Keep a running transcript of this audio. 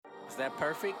that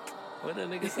perfect? What the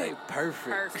nigga say?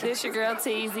 Perfect. This your girl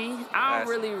Teezy. I don't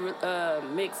really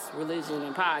mix religion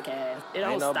and podcast. It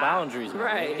don't Ain't no stop. boundaries, man.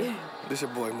 Right. This your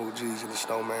boy Moo G's in the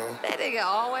Snowman. That nigga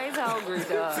always hungry,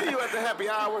 dog. See you at the happy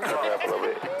hour.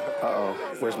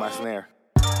 Uh-oh, where's my snare?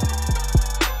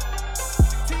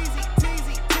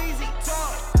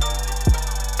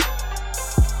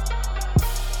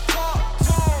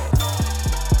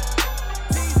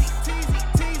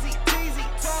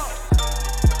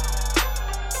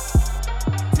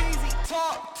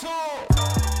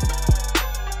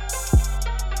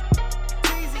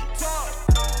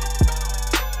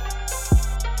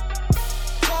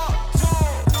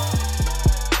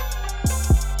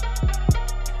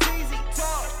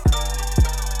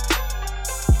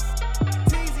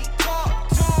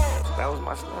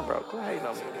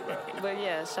 But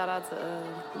yeah, shout out to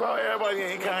Bro, everybody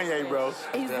ain't Kanye, bro.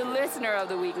 he's the listener of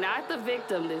the week, not the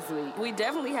victim this week. We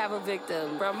definitely have a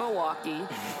victim from Milwaukee.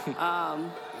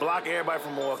 Block everybody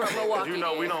from Milwaukee. From Milwaukee, You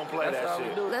know we yeah. don't play that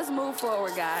shit. Let's move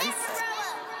forward, guys.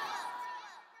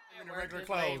 In the regular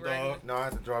clothes, dog. No, I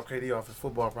had to drop KD off his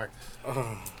football practice. Let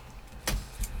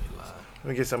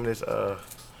me get some of this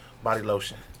body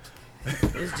lotion.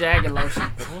 It's jagged lotion.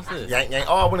 What's this? Yank, yank.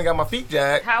 Oh, I went and got my feet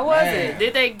jagged. How was it?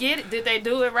 Did they get it? Did they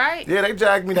do it right? Yeah, they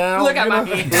jagged me down. Look at you my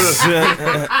know? feet.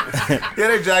 Yeah,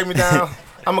 they jagged me down.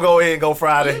 I'm going to go ahead and go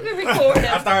Friday. You can record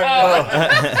that.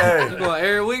 Hey. You going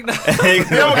every week now? Yeah, I'm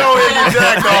going to go ahead and get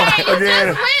jacked off again.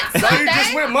 Went No, you Sunday.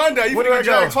 just went Monday. You finna get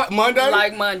jacked Monday?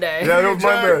 Like Monday. Yeah, it was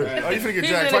Monday. Oh, you finna get He's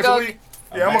jacked gonna twice go- a week?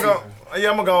 Yeah,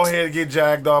 I'm gonna go ahead and get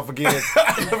jagged off again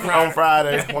on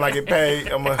Friday when I get paid.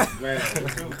 I'm gonna.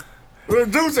 Well,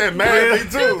 dude said, "Man, me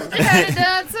too." You got it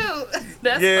done too.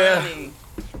 That's Yeah. funny.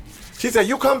 She said,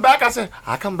 "You come back." I said,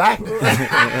 "I come back."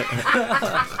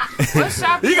 What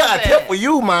shop You got a tip for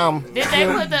you, mom. Did they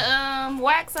put the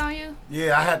wax on you?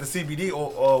 Yeah, I had the CBD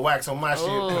wax on my shit.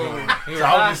 Ooh. So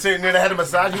I was just sitting there. They had a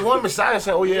massage. You want a massage? I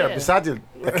said, "Oh yeah, Yeah. massage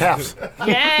the calves."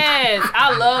 Yes,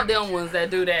 I love them ones that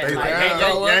do that. They Like, like, they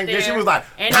go up and there she was like,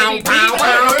 and "Pound, they be pound,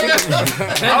 beating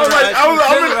pound." I was like, I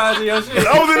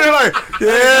was in there like,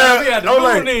 yeah. I was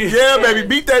like, yeah, baby,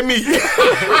 beat that meat.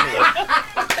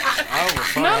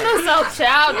 No, so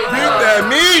childish. Beat that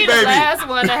meat, She the baby. last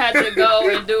one that had to go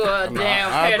and do a damn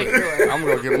pedicure. I'm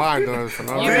gonna get mine done for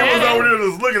now. You She mad? was over there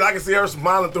just looking. I could see her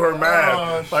smiling through her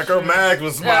mask. Like her mask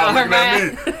was smiling, her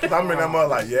looking at me. I'm in that mother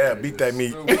like, yeah, beat that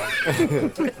meat.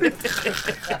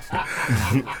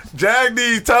 Jag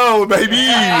these toes, baby.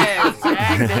 Yes,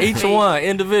 exactly. Each one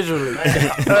individually.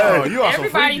 Oh, you are some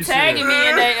Everybody freaky tagging me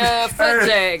in their foot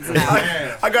jags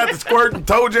now. I got the squirt and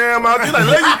toe jam out. She's like,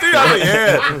 let you see. I was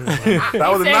like, yeah.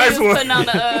 That was a He said nice he was one. putting on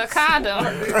the condom.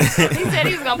 He said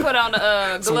he was gonna put on the I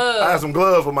had gloves. some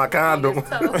gloves for my condom.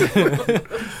 So-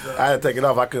 I had to take it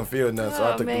off. I couldn't feel nothing, so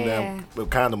I Oh, took man. the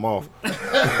condom off.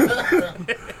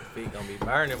 Feet gonna be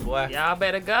burning, boy. Y'all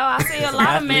better go. I see a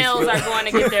lot of males are going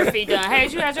to get their feet done. Hey,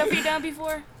 you had your feet done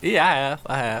before? Yeah,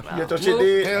 I have. You got your shit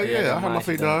did? Hell yeah, Yeah, I had my mine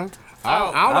feet done. done. I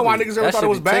don't know why niggas ever that thought should it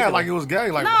was be bad, tickling. like it was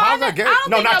gay. Like, No, how's that I gay? don't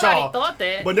No, think not nobody y'all. thought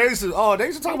that. But they used to talk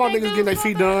about They niggas getting their do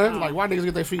feet thought that. done. Like, why niggas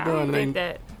get their feet I done? don't And think they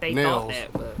that they nails.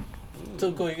 thought that, but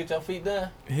Too cool. You get your feet done.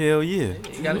 Hell yeah.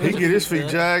 You gotta he get his feet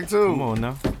jagged Come too. on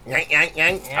now. Yank, yank,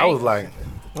 yank. I was like,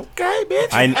 okay,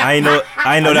 bitch. I ain't know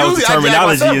that was the Usually I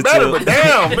jack terminology myself better, until. but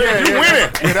damn, man, you winning.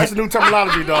 Yeah, that's the new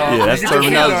terminology, dog. Yeah, that's You get your feet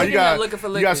terminology. done, You're not looking for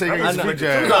You gotta say you liquor. get your feet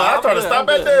jagged. No, I tried to stop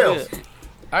at Dale's.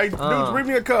 Hey, dude, bring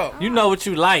me a cup. You know what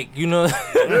you like. You know.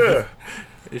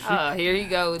 Yeah. here you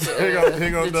go. The, Here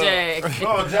goes the Doug. jag.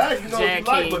 Oh, Jack, you know what you like,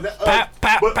 Jackie. but that, Pap,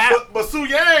 pap, pap. but Sue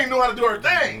Yang knew how to do her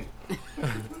thing.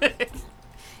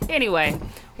 Anyway,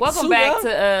 welcome back to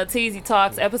Teezy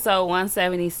Talks, episode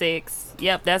 176.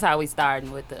 Yep, that's how we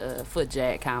starting with the foot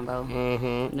jag combo.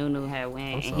 Mm-hmm. Nunu had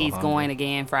went, and he's going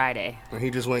again Friday. And he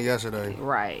just went yesterday.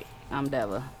 Right. I'm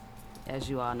Deva, as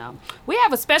you all know. We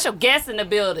have a special guest in the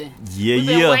building. Yeah, We've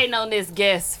been yeah. waiting on this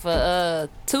guest for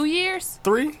 2 years.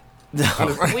 3?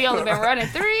 We only been running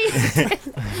 3.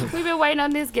 We've been waiting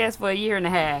on this guest for 1.5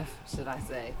 years, should I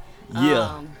say.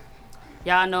 Yeah.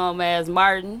 Y'all know him as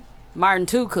Martin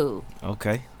Too Cool.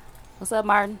 Okay. What's up,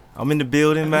 Martin? I'm in the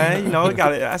building, man. You know,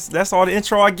 that's all the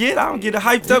intro I get. I don't get a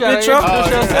hyped up intro.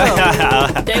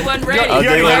 They wasn't ready. Oh,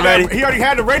 they wasn't ready. He already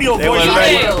had the radio They voice. wasn't He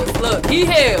ready. hails. Look, he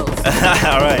hails.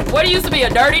 All right. What he used to be,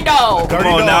 a dirty dog. Come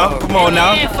on now. Come on And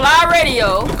now. Fly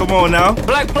Radio. Come on now.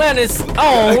 Black Planet's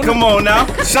on. Come on now.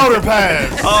 Shoulder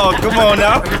pads. Oh, come on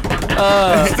now.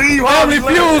 Steve Family Harvey.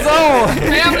 Feud's on.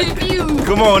 Family Feud.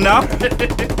 Come on now. All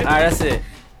right, that's it.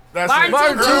 That's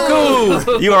Martin it. Too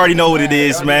Cool. You already know what it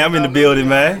is, man. I'm in the building,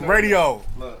 man. Radio.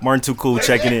 Martin Too Cool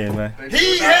checking in, man.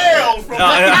 He hails from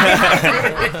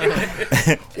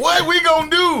What we gonna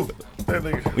do? That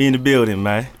nigga. We in the building,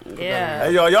 man. Yeah.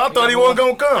 Hey, y'all thought he wasn't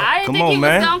gonna come. I didn't Come think on, he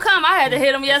man. was gonna come. I had to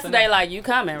hit him yesterday like, you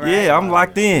coming, right? Yeah, I'm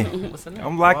locked in.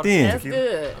 I'm locked That's in.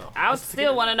 good. I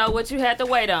still want to know what you had to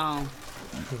wait on.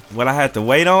 What I had to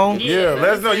wait on? Yeah,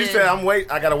 let us know. You said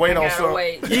I gotta wait on Gotta something.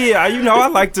 wait. Yeah, you know, I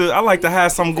like to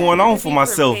have something going on for Be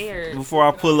myself prepared. before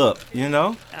I pull up. You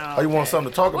know, Oh, you want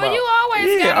something to talk Well, about? you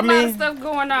always Yeah, got a I lot mean- of stuff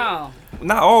going on.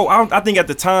 not all. I think at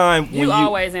the time when You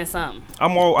always in something.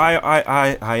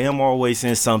 I am always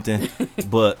in something,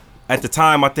 but at the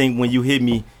time I think when you hit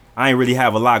me, I ain't really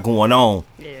have a lot going on.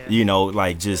 Yeah. You know,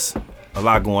 like just a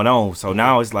lot going on. So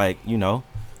now it's like, you know,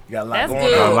 You got a lot That's going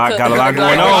good. on. got a lot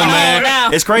going on, man.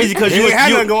 now. It's crazy because You you ain't had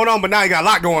nothing would going on, but now you got a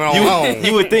lot going on.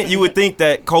 you would think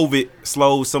that COVID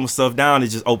slowed some stuff down and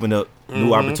just opened up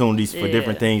new opportunities for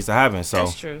different Yeah. things to happen. So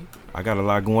That's true. I got a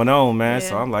lot going on, man.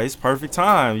 So Yeah. I'm like, it's perfect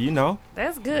time, you know.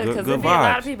 That's good Good- because good there be a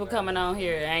lot vibes. of people coming on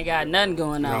here that ain't got nothing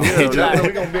going on. Yeah, Like, we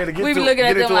gonna be able to get we be to looking at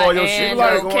get them into all like, your shit. and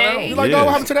Like, going okay. on. You like, Yeah. oh, what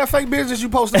happened to that fake business you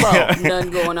posted about?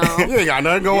 nothing going on. You ain't got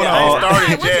nothing going Yeah, on. I started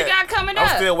Right, what yet. you got coming I'm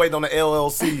up? still waiting on the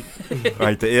LLC.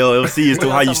 Right, the LLC is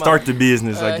still how you start the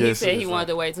business, I He guess. said he wanted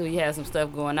to wait till he had some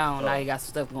stuff going on. Now he got some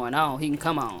stuff going on. He can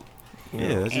come on. Yeah,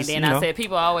 it's And just, then you I know. said,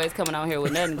 people always coming on here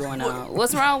with nothing going on.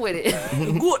 What's wrong with it?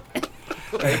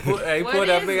 Hey, he What pulled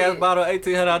that is big it? ass bottle of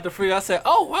 1800 out the freezer. I said,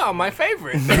 "Oh wow, my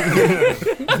favorite."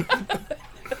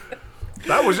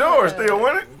 That was yours, still,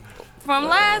 wasn't it? From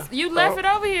last, you left it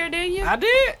over here, didn't you? I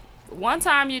did. One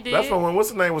time you did. That's from when,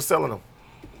 what's the name was selling them?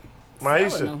 Maisha.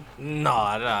 Selling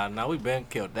them. No, we been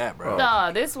killed that, bro.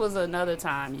 No, this was another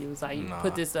time. You was like, you Nah.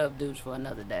 put this up, dude, for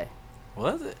another day.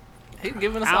 Was it? He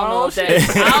giving us I don't all know old if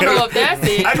shit. that. I don't know if that's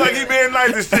it. Act like he being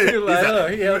nice and shit. He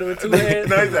like, he held it with two hands.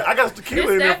 No, he said, I got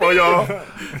tequila in there that for big? y'all.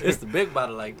 It's the big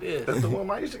bottle like this. That's the one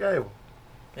Maisha gave him.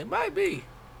 It might be.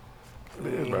 It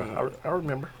is, bro. I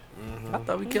remember. I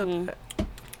thought we killed Mhm. that.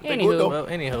 Anywho, Well,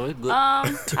 anyhow, it's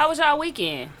good. how was y'all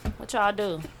weekend? What y'all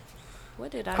do?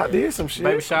 What did I do? I did some shit.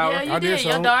 Baby shower. Yeah, you I did did.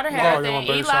 Your some. daughter Oh, had a yeah, my thing.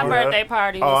 baby Eli shower. birthday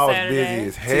party Oh, I was was Saturday. busy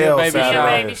as hell baby Tia shower.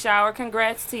 baby shower.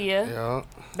 Congrats, Tia. Yeah.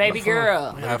 Baby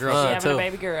girl. Have She fun having a too.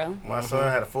 baby girl. My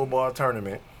son had a football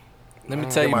tournament. Let me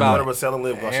tell you My daughter about was selling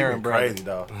lip gloss. She Aaron went brother. crazy,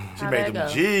 dog. She How'd made that them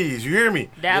go? G's. You hear me?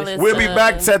 Dallas. We'll be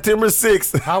back September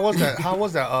 6th. How was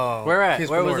that? Where at?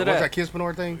 Where was it Was at? that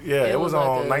Kispanor thing? Yeah, It it was was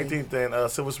on like a- 19th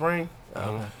and Silver Spring.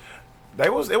 Okay.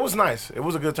 It was nice. It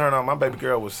was a good turnout. My baby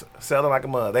girl was selling like a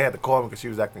mother. They had to call me because she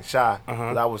was acting shy.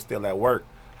 But I was still at work.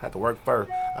 I had to work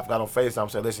first. I got on FaceTime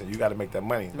and said, listen, you got to make that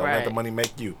money. Don't let the Right. money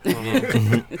make you.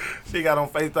 She got on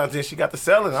FaceTime and she got to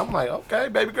selling. I'm like, okay,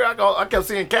 baby girl. I kept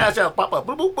seeing cash out pop up.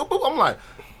 Boop, boop, boop, boop. I'm like,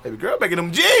 baby girl making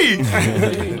them G's.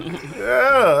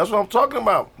 Yeah, that's what I'm talking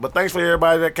about. But thanks for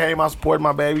everybody that came out supporting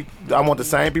my baby. I want the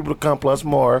same people to come plus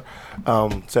more.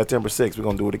 September 6th, we're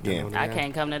going to do it again. I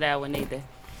can't come to that one either.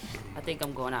 I think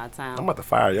I'm going out of town. I'm about to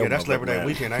fire you. Yeah, that's Labor Day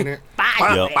weekend, ain't it?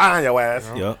 Fine. Yep. Fire your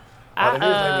ass. Yep. Oh, it is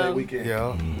Labor Day weekend.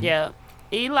 Yeah. Yeah.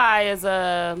 Eli is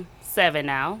 7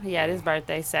 now. He had his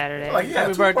birthday Saturday. Like, he had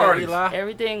Happy two birthday, parties. Eli.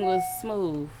 Everything was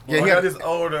smooth. Yeah, Or he got had, this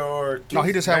older or No,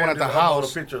 he just had one at the upload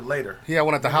house. a picture later. he had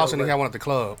one at the house and he had one at the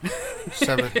club.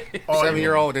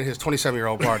 7-year-old and his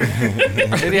 27-year-old party.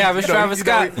 Did he have his Travis you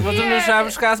know, Scott? Was them the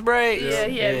Travis Scott's braids? Yeah,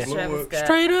 he had his Travis Scott.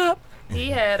 Straight up. He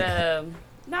had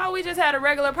no, we just had a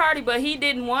regular party, but he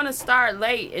didn't want to start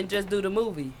late and just do the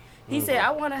movie. He said,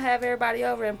 I want to have everybody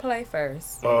over and play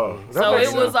first. That So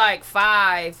makes it was sense. like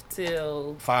 5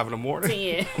 till 5 in the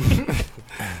morning. 10.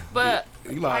 But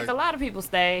Eli. like a lot of people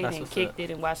stayed That's and what's kicked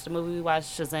it and watched the movie. We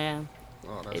watched Shazam.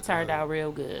 Oh, that's It turned good. out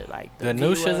real good. Like The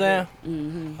new view of it. Shazam?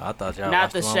 Mhm. I thought y'all Not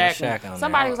watched the one Shaq. with Shaq one. on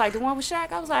Somebody there. was like, the one with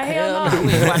Shaq? I was like, Hell hell no.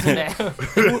 We ain't watching that.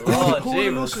 Oh, Who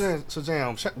the new Jesus.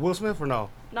 Shazam? Will Smith or no?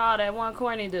 No, that one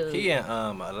corny dude. He in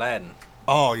Aladdin.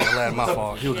 Oh, yeah, lad, my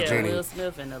fault. He was a yeah, genie. Will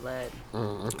Smith and Aladdin.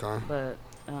 Okay, But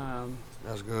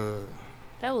that's good.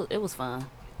 it was fun.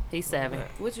 He's 7.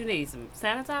 What you need? Some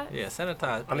sanitize? Yeah,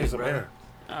 sanitize. I need please, some brother. air.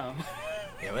 Oh,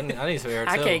 Yeah, I need some air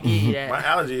too. I can't give you My that.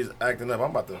 allergy is acting up.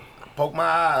 I'm about to poke my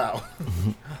eye out.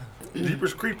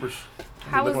 Jeepers creepers.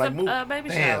 How was Looking the like baby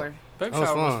Damn. shower? Baby That was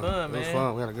shower was fun. fun, It was man.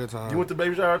 fun. We had a good time. You went to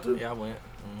baby shower too? Yeah, I went.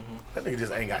 That nigga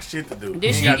just ain't got shit to do. Did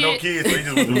he she got no get- kids, so he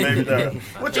just went to baby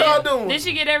shower. What y'all doing? Did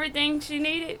she get everything she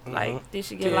needed? Like, did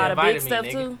she get a She lot of big invited me, stuff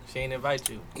nigga. too? She ain't invite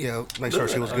you. Yeah, make sure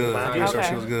she was good. Okay. Make sure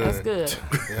she was good. That's good.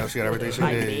 Yeah, she got everything she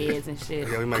Like needed. beds and shit.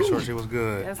 Yeah, we made sure she was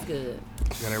good. That's good.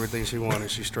 She got everything she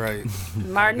wanted. She straight.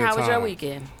 Martin, Good how was your time.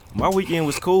 weekend? My weekend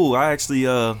was cool. I actually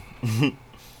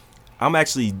I'm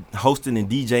actually hosting and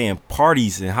DJing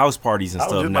parties and house parties and I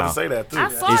was stuff just about now. to say that too. I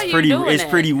saw It's you pretty doing it's that.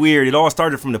 pretty weird. It all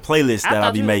started from the playlist I that I'll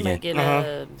thought be you was making.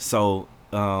 making So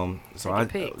So I,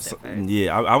 Taking pics at first.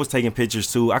 yeah, I was taking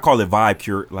pictures too. I call it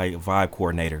vibe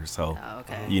coordinator. So, Oh,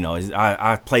 okay. you know,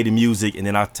 I play the music and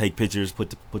then I take pictures,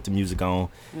 put the music on,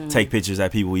 take pictures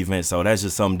at people events. So that's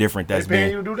just something different. They That's paying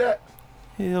been you to do that?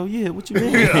 hell yeah. What you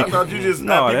mean? I thought you just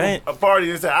No, had that people ain't- a party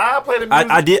and said, I play the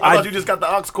music. I did- I I- thought you just got the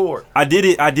aux cord. I did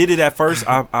it at first.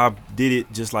 I did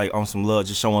it just like on some love,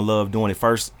 just showing love doing it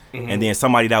 1st, and then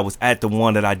somebody that was at the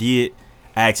one that I did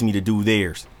asked me to do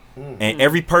theirs. And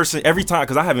every time,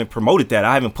 because I haven't promoted that,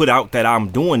 I haven't put out that I'm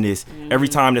doing this. Every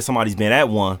time that somebody's been at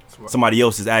one, somebody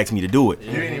else has asked me to do it.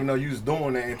 You didn't even know you was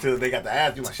doing that until they got to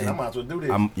ask you. Like, shit, I might as well do this.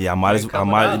 I might as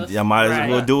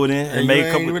well Right. do it and And make you a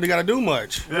ain't couple. really got to do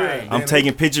much. yeah, I'm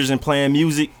taking pictures and playing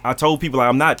music. I told people like,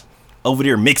 I'm not over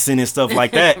there mixing and stuff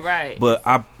like that. Right. But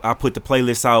I put the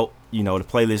playlist out. You know, the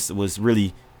playlist was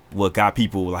really what got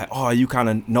people like, oh, you kind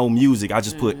of know music. I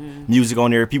just put music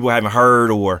on there people haven't heard,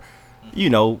 or, you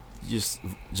know, just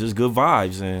good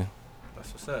vibes, and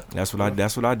That's what's up. that's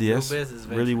what I did. Real That's business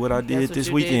venture. really what I That's did what this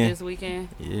you weekend. Did this weekend.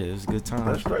 Yeah, it was a good That's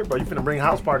time. straight, bro. You finna bring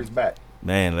house parties back.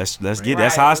 Man, let's get. Right,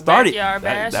 That's how I the started. backyard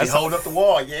bash. She That's holding up the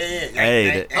wall. Yeah.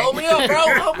 hey. Hold me up, bro.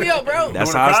 Hold me up, bro.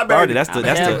 That's Doing how the I crybaby. started.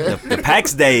 That's the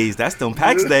PAX days. That's them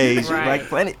PAX days. Right. Like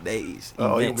Planet days.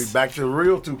 Oh, you gonna be back to the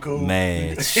real too cool.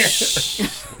 Man,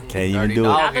 can't even Dirty do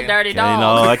dog. it. Not the dirty Can't,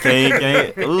 dog. no, I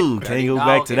can't. Ooh, can't go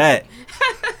back to that.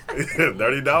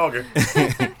 Dirty dogging.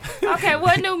 Okay,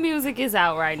 what new music is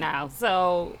out right now?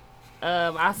 So,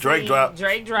 I see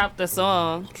Drake dropped the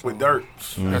song. With dirt.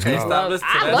 That's Can't cool. stop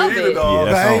listening to I that. love Either it. dog.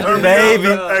 Yeah, that's Turn on. me Baby.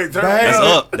 up. Hey, turn me That's up.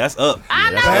 up. That's up.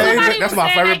 I know Yeah, somebody That's was my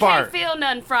saying favorite they part. can't feel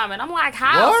nothing from it. I'm like,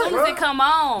 how? What? As soon as it come That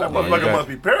on, motherfucker Yeah. must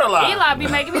be paralyzed. Eli be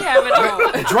making me have it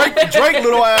on. Drake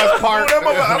little ass part. That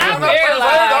motherfucker- I was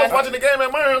paralyzed. watching the game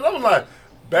at my house. I was like,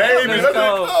 baby, Let's let's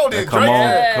go. go. Then Come Drake-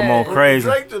 on, come on, crazy.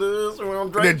 Drake to this,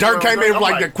 around Drake Then Dirk to came Drake. in I'm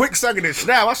like the quick second and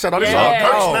snap. I said, oh, this is Yeah.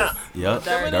 Dirk all snap. Yep.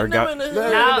 Dirk. Dirk got.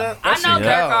 Now, I know it.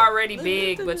 Dirk already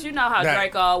big, but you know how That-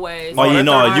 Drake always. Oh, you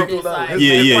know, you-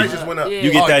 His Yeah. price just went up. Yeah.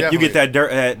 You get Oh, that. You definitely. get that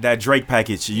Dirt. That Drake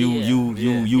package. You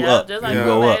Yeah, up. just like You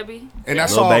Lil go up. Baby. And that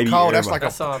Lil song Baby, called, that's everybody.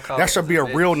 like That song called that should be a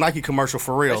Bitch. real Nike commercial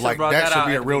for real. They Like brought that should out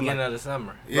be a at the real beginning Nike. of the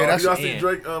summer. Yeah, that's y'all see yeah.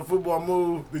 Drake football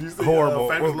move. Did you see Horrible.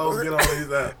 Famous Lowe's get on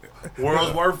his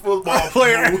world's worst football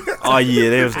Player. move? Oh yeah,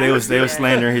 they was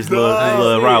slandering his little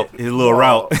Dog. route, his little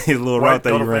route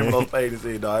that he Go to Famous ran. Lowe's page and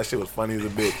see, dog, that shit was funny as a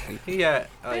bitch. He got.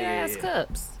 Oh, Big yeah, ass yeah.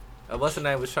 cups. What's the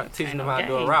name? Was teaching him how to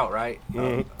do Okay. a route, right?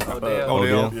 Mhm. Odell.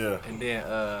 Odell. Yeah. And then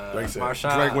Drake said-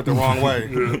 Marshawn. Drake went the wrong way.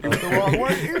 He went the wrong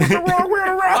way. He went the wrong way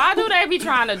around. Why do they be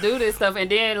trying to do this stuff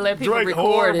and then let people Drake record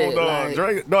horrible, it? dog. Like,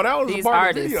 Drake, no, that was a these part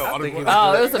of the artists. video. I think he was-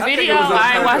 oh, it was a I think video. it was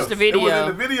I ain't watched the It was in video.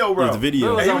 the video, bro. It was the video.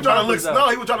 It was And he on was trying to look. purpose, though. No,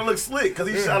 he was trying to look slick because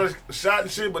he shot a shot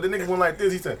and shit. But the nigga went like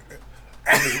this. He said,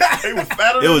 he was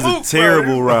fatter. It than was a Mook, bro.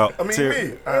 terrible route. I mean, Ter-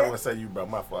 me. I don't want to say you, bro.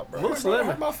 My fault, bro. Mook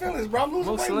Slimming. My feelings, bro. I'm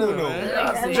losing Mook weight, Slimming, little. man.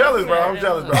 I'm jealous, bro. I'm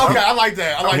jealous, bro. Okay, I like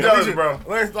that. I like I'm that. jealous, We bro.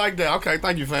 Let's like that. Okay,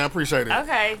 thank you, fam. Appreciate it.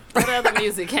 Okay, what other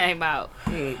music came out?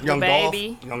 Young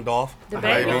Baby. Dolph. Young Dolph. The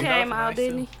baby Baby. came out,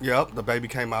 didn't he? Yep, the baby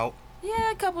came out.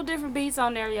 Yeah, a couple different beats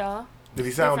on there, y'all. Did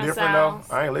he sound Different different sounds.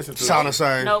 though? I ain't listened to Sound the it.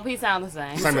 same. Nope, he sound the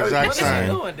same. Same What exact What is he same.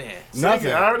 doing then?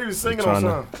 Singing. I already was singing on Tryna-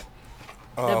 song.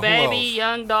 The Who baby, else?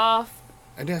 Young Dolph.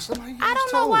 And then somebody I else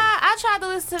don't know too. why. I tried to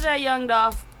listen to that Young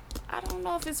Dolph. I don't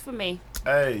know if it's for me.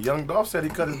 Hey, Young Dolph said he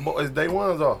cut his day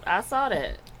ones off. I saw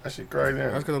that. That shit crazy.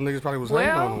 That's Man. because them niggas probably was hating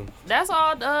on Well, him. that's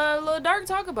all Lil Durk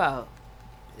talk about.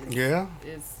 Yeah.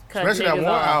 Is cutting Especially that niggas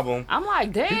one off. album. I'm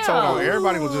like, damn. He told on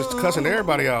everybody was just cussing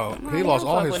everybody out. I'm He like, lost don't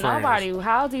all fuck his with friends. Nobody.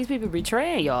 How these people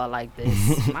betraying y'all like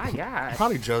this? My God.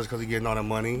 Probably just because he getting all that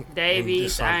money. Davey, And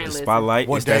just I ain't like- listening. Spotlight.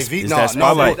 What, It's that, Dave? it's No, that no,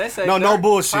 spotlight. They say No, no Dirk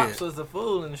bullshit. Pops was the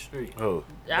fool in the street. Oh,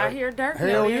 I hear Dirk.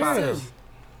 Hell here yeah. too.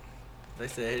 They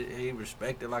said he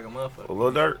respected like a motherfucker. a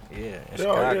little dirt. Yeah, in Yeah, yeah.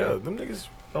 Chicago. Them niggas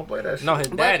don't play that shit. No, his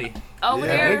daddy. Over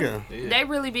Yeah, here, nigga. Yeah. they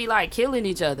really be like killing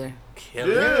each other.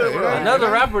 Killing. Yeah, bro. Another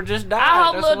rapper just died. I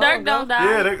hope not Lil so long Durk ago. don't die.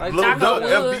 Yeah, they Like little Taco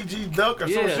duck, Wood. FBG duck or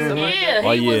Yeah, some shit. something like Yeah,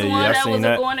 Oh, he was yeah, the yeah, one I that seen was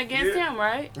that. going against Yeah. him,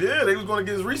 right? Yeah, they was going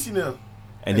against Reese now.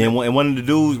 And then one of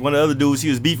the other dudes he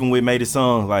was beefing with made a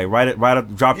song like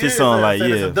dropped his song man, like said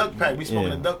it's yeah, a duck pack. We smoking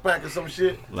Yeah. a duck pack or some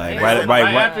shit. like Yeah. right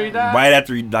after he died? right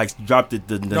after he like dropped it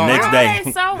the No, next yeah. day.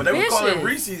 They so But they were calling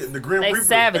vicious. Reese the Grim They Reaper.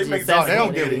 savages, make that's they don't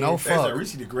what give it no is. They fuck. said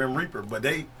Reese the Grim Reaper, but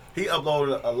he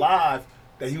uploaded a live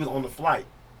that he was on the flight.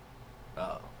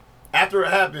 Oh. After it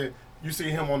happened, you see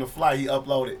him on the flight. He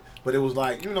uploaded, but it was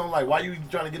like like why you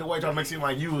trying to get away, trying to make it seem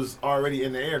like you was already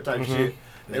in the air type shit.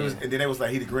 And then they was like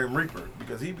he the Grim Reaper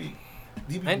because he be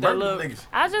Ain't that murdering little- niggas.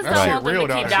 I just That don't shit want them real, to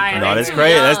though. keep That dying. shit No, They that's too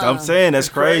crazy. young. I'm saying that's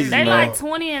crazy, They man. like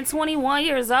 20 and 21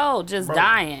 years old, just Bro.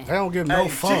 dying. They don't give no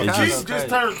fuck. Chief It's just just-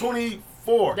 turned 24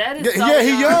 4. That is so Yeah,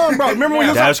 he young, bro. Remember when he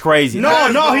was That's crazy. No,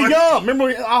 he young. Remember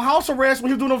when our house arrest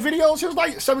when he was doing the videos? He was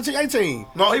like 17, 18.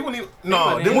 No, he wasn't even. No,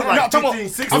 wasn't they was even- like talking about- 15, I'm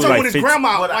 16. talking like when his 15.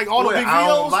 grandma, But like all the big I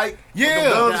don't videos. like Yeah. the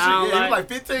guns and I don't shit. Yeah, he like- was like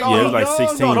 15. Yeah, he was like young,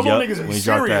 16, dog. Them yup, niggas when is he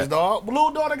dropped serious, that. dog.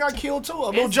 Little daughter got killed too.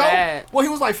 Little It's Joe. bad. Well, he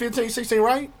was like 15, 16,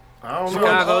 right? I don't know.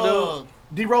 Chicago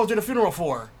D Rose did a funeral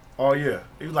for. Oh yeah,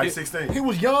 he was like 16. He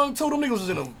was young too. Them niggas was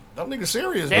in a. Them niggas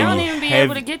serious. They dog. don't even be Have-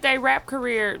 able to get their rap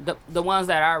career, the ones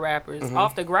that are rappers,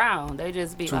 off the ground. They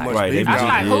just be like, much Right, they beef be I'm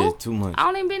like, yeah, who? too much. I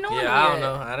don't even be knowing Yeah, them I don't yet.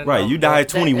 know. I didn't Right, know. you died at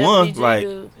That 21, FBG like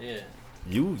dude. Yeah.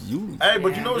 you. Hey,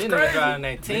 but you know what's These niggas crazy? riding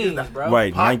their teens, bro.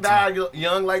 Right, Pac 19, died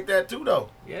young like that too, though.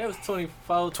 Yeah, it was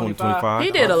 24, 20, 25. 25.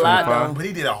 He did a lot 25. though. But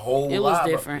he did a whole It lot. was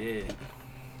bro. different.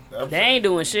 Yeah. They ain't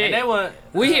doing And shit. they want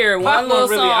We hear Pac one little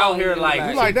wasn't really song. out here we be like-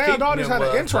 You like, damn, Keep dog just them had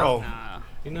an was intro. Nah.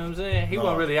 You know what I'm saying? He No.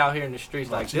 wasn't really out here in the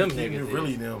streets like them niggas.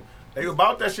 Really is. them. They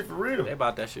about that shit for real. They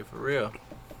about that shit for real.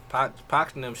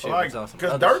 Pac and them shit Like, was on some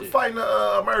cause other Dirt shit. fighting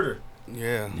a murder.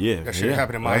 Yeah. Yeah, That shit yeah.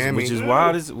 happened in That's- Miami. which is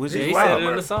wild. Which Yeah, is he wild. said it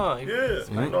in the song. He- Yeah, it's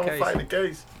you like know, a case. fighting the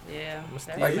case. Yeah. Must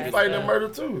that's be- Like he messed fighting a up. murder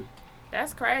too.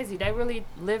 That's crazy. They really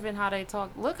living how they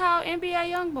talk. Look how NBA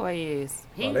YoungBoy is.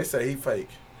 He Oh, they say he fake.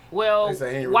 well, they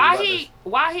say he ain't really why about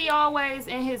why he always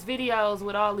in his videos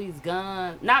with all these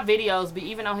guns? Not videos, but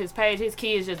even on his page, his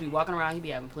kids just be walking around. He be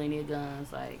having plenty of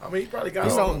guns. Like I mean, he probably got You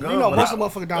his know, own gun. you know, but most I- of the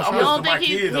motherfuckers down I'm south. You don't listening to my think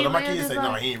he kids, though. My lived kids his say, life?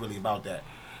 no, he ain't really about that.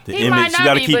 The He might image, not you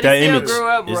got to be, keep but that he still image. grew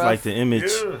up It's rough. like the image.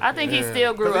 Yeah. I think he Yeah.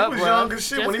 still grew 'Cause up, he was bro. young as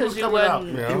shit Just when he was 'cause you coming out.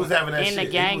 wasn't Yeah. He was having that in shit. the He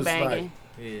gang was banging. like,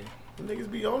 Yeah. the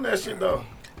niggas be on that shit though.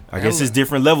 I guess it's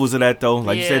different levels of that though.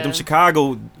 Like you said, them Yeah.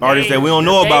 Chicago artists that we don't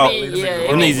know They about. be- yeah,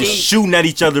 Them they niggas be is shooting at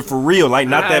each other for real. Like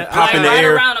not that I- pop in the right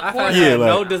air. around the I've corner. had Yeah,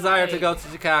 no like- desire to go to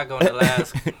Chicago in the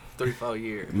last 3-4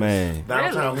 years. Man,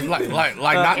 Downtown. Like And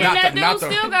not that the, not dude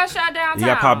the. still got shot downtown. he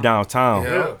got popped downtown.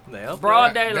 Yeah. They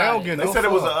Broad They don't daylight. get They no said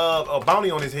it was fuck. a bounty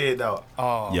on his head though.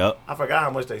 Oh. Yup. I forgot how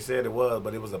much they said it was,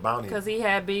 but it was a bounty. Because he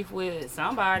had beef with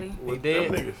somebody. He With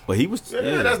did. them niggas. But he was.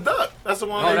 Yeah, that's Duck. That's the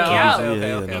one. Oh, they no. killed. Yeah.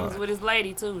 Okay. He was with his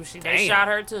lady, too. They Damn. shot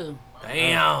her, too.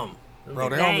 Damn. Bro,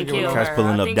 they They don't ain't be doing killed no. Cats her. I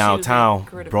pulling think up she was downtown, being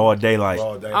critical. broad daylight.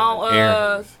 Broad daylight. On Aaron.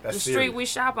 the That's street serious. we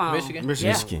shop on. Michigan?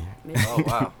 Michigan. Michigan. Oh,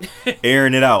 wow.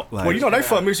 Airing it out. Like, Well, you know they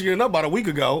fucked Michigan up about a week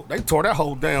ago. They tore that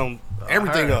whole damn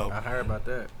everything I up. heard about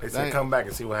that. They said Damn. come back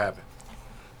and see what happened.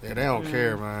 Yeah, they don't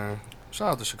care, man.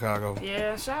 Shout out to Chicago.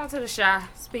 Yeah, shout out to the Shy.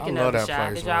 Speaking I of love the that Shy,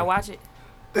 place, did y'all man. watch it?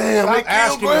 Damn, they Stop killed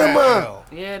asking grandma.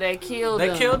 that. Yeah, they killed They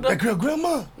him. killed That them? girl,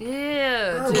 grandma.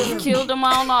 Yeah, just killed them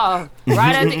on off.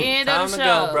 Right at the end Time of to the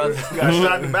show. go, brother. He got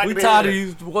shot in the back We of the tired of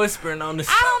head. you whispering on this.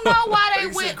 I don't know why they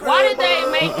They went. said, Why did they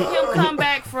 "Grandma." make him come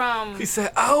back from He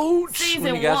said, ouch. season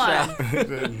when he got one?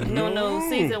 shot. No,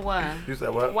 season one. You said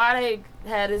what? Why they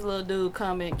had this little dude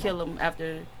come and kill him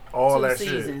after All 2 that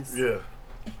seasons. shit.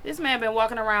 Yeah. this man been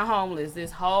walking around homeless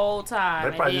this whole time? They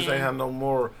and probably just then- ain't have no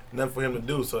more, nothing for him to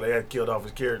do, so they had killed off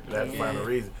his character. They had to find a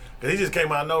reason. Because he just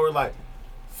came out of nowhere like,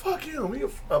 fuck him. He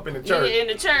up in the church. Yeah, in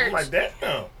the church. I'm like, damn.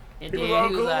 and he then was all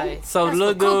he was cool? like, So "That's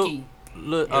little for dude- Cookie."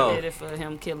 Look, They oh. did it for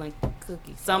him killing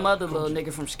Cookie. Some other little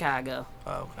nigga from Chicago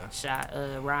Oh, okay. shot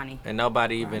Ronnie. And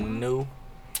nobody even knew.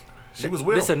 She was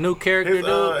with This a him. new character, His,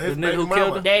 dude? his The nigga baby who mama.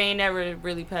 killed him? They ain't never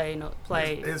really played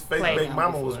His fake played baby him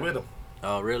mama was before. with him.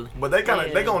 Oh, really? But they kind of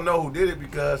Yeah. they gonna know who did it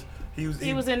because he was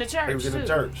He was in the church. he was in the too.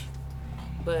 church.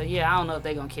 But yeah, I don't know if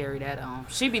they gonna carry that on.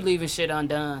 She be leaving shit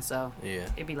undone, so Yeah.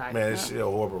 it be like Man, uh, she a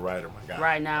horrible writer, my God.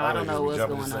 right now. I don't know what's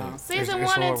going on. Season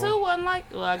 1 and 2 wasn't like.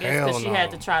 Well, I guess because Hell she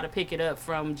had no. to try to pick it up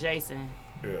from Jason.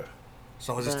 Yeah,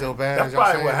 So is it still bad? that's as y'all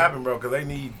probably what saying? happened, bro. Because they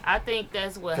need I think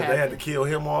that's what because they had to happened. kill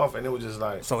him off, and it was just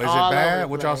like So is All it over bad? the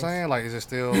What y'all place. saying? Like, is it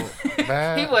still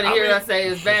bad? He wouldn't I hear mean, us say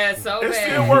it's bad so it's bad.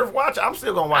 still worth watching. I'm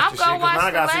still gonna watch I'm this shit gonna because now I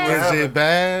watch gotta the see what last- Is happens. it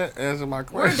bad? Answer my We're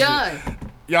question. done.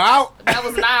 Y'all out? That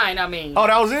was 9. I mean. Oh,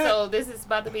 that was it? So this is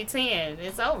about to be 10.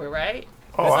 It's over, right?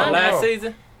 Oh, This I the don't last know.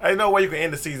 season? Ain't no way you can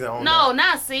end the season on No, that.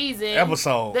 not season.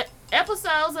 Episode. The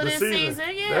episodes of The this season. season.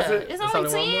 Yeah, That's it? it's That's only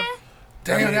only one 10. more?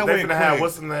 Damn, that they went finna have quick.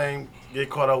 what's the name get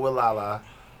caught up with Lala,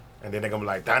 and then they gonna be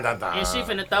like dun dun dun. And she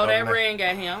finna throw that ring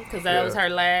at him because that Yeah. was her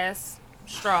last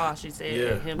straw. She said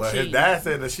Yeah, him but cheating. his dad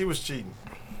said that she was cheating.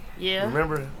 Yeah.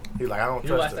 Remember? He's like, I don't You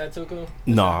trust watched her. that too, cool?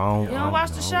 No, I don't. You don't I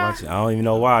watch the I show? watch it. I don't even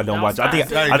know why I don't Don't watch it. I think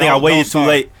start. I Don't waited too start.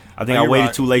 late. I think I You waited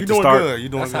right. too late You to doing start. Good. You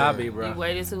doing That's good. how I be, bro. You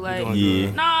waited too late. doing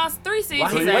Yeah. Nah, it's 3 Why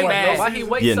seasons he ain't wait? bad. Why he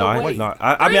wait Yeah, so no, late? no.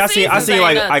 I mean, I seen seasons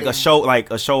like ain't like a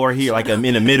nothing. show or here, like I'm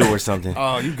in the middle or something.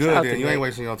 Oh, you good Shout out then. to You ain't Nate.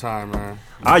 wasting your time, man.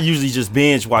 I usually just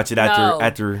binge watch it No,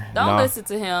 after. Don't nah. listen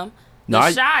to him. No, The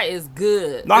I- Shy is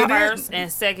good. No, I- First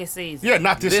and second season. Yeah,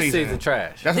 not this, This season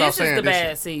trash. That's what I'm This saying. is the this bad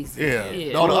shit. season.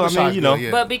 Yeah. Well, No, the other I mean, side's you know. good,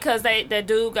 yeah. But because that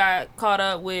dude got caught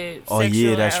up with Oh, sexual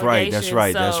yeah, that's right, that's allegations,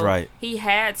 right, that's so right. He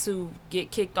had to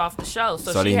get kicked off the show,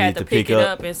 so So she they had need to to pick pick it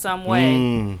up. up in some way,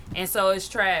 and so it's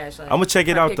trash. Like, I'm gonna check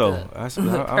it her out though. pickup- I'm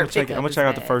her gonna check. pickup I'm gonna is check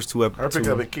out the bad. first two Her episodes.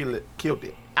 pickup and killed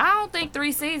it. I don't think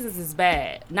 3 seasons is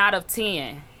bad. Not of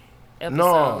 10 episodes.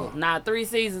 No. Not 3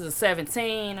 seasons of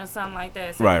 17 or something like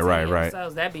that. Right, 17 right.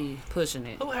 episodes, that'd be pushing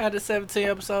it. Who had the 17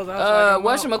 episodes? I was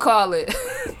like, Whatchamacallit?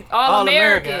 All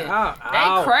American. All-American.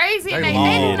 They crazy. They They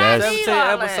long. do not That's- need 17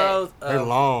 all that. episodes. They're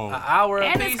long. An hour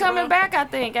And apiece, it's coming bro. back, I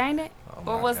think, ain't it?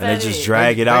 Or was And that they just it?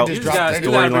 drag it They out. just The dropped-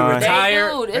 you gotta be storyline.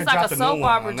 retired. Dude, They it's like dropped a a new soap one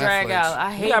opera on drag Netflix. out. I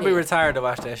You hate gotta be it. retired to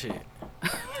watch that shit.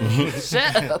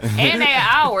 Shut up. And they an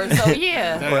hour, so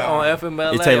yeah. But on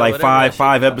FMLA. It take or like whatever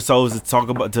five that shit episodes to talk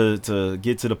about to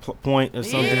get to the point or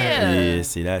something. Yeah.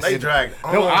 See that's They drag.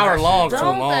 No hour long, too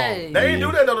Don't long. they? They didn't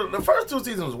do that though. The first 2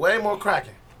 seasons was way more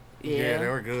cracking. Yeah, they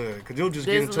were good. Cause you'll just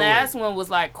get This into last it. one was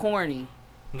like corny.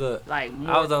 Look, Like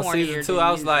more I was on cornier season 2. than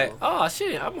I was like, usual. oh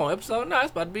shit, I'm on episode 9.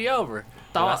 It's about to be over. And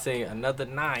I Thought. seen another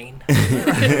 9.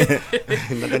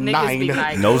 Another Niggas be 9.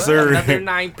 like, No, what? sir. Another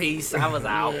 9 piece. I was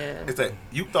out. Yeah, It's that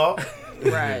you thought.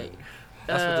 right.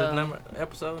 That's what the number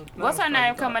episode. What's her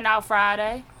name coming out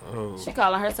Friday? Oh. She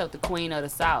calling herself the Queen of the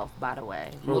South, by the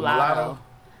way. Who, Mulatto. Mulatto?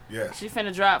 Yeah. She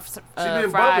finna drop She been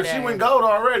bumping. Friday. She went gold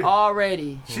already.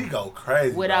 Already. She go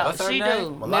crazy. Without What's her she name? do.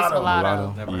 Miss Mulatto.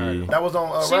 Mulatto. Never heard of Yeah. it. That was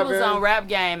on. She Rap was Game? on Rap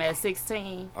Game at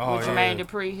 16 Oh, with yeah. Jermaine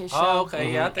Dupri, his show. Oh,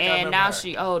 okay. Yeah, I think I And remember now her.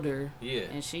 she older. Yeah.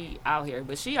 And she out here.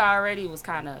 But she already was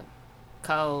kind of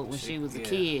cold when she was a Yeah.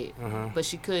 kid. But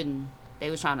she couldn't. They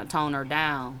was trying to tone her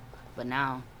down. But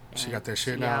now. She got that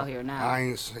shit she now. out here now. I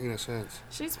ain't seen it since.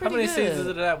 She's How pretty many good. seasons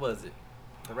of that was it?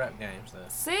 The Rap Game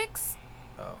stuff. 6?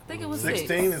 Oh, I think it was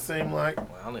 16. 6. It seemed like. well,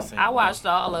 I only seen I one. watched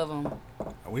all of them.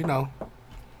 We know.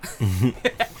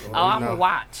 Oh, I'm no. going to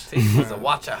watch. He was a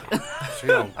watcher. She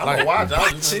don't I'm gonna play. watch. I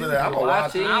was just gonna say that. I'm gonna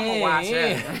watch it. I'm gonna watch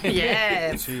it.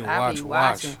 Yes, She I be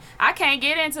watch. watching. I can't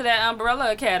get into that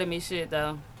Umbrella Academy shit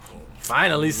though.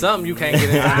 Finally, something you can't get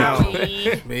into I now.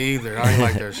 mean, Me either. I ain't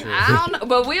like that shit. I don't know,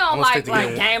 but we don't I'ma like stick to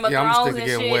getting- Game of yeah, I'ma Thrones stick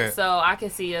and to getting shit, wet. so I can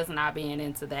see us not being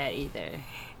into that either.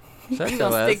 Shut You your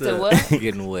gonna stick ass to up. what?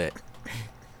 Getting wet.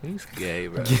 He's gay,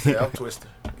 bro. Yeah, I'm twisted.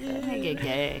 I get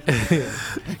gay.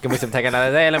 Give me some take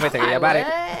another day. Let me take your body.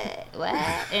 What?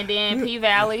 And then P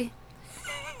Valley.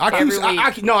 I Every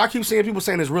keep, I keep seeing people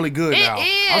saying it's really good It now.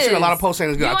 I've seen a lot of is. posts saying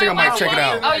it's good. You I think I ain't might watch check it it?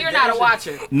 out. Oh, you're not a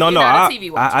watcher. No, You're no, not a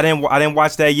TV watcher. I didn't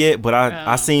watch that yet, but Oh.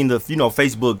 I seen the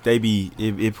Facebook they be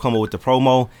it come up with the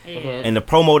promo, Yeah. and the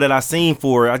promo that I seen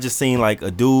for it, I just seen like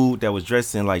a dude that was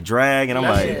dressed in like drag, and I'm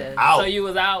like, Yeah. out. So you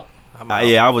was out.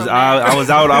 yeah, I was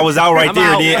out right I'm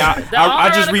there. out. Then The I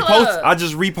owner just of the reposted club. I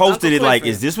just reposted Uncle it like,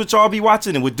 Clifford. is this what y'all be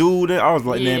watching? And with dude, I was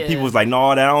like, then Yeah. people was like, no,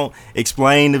 that don't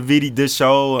explain the video, this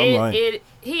show. I'm like,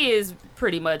 He is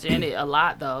pretty much in it a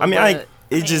lot though. I mean, but,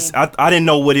 it just I didn't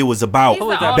know what it was about He's the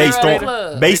owner based of the on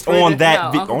club. based on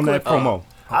that No, Uncle on that Clifford. promo.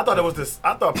 I thought it was this.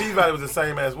 I thought P Valley was the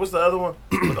same as what's the other one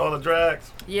with all the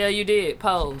drags? Yeah, you did.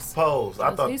 Pose. Pose.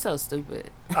 I thought He's so stupid.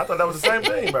 that was the same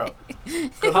thing, bro.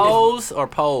 Pose or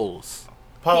Pose?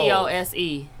 Pose.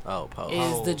 POSE Oh, Pose.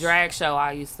 is the drag show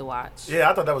I used to watch. Yeah,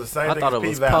 I thought that was the same I thing thought as it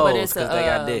was P Valley. But Pose it's because a, they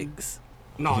got dicks.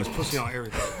 No, it's pussy on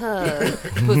everything.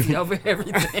 Pussy over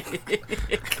everything.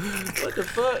 What the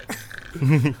fuck?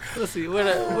 Pussy, where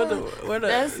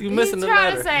That's, you missing he's the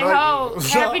trying letter? to say No.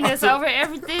 happiness over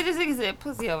everything. This nigga said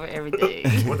pussy over everything.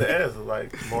 With the S is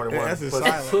like more than one. S is pussy.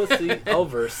 silent. Pussy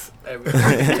overs.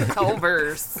 Everything.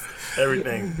 Covers.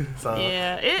 Everything. Son.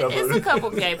 Yeah, it's a couple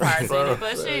gay parts in it,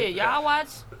 but shit, y'all watch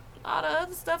all the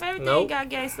other stuff. Everything Nope. got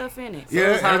gay stuff in it.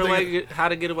 Yeah, How to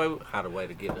everything- get away with how to way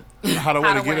to get it. How the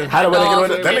way to get it? How the way to get away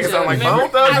with that nigga sound like Bone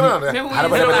Thugs and all that. Remember How the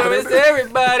we way used to to get away It's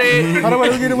everybody. How the way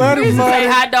to get away say everybody?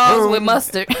 hot dogs with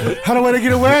mustard. How the way to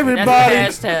get away That's everybody? the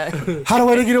hashtag. How the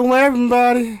way to get away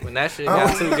everybody? When that shit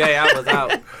got too gay, I was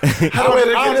out. How the way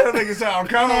to How get that nigga sound?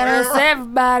 Come That's on,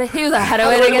 everybody. He was like, how do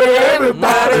we get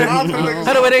everybody? How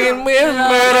the way to get me to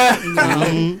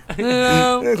murder?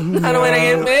 How the way to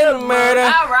get me to murder?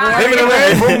 All right. Take it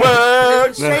away from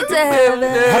work. Straight to heaven.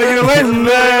 How to get away from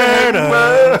murder?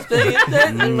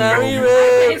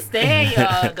 Can't stand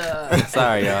y'all, dog.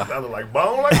 Sorry, y'all. Sounded like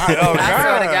Bone. Like Oh, I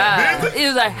swear to God. He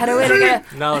was like, how do we get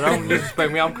No, don't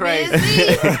disrespect me. I'm crazy.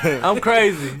 busy? I'm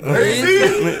crazy.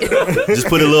 Just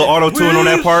put a little auto tune on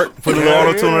that part. Put a little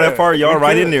auto tune on that part. Y'all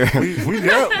right in there. We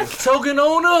got Choking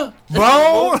on her.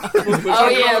 bone. Oh,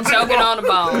 yeah, choking on the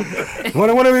bone.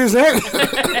 Whatever is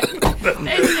that?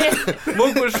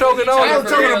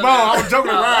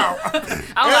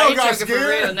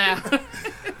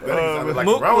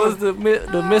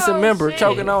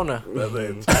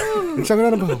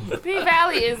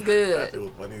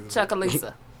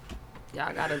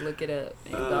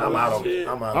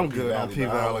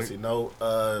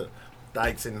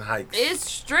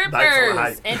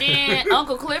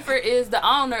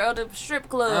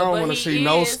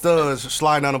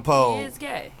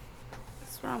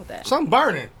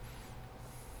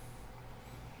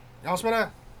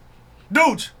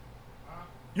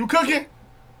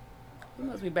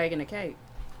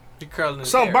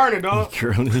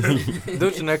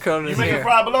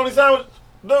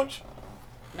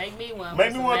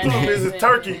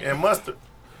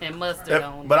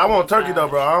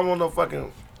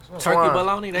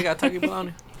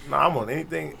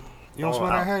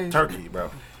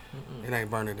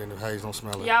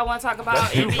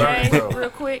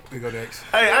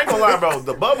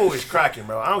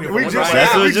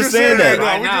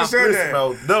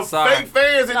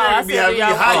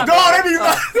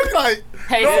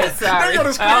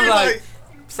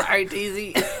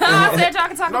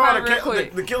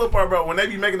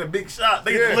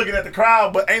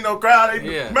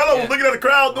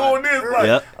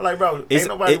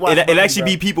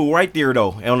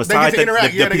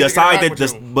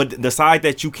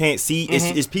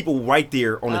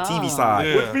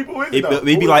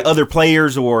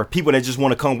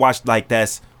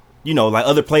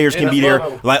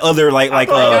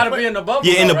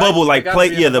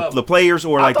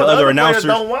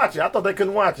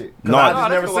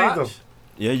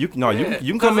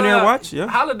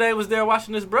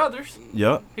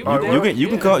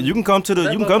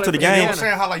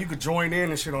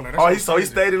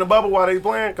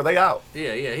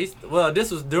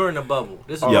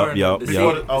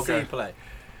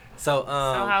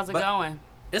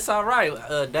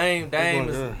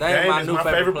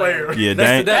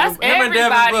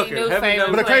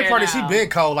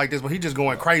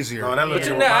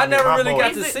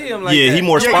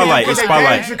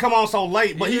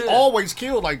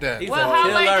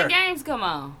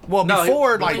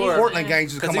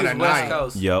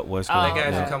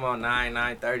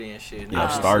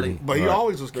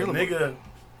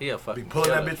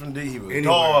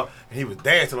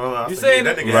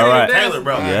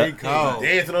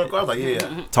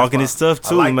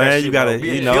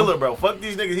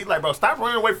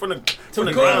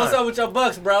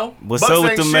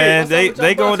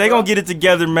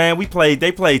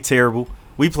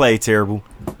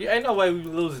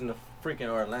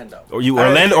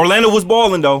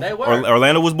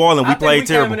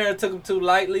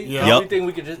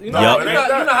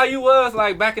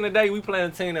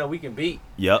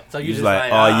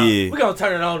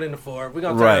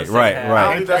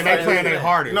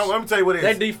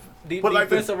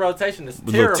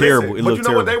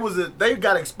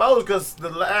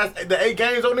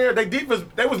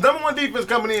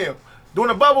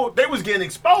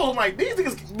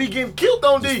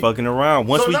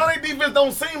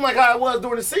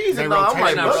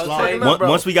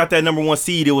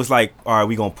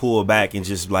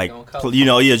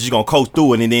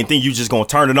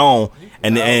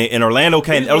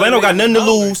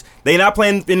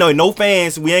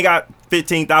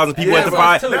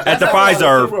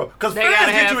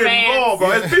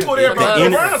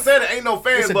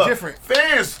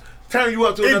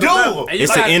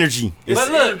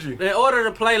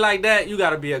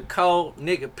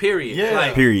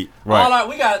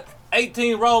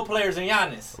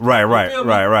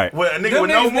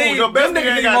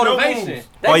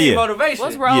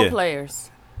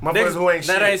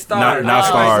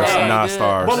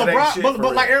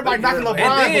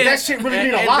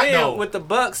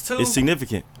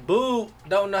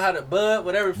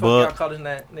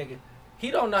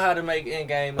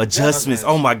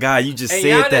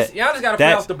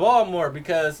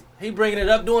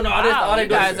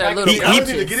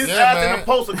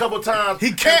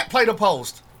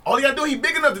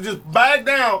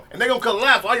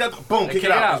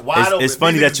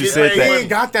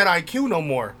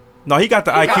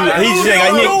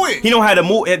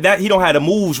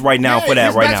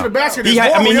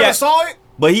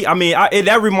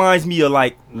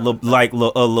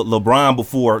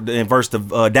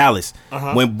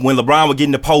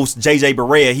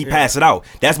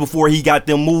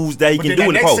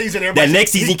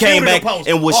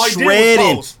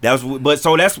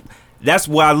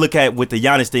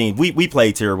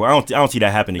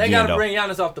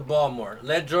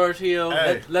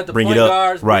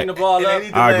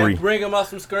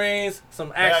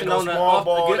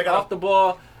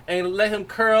 and let him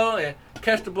curl and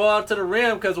catch the ball to the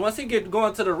rim. Because once he get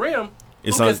going to the rim,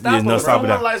 It's who on- can stop there's him? no Bro, stopping one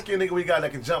that. light skinned nigga we got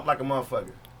that can jump like a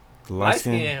motherfucker. The Light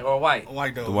skin or white?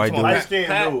 White dude. The white Come on, dude. Light skinned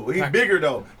Pat- dude. He bigger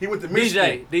though. He went to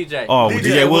Michigan. DJ. Oh, DJ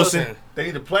DJ Wilson. They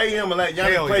need to play him and let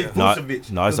Giannis Hell play yeah.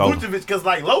 Vucevic. No, it's over. Vucevic, because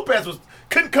like Lopez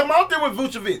couldn't come out there with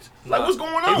Vucevic. Like, what's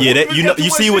going on? Yeah, that, Vucevic you know, got too you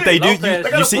much see what they shit. do. Lopez.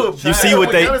 You gotta see, put- you see they what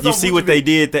gotta they, put Giannis you on see what they Vucevic.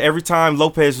 did. That every time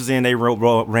Lopez was in, they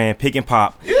ran pick and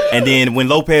pop, and then when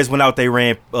Lopez went out, they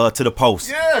ran to the post.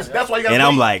 Yes, that's why you got. And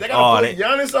I'm like, they gotta oh, put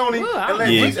Giannis on him Ooh, I and let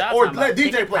don't know DJ, what or y'all let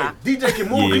talking DJ about. play. DJ can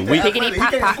move. Yeah, DJ we- athletic. He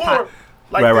Pop, can't pop, score pop.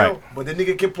 like Right, them, right. but the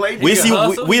nigga can play. We'll He see. can We'll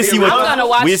hustle. see He what. can I'm gonna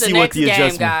watch We'll the see what next the game,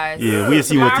 adjustment. guys. Yeah, we'll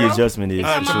see what the Tomorrow? adjustment is.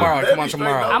 Tomorrow. for sure. Come on,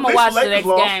 tomorrow. I'm gonna watch the Lakers next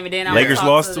lost. game and then I'm Lakers gonna talk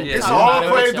lost to too? the- It's talk all about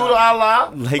it praise with due to y'all.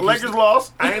 Allah. Lakers- Lakers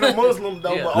lost. I ain't a Muslim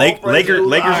though. Yeah. But all Lakers, praise due to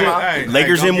Lakers, Allah. Hey,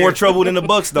 Lakers hey, in don't more get- trouble than the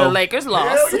Bucks The though. Lakers Hell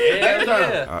lost.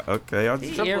 yeah. Okay, I'll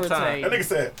He Triple time. That nigga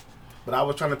said. But I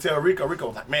was trying to tell Rico. Rico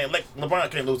was like, man, LeBron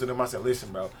can't lose to them. I said, listen,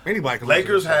 bro. Anybody can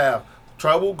Lakers lose. have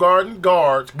trouble guarding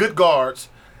guards, good guards,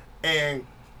 and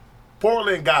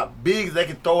Portland got bigs they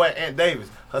can throw at Ant Davis.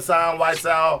 Hassan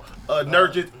Whiteside,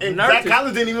 Nurkic, and Zach Nurkic.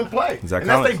 Collins didn't even play. Zach and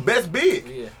that's Collins. their best big.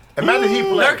 Yeah. Imagine he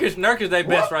played. Nurkic they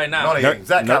best right now. No, they ain't.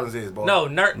 Zach Nur- Collins is, boy. No,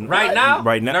 right now.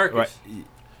 Right now, Nurkic. right.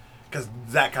 Because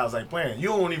Zach Collins ain't playing. You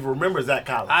don't even remember Zach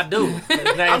Collins. I do. His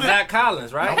name's Zach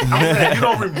Collins, right? I'm saying you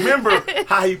don't remember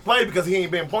how he played because he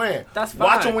ain't been playing. That's fine.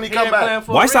 Watch him when he come ain't back. playing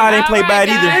for a Whiteside ain't reason. play bad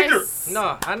Alright, either. guys.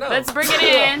 No, I know. Let's bring it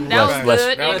in. That was Bless-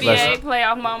 good. bless- NBA bless-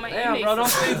 playoff moment. Damn, bro, don't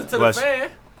sneeze it to the Bless-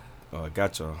 fan. Oh, I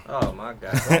got y'all. Oh my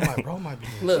God. Bro might be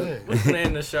Look. sick. We're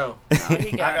playing the show.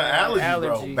 He I got allergies,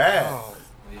 bro. Bad. Oh,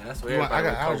 Yeah, that's what you want- I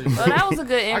got everybody allergies. Well, that was a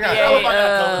good I got-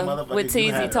 NBA motherfucker, with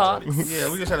you had TZ it Talks.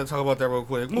 Yeah, we just had to talk about that real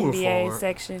quick. Moving NBA forward.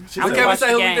 section. She I'm said- Can we watch say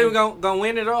the who we think game. gonna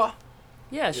win it all?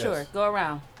 Yeah, sure. Yes. Go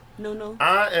around. No.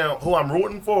 I am who I'm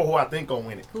rooting for, who I think gonna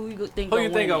win it. Who you think? Who you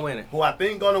think gonna gonna win it? Who I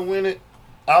think gonna win it.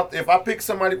 If I pick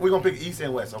somebody, we're gonna pick East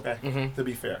and West, okay? To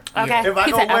be fair. Okay. If I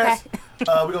He go said, okay. West,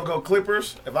 we're gonna go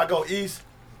Clippers. If I go East,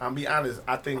 I'll be honest.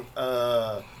 I think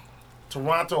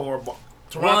Toronto or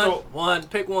Toronto, One.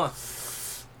 Pick one.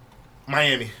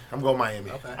 Miami. I'm going Miami.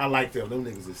 Okay. I like them. Them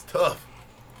niggas is tough.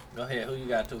 Go ahead. Who you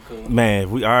got too cool?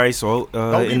 Man, we all right. So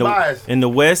Don't be in biased. the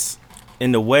West, I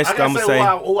I'm gotta gonna say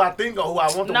say. who I think or who I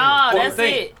want to No, win. that's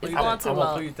think? it. Who It's you going think? too I want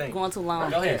long. who you think. Going too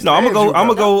long. Go ahead. No, I'm gonna go. I'm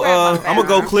gonna go. Don't grab my I'm gonna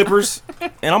go phone. Clippers,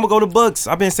 and I'm gonna go the Bucks.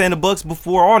 I've been saying the Bucks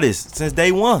before all this since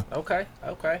day one. Okay.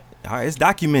 It's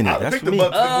documented. I That's picked for the me.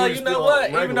 Bucks. We're You know still what?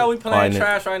 regular. Even though we playing Fine.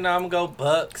 trash right now, I'm gonna go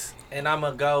Bucks, and I'm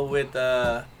gonna go with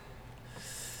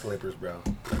Clippers, bro.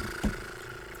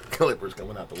 Clippers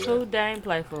coming out the Who West. Dame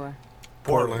play for?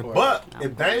 Portland. But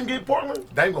if Dame get Portland,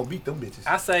 Dame gonna beat them bitches.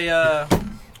 I say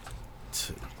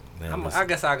Man, I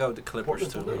guess I'll go with the Clippers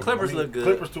Portland's too. too little. Clippers I mean, look good.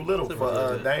 Clippers too little Clippers for look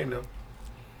good. Dame though.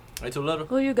 They too little.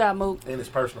 Who you got, Mook? And it's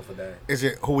personal for Dame. Is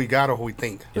it who we got or who we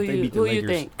think? Who they you beat the who you Lakers,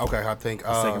 think? Okay, I think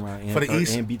second round for the and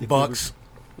East, beat the Bucks,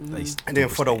 They and then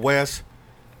for the West,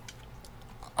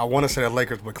 I want to say the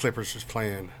Lakers, but Clippers is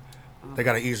playing. They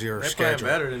got an easier They playing schedule.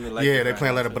 better than the Lakers. Yeah, they right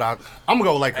playing now, better, too. but I'm gonna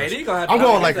go Lakers. Hey, they gonna have to I'm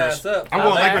going his Lakers. ass up. I'm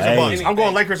going Lakers and Hey. Bucks. I'm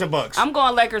going Lakers and Bucks. I'm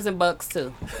going Lakers and Bucks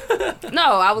too. No,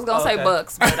 I was gonna say Okay.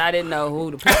 Bucks, but I didn't know who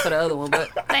to pick for the other one. But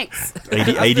thanks.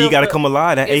 AD got to come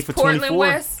alive. That 8 It's for Portland 24.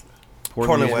 West.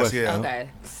 Portland West, yeah. Okay.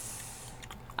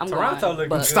 I'm Toronto going look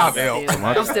Bucks. Stop, L. Still.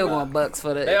 I'm still going Bucks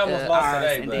for the They almost lost R's,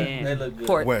 today, and but then they look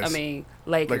good. West.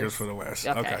 Lakers. Lakers for the West.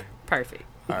 Okay. Perfect.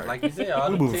 Like you said, all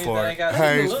We the moving teams forward. that ain't got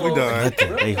Hayes, we done.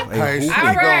 Hey, Hayes, who- keep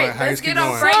All going. right, Hayes, let's keep get on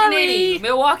going. Frank Sorry. Nitty,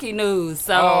 Milwaukee news.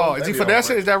 So Oh, is he They be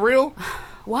finessing? all Is that real?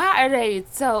 why are they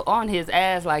so on his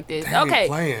ass like this? Damn, he Okay,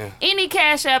 playing. any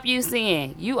cash app you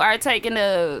seeing, you are taking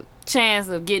a chance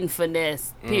of getting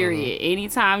finessed. Period.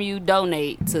 Anytime you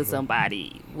donate to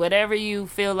somebody, whatever you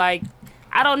feel like,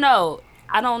 I don't know.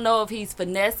 I don't know if he's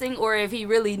finessing or if he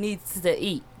really needs to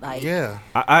eat. Like, Yeah.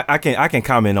 I can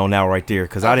comment on that right there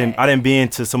because Okay. I didn't be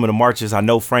into some of the marches. I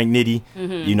know Frank Nitty.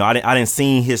 You know, I didn't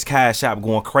seen his cash app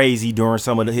going crazy during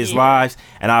some of his lives,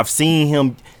 and I've seen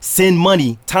him send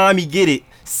money. Time he get it,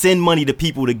 send money to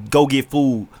people to go get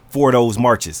food for those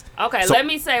marches. Okay, So- let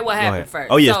me say what happened ahead. first.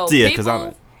 Oh, yes, so yeah, 'cause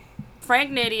people-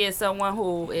 Frank Nitty is someone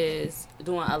who is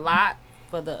doing a lot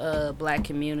for the black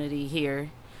community here,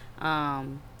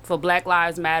 for Black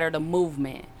Lives Matter, the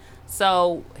movement.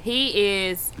 So he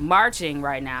is marching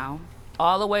right now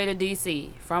all the way to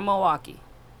D.C. from Milwaukee,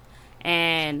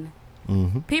 and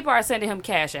people are sending him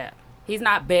cash app. He's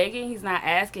not begging. He's not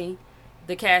asking.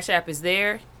 The cash app is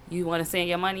there. You want to send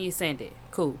your money, you send it.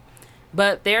 Cool.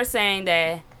 But they're saying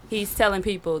that he's telling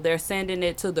people they're sending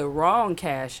it to the wrong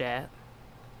cash app,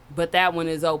 but that one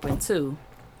is open too.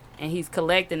 and he's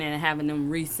collecting it and having them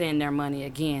resend their money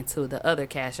again to the other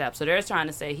Cash App. So they're trying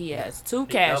to say he has 2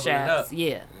 Cash doubling Apps. up.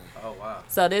 Yeah. Oh wow.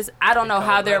 So this, I don't know He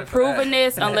how called they're credit for that. proving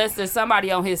this unless there's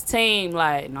somebody on his team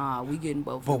like, nah, we getting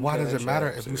both. But of why them. does it matter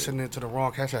if you send it to the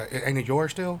wrong cash app? Ain't it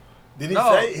yours still? Did he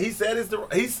No. say? He said it's the.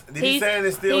 He saying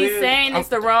it's still He's his? saying it's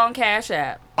the wrong Cash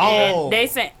App. Oh. And they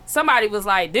said somebody was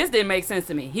like, this didn't make sense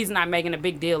to me. He's not making a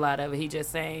big deal out of it. He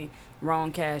just saying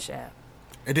wrong Cash App.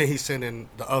 And then he's sending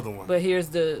the other one. But here's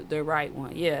the right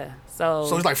one. Yeah. So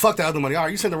So it's like, fuck the other money. All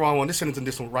right, you send the wrong one. Just send it to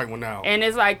this one, right one now. and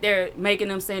it's like they're making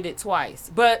them send it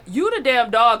twice. But you the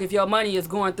damn dog if your money is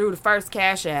going through the first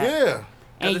Cash App. Yeah.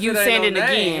 And If you it ain't send it no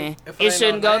name, again, if it ain't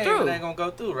shouldn't no go name, through. It ain't gonna go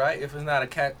through, right? If it's not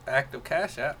a active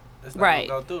Cash App, it's not Right.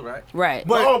 gonna go through, right? Right.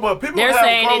 But people They're have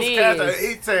saying close it Cash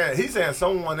is. App. He's saying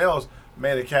someone else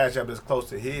made a Cash App that's close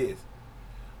to his.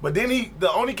 But then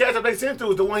the only Cash App they sent to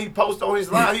is the one he posted on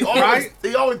his live. He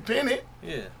always pin it.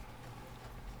 Yeah.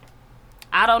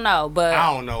 I don't know, but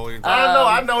I don't know either.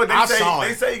 I know. I saw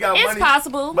They it. say he got it's money,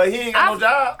 possible. but he ain't got no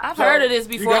job. I've So- heard of this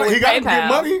before. he with got to PayPal. get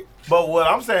money. But what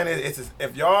I'm saying is,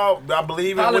 if y'all, I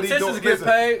believe in what he Politicians doing. get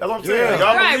paid. That's what I'm saying. Yeah.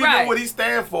 Y'all Right, believe right. in what he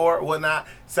stand for, whatnot.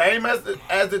 Same as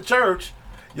the church.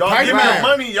 Y'all Pay give the me man. the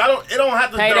money. It don't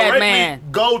have to Pay that directly man.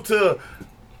 go to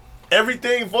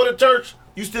everything for the church.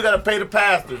 You still gotta pay the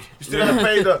pastors. You still gotta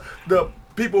pay the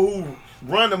people who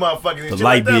run the motherfucking and The shit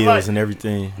light like that. bills Like, and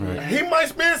everything. Right. he might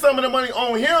spend some of the money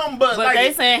on him, but But like,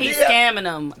 they saying he's he had- scamming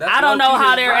them. That's I don't know low-key how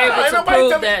his they're right. able Ain't to nobody prove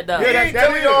tell me- that though. He ain't that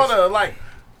telling y'all is. to like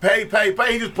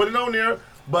pay. He just put it on there.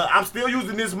 But I'm still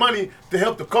using this money to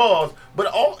help the cause. But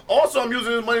also I'm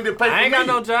using this money to pay for I ain't me. got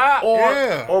no job.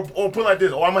 Or put like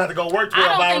this. Or I'm gonna have to go work 12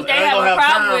 I don't hours. think they and I ain't have gonna a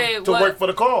problem time with to what- work for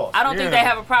the cause. I don't think Yeah. they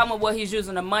have a problem with what he's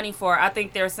using the money for. I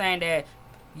think they're saying that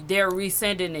they're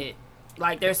resending it.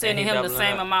 Like they're sending he him the doubling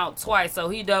same up. amount twice, so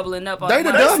he doubling up on They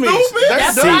the money. dummies. stupid. They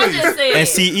That's the what I dummies. just said. And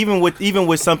see, even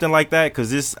with something like that,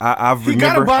 because this, I He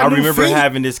gotta remember, buy I new remember feet.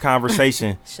 having this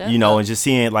conversation, Shut you know, up. and just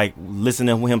seeing like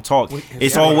listening to him talk.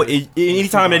 It's yeah. on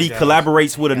anytime that he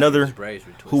collaborates with another braids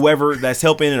were twisted. whoever that's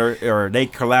helping or they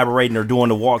collaborating or doing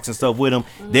the walks and stuff with him,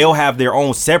 they'll have their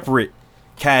own separate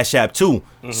Cash App too.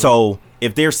 So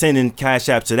if they're sending Cash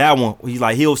App to that one,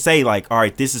 he'll say like, all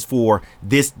right, this is for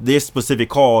this specific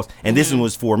cause, and this one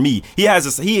was for me. He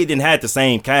didn't had the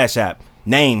same Cash App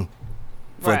name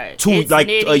for Right. two It's like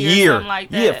Nitty a or year. something like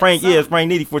Yeah, that. Frank. Yeah, Something. it's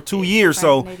Frank Nitty for 2 years.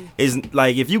 So Frank Nitty. it's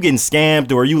like if you getting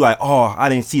scammed or you like, oh, I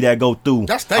didn't see that go through.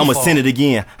 That's their I'm gonna fault. send it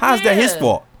again. How's that his Yeah.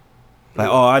 fault? Like,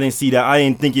 oh, I didn't see that. I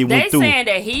didn't think it They went through. saying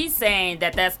that he's saying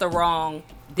that that's the wrong.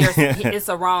 It's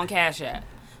a wrong Cash App.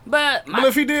 But But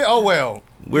if he did, oh well.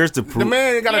 Where's the proof? The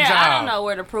man ain't got a job. I don't know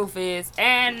where the proof is,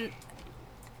 and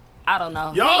I don't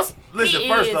know. Y'all, He listen, is-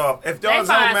 first off, if they y'all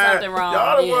so find mad, something wrong,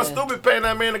 y'all the yeah. one stupid paying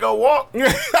that man to go walk.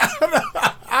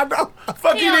 I know.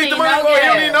 Fuck, He you don't need the need money no for it. You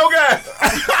gas. don't need no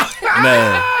gas.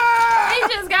 Man,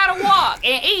 He just gotta walk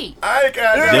and eat. I ain't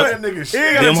got that nigga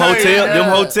shit. gotta them tell you,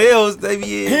 hotels, they be.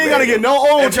 He ain't gotta get no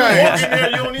oil If you walk change. in there,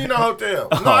 you don't need no hotel.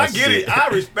 No, I get shit. it. I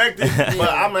respect it, but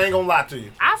I ain't gonna lie to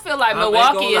you. I feel like ain't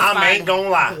Milwaukee gonna is lie. I ain't fine. gonna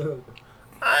lie.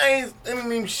 I ain't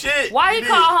even shit. Why he You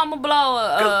call him a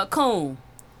blower coon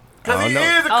Because I he don't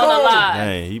know. is a on the coon. line?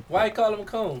 Hey, he, Why you call him a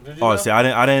coon? Did you oh, know? see,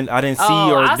 I didn't see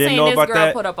Oh, or I didn't seen know this about girl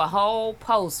that. put up a whole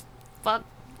post. Fuck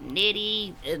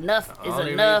Nitty, enough is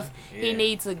Only enough. reason- He yeah.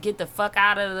 needs to get the fuck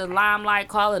out of the limelight,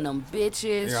 calling them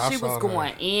bitches. Yeah, I She was saw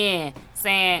going in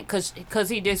saying cause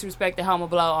he disrespected Homer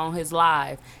Blow on his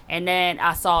live, and then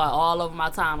I saw it all over my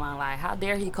timeline. Like, how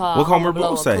dare he call What Homer Homer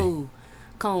Blow Blow say? a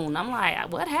coon? I'm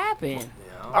like, what happened?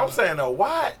 I'm saying though,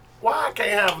 why I can't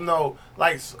have no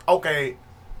like? Okay,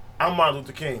 I'm Martin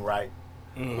Luther King, right?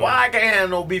 Why I can't have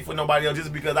no beef with nobody else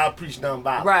just because I preach nothing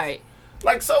violence? Right.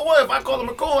 Like, so what? If I call him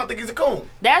a coon, I think he's a coon.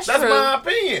 That's true. my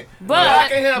opinion. Why I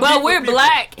can't have beef But with we're people?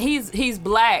 black. He's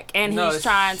black, and No, he's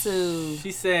trying to.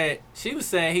 She was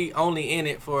saying he only in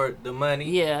it for the money.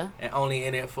 Yeah. And only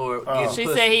in it for getting She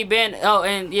pussy. said he been. Oh,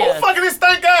 and Who yeah. fucking this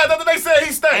stank ass? That's what they said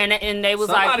he stank. And they was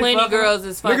Somebody like, plenty fucking- girls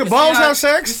is fucking. Nigga, Bones have You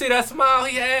sex? see that smile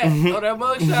he had on that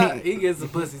mugshot? He gets some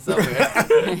pussy somewhere.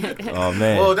 Oh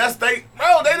man. Well, that's they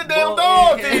the damn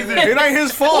dog. These It ain't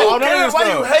his fault. Who All that cares? is Why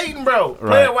you stuff. hating, bro? Right.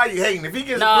 Player, why you hating? If he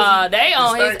gets Nah, pussy, they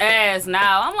on his stank. ass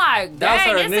now. I'm like, That was dang,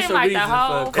 her it seemed initial like the reason for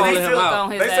whole And calling he him still- out.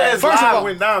 on his They said ass. his First of live all-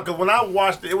 went down because when I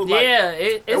watched it, it was like Yeah,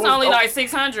 it's was- only oh. like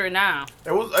 600 now.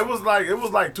 it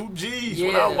was like 2 G's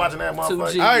when I was Yeah, watching that 2 motherfucker.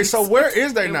 Gs. All right, so where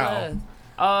is they It now? was.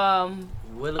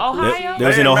 Ohio. They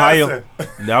was in Ohio.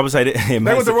 I would say They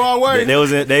was the wrong way. They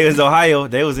was in Ohio.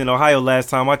 They was in Ohio last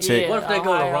time I checked. What if they go the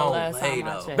Ohio wrong last way, time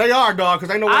I though? checked. They are, dog,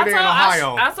 because they know where they're in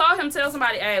Ohio. I saw him tell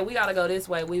somebody, "Hey, we gotta go this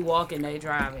way. We walking, they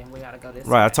driving. We gotta go this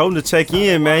way." Right, I told him to check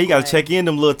in, man. You got to check in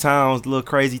them little towns, little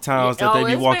crazy towns that they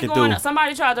be it's walking been going through. up.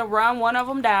 Somebody tried to run one of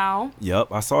them down. Yep,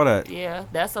 I saw that. Yeah,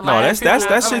 that's a No, lot.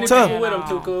 that shit tough. With them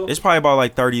too cool. It's probably about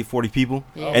like 30, 40 people.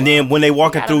 Yeah. And then when they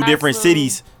walking got a through nice different little-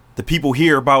 cities, the people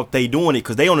hear about they doing it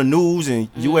because they on the news and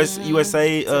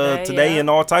USA Today yeah. and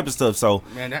all type of stuff. So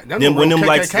Man, them then when them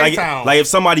KKK towns. like if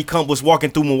somebody was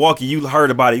walking through Milwaukee, you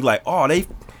heard about it. You like, oh, they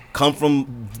come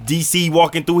from DC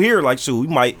walking through here. Like, shoot, we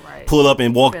might Right. pull up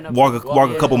and walk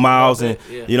a couple miles and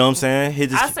yeah. you know what I'm saying? Hit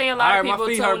this. I see a lot of Alright, my people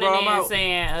feet hurt, tuning bro, I'm in out.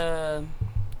 saying,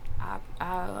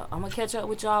 I'm gonna catch up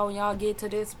with y'all when y'all get to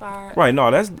this part. Right, no,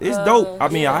 it's dope. I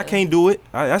mean, yeah. I can't do it.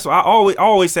 That's why I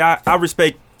always say I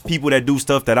respect people that do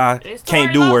stuff that I Is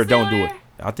can't Tory do or Lanez don't still do it.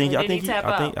 there? I think Or I did think he he, tap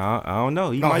I think out? I don't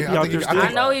know. He No, might I be out think there he- still.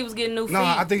 I know he was getting new feet. No,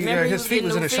 I think Remember he his feet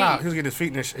was in the getting shop. He new was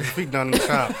getting his feet done in the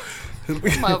shop.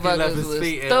 Motherfuckers left his was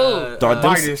feet stupid. and, Dog,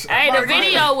 them- Midas. Hey, the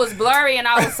video was blurry, and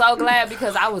I was so glad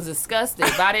because I was disgusted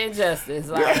by the injustice.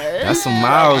 Like, That's some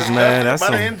miles, man. That's By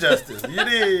the some. injustice. You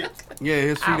did. Yeah,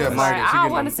 his I feet was at like, Midas. I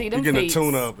want to see them He getting a feet.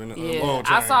 tune up and a Yeah, oil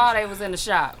I change. saw they was in the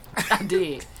shop. I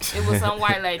did. It was some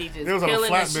white lady just It was on a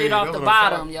peeling the flatbed. shit off It the was on a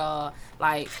bottom, flat- y'all.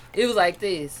 Like, it was like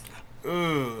this.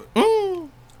 Ugh.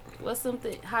 What's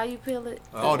something? How you peel it?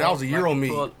 Oh, that was a Euro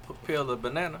meat. Peel the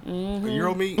banana. A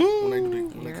Euro meat? When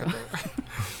they cut that.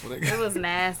 When they- It was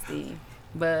nasty.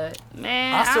 But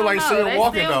man, I still don't ain't know. seen her They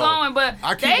walking, still though. going, but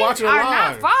I keep they watching are her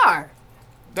not live. far.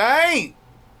 They ain't.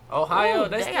 Ohio, Ooh,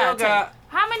 they still gotta got. take-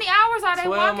 How many hours are they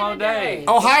 12 walking more a day? days.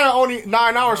 Ohio only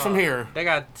 9 hours from here. They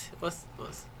got what's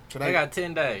So they got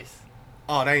 10 days.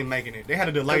 Oh, they ain't making it. They had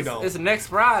a delay though. It's next They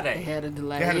Friday. had a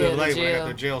delay. They had a Yeah, delay the when they got jail.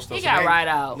 the jail stuff. He So got they- right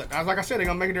out. Like I said, they're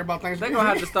gonna make it there about They're Thanksgiving. gonna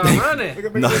have to start running.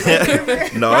 No,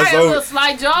 no, Right, it's a little over.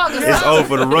 slight jog. It's over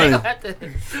for the running.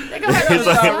 They gonna have to It's,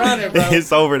 start like, running, bro.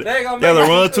 it's over. They They gonna gotta make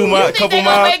it run to 2 school. miles, You think couple they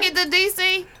gonna miles. make it to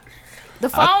DC? The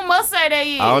phone must say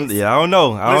they is. I don't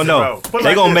know. I don't Listen, know. bro, put it They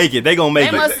like gonna this. make it. They gonna make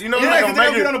They it. must- You know Yeah, they 'cause gonna they make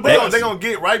gonna get on it. the They bus. they gonna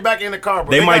get right back in the car.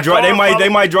 Bro. They might got drive. They cars might. They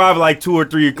following- might drive like 2 or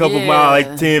 3, a couple Yeah. miles,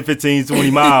 like 10, 15,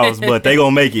 20 miles, but they gonna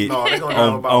make it No, they gonna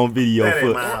drive about on video that ain't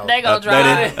foot. miles. They gonna That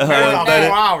drive. is- They about that is-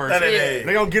 4 hours. That ain't Yeah. it.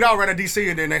 They gonna get out right at DC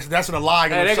and then that's when the lie Hey,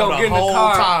 gonna they show gonna the get in the whole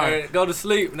car time. and go to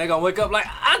sleep, and they gonna wake up like,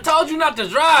 I told you not to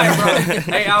drive,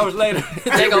 bro. 8 hours later,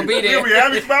 They gonna be You there. be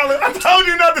happy smiling. I told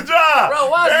you not to drive. bro,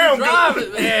 why Damn, is you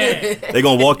driving, man? They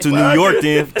gonna walk to New York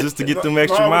then just to get them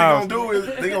extra What miles. they gonna do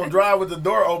is they gonna drive with the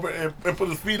door open and put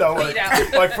his feet out Feet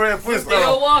out. like Fred Flintstone.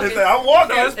 Still walking. They say, I'm No,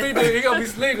 walking. his feet, he gonna be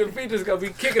sleeping. His feet just gonna be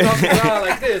kicking off the ground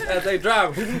like this as they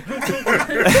drive.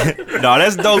 No,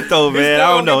 that's dope though, man. I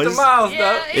don't know. The It's, miles, Yeah,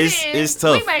 though. it It's- is. it's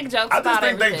tough. We make jokes I about just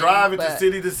think they everything, drive it but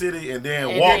to city and then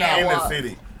And walk then in walk. the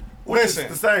city. Which Listen,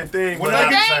 is the same thing. when but they not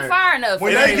They the ain't same. far enough.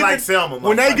 When It they ain't get like to- Selma.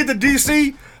 When they motherfucker. get to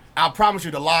DC, I promise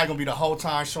you the lie gonna be the whole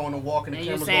time showing them walking. The And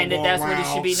you cameras saying gonna that go that's what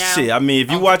it should be around. now? shit. I mean,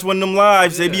 if you watch one of them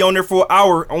lives, they be on there for an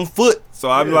hour on foot. So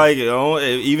I'm like, you know,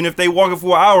 even if they walking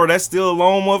for an hour, that's still a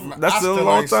long month. That's I still a still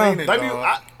long ain't seen time. it. They be,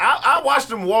 I watched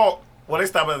them walk. Well, they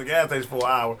stop at the gas station for an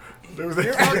hour. They was-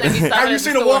 Have you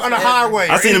seen them walk on the highway?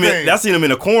 I or seen them. anything? I seen them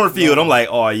in a cornfield. I'm like,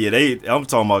 oh yeah, I'm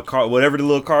talking about car, whatever the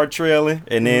little car trailing,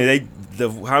 and then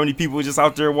how many people were just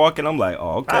out there walking? I'm like,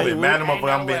 oh I okay. be mad at them.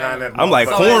 I'm behind that. I'm like,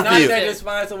 motherfucker. So at night cornfield. they just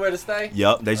find somewhere to stay.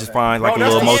 Yup, they just find like Bro, a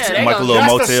little that's motel, the- like a little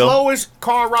That's the motel. slowest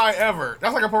car ride ever.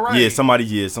 That's like a parade. Yeah, somebody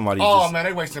Oh just. man,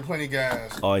 they wasting plenty of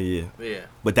gas. Oh yeah, Yeah.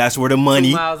 but that's where the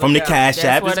money 2 miles from a the gallon. cash That's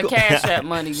app where is the go- cash app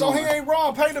money So he going. ain't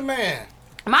wrong. Pay the man.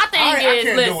 My thing I is, can't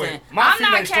do listen, it. My I'm feet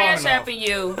not ain't strong cash enough. apping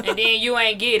you, and then you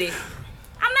ain't get it.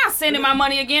 I'm not sending my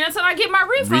money again until I get my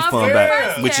refund. Refund from the back,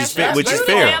 first which cash is fair- app. which is You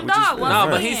fair, damn which is dog, fair. once No,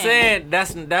 but again. he's saying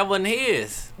that wasn't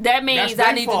his. That means That's I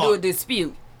their need to fault. do a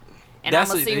dispute. And That's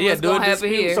I'm going it. to see Yeah, what's do a going to happen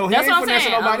dispute. here. So he That's ain't what I'm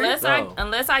finessing saying. nobody?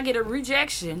 Unless I get a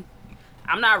rejection,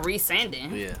 I'm not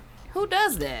resending. Yeah. Who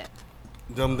does that?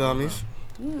 Dumb dummies.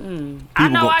 I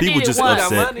know I people did it just once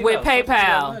upset. with Got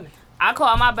PayPal. money. I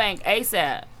called my bank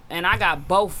ASAP, and I got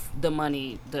both the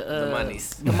money, the monies.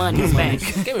 the monies back.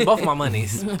 Give me both of my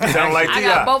monies. Sound like I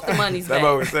got T.I. both the monies That's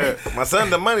what we back. said. My son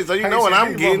the money, so you Hey, know what say,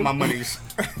 I'm give me both getting. my monies.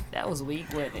 That was weak,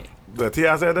 wasn't it? The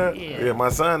T.I. said that? Yeah. Yeah, my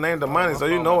son named the money, so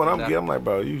you know what I'm getting. I'm like,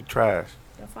 bro, you trash.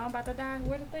 Your phone about to die.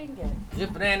 Where the thing at?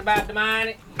 If it ain't about the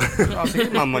money. Oh, so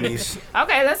give me my monies.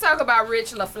 Okay, let's talk about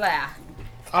Rich LaFleur.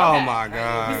 Oh my He's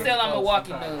god, still on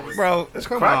Milwaukee news. bro, It's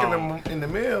come cracking on. them in the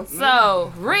mill.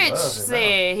 So Rich Love it,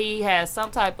 said he has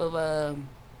some type of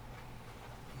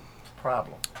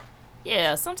Problem.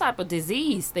 yeah, some type of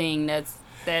disease thing that's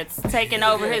taking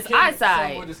over his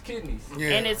eyesight, With his kidneys. Yeah.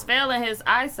 and it's failing his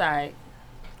eyesight.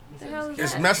 What the hell is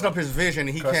It's that? messing up his vision,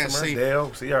 and he can't Customer, see. Dale,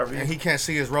 And CRV. he can't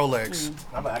see his Rolex.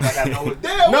 I gotta know what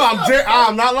Dale. No,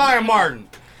 I'm not lying, Martin.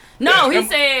 No, he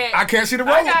said. I can't see the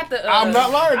I Rolex. got the, I'm not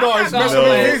lying, dog. I'm It's not messing gonna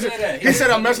up lie. his vision. He said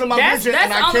I'm messing up my That's vision,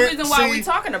 and the I only can't reason why see we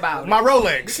talking about it. my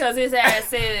Rolex. Because his ass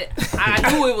said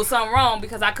I knew it was something wrong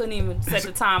because I couldn't even set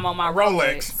the time on my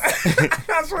Rolex. Rolex.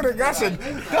 I swear to God, I said,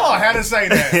 dog had to say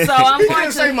that. So I'm He going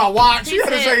didn't to say my watch. He he had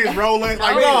to said- say his Rolex.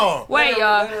 Like, Wait, no. Wait, Let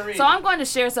y'all. her read. So I'm going to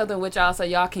share something with y'all so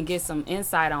y'all can get some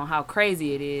insight on how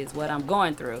crazy it is, what I'm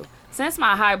going through. Since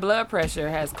my high blood pressure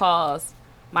has caused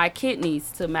my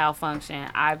kidneys to malfunction,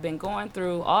 I've been going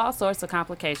through all sorts of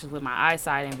complications with my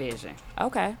eyesight and vision.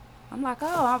 Okay. I'm like,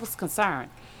 oh, I was concerned.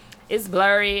 It's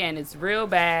blurry and it's real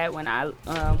bad when I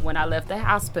left the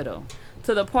hospital,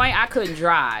 to the point I couldn't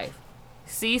drive,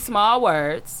 see small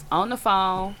words on the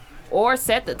phone, or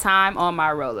set the time on my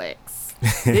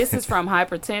Rolex. This is from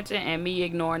hypertension and me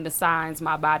ignoring the signs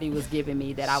my body was giving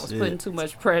me that I was putting too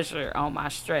much pressure on my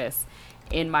stress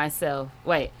in myself.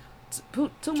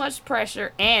 Too much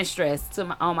pressure and stress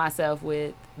on myself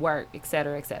with work,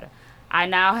 etc., etc. I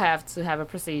now have to have a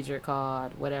procedure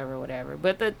called whatever.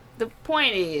 But the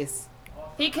point is,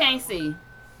 he can't see.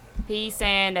 He's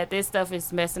saying that this stuff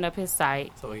is messing up his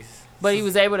sight, So he's. but he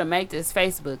was able to make this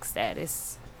Facebook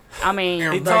status. I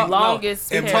mean, He the talked- longest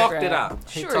he paragraph. talked it out.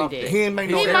 He Sure talked he it. did. He ain't make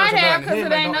no He errors. might or have nothing. He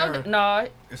because ain't it make ain't no no errors.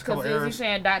 It's a couple because you errors.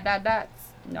 saying dots.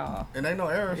 No, And ain't no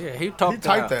errors. Yeah, he He talked it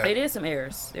typed out. that. it is some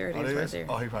errors. There it Oh, is it right is? there.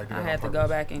 Oh, he probably did I it had on to go purpose.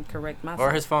 back and correct myself.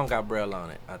 Or his phone got Braille on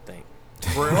it, I think.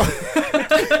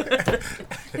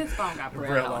 His phone got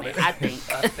Braille braille on on it. it, I think.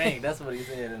 I think that's what he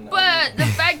said. In the But the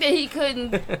fact that he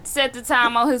couldn't set the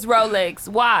time on his Rolex,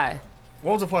 why?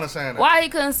 What was the point of saying that? Why he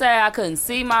couldn't say I couldn't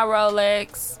see my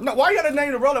Rolex? No, why you gotta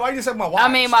name the Rolex? Why you just said my watch?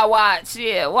 I mean my watch,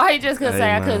 yeah. Why he just couldn't Hey,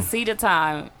 say I man. couldn't see the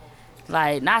time?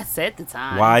 Like, not set the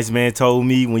time. Wise man told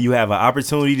me when you have an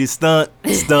opportunity to stunt.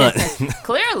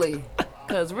 Clearly.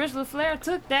 Because Rich LaFleur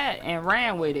took that and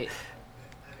ran with it.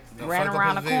 Ran fucked up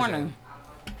around the his corner. vision.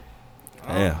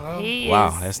 Yeah. He Wow,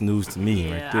 is, that's news to me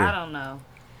yeah, right there. I don't know.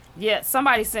 Yeah,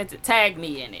 somebody sent it, tagged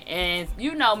me in it. And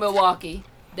you know Milwaukee.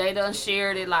 They done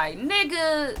shared it like,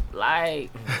 nigga,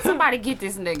 like, somebody get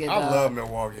this nigga, I dog. love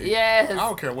Milwaukee. Yes. I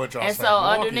don't care what y'all And say. so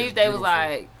Milwaukee underneath is they was beautiful.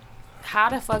 like, how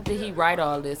the fuck did he write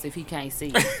all this if he can't see?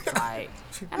 Like,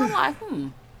 and I'm like,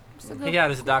 it's a good He got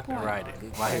his doctor point. write it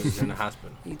while he was in the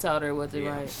hospital. He told her what to Yeah.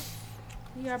 write.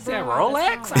 Yeah, He said,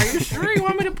 Rolex? Are you sure you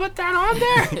want me to put that on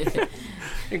there?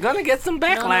 You're gonna get some No,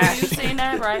 you backlash. seen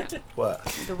that, right? What?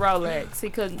 The Rolex. He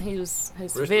couldn't. His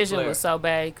Rich vision LaFleur. was so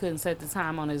bad he couldn't set the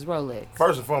time on his Rolex.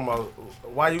 First and foremost,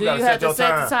 why you Do gotta you set have to your set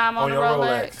the time, time on the your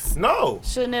Rolex? No.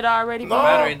 Shouldn't it already be? No.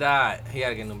 Battery died. He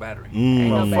gotta get a new battery. Ain't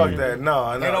no Well, fuck battery. that.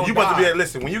 No, They no. don't You about to die. be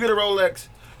listen, when you get a Rolex,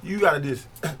 you gotta just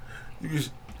you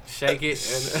just Shake it. And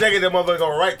shake it, that motherfucker go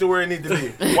right to where it need to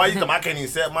be. Why you think I can't even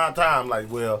set my time? Like,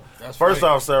 well, That's first fake.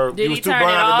 off, sir, Did you he was too turn it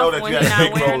blind to know off that when you he had a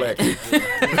not big wearing Rolex.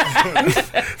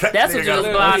 That's what you was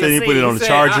blind Said to he see. put it on he the said,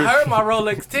 charger. I heard my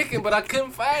Rolex ticking, but I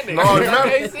couldn't find it. No, I remember-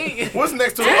 can't see it. What's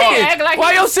next to the He R? act like Why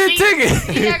he your was shit Steve-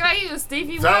 ticking? He act like he was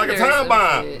Stevie Sound Wonder. like a or time some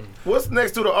bomb. shit. What's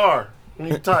next to the R when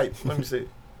you type? Let me see.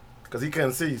 Because he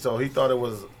couldn't see, so he thought it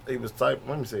was typing.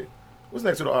 Let me see. What's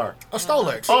next to the R? A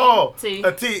Stolex. Oh, T.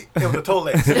 a T. It was a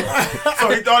Tolex. So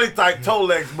he thought he typed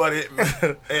Tolex, but it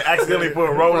accidentally put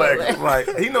a Rolex. Rolex.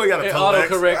 Like, he know he got a It Tolex.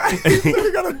 autocorrect.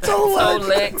 He got a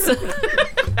Tolex.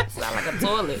 Tolex. Sound like a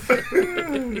toilet.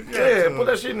 Yeah, put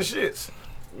that shit in the shits.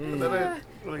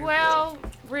 Well,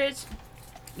 Rich,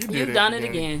 did you've it done it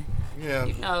again. Yeah.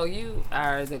 You know, you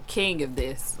are the king of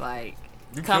this. Like,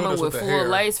 You killed coming us with the full hair.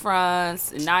 lace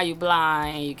fronts, and now you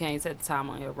blind, and you can't set the time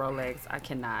on your Rolex. I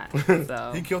cannot.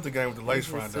 So He killed the game with the lace it's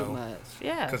front, too though. much.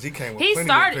 Yeah. Because he came with He plenty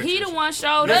started. of He pictures. the one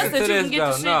showed Listen us that to you this, can get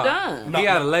though. the shit No. done. He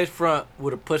got a lace front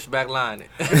with a pushback lining.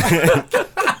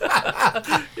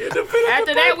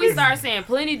 After that, we start seeing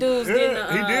plenty dudes getting the,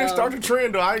 Yeah, he did start the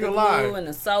trend, though. I ain't the gonna glue lie. and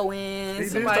the sew-ins. He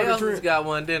did. Somebody start else the has trend. got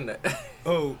one, didn't they?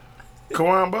 Oh,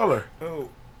 Kawan Butler. oh.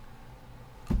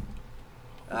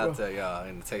 I'll tell y'all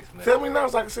in the text message. Tell me now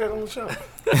so I can say it on the show.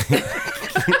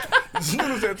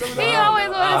 Lulu said, tell me He that. always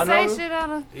I want to know. say shit on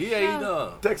a. Yeah, you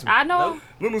know. Text me. I know.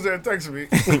 Lulu said, text me.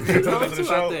 No, Tell me the too,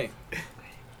 show. I think.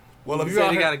 Well, if He you said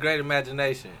out he here, got a great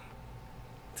imagination.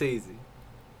 Teasy.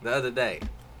 The other day.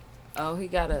 Oh, he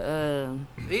got a.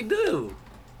 He do.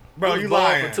 bro, He you was bald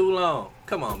lying. for too long.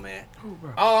 Come on, man.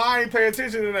 Oh, I ain't pay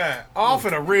attention to that. Oh, I'm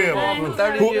finna rib. Man, for he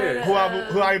 30 got years. Who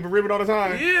I been ribbing all the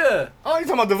time? Yeah. Oh, you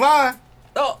talking about Divine?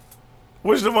 Oh,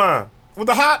 Which Devon? With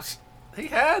the hops? he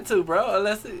had to, bro.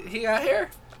 Unless he got hair.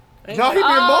 No, he been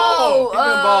bald. He been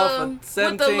bald for with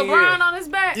 17 the LeBron years. on his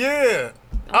back. Yeah.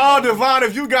 Oh, Devon,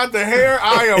 if you got the hair,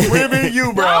 I am ribbing you,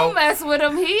 Don't bro. mess with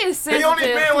him. He is He sensitive. only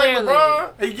been like Clearly.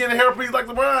 LeBron. He getting a hairpiece like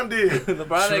LeBron did.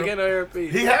 LeBron ain't getting no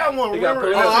hairpiece. He had one. He got Remember?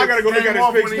 put it Oh, I gotta go look at his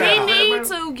Came picture off now. He when need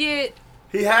to get.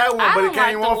 He had one, I but it don't like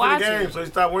came to off watch for the game, it. so he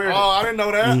stopped wearing Oh, it. I didn't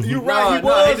know that. You right. He No,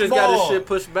 was he just got his bald. shit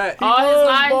pushed back. He All his was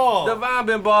life? bald. Devon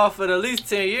been bald for at least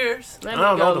 10 years. Let I me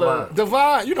don't go know look.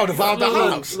 Devon, you know Devon the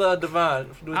Love hops. Devon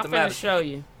with I'm the finna Madison. show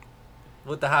you.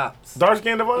 With the hops. Dark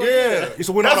skinned Devon? Yeah. Used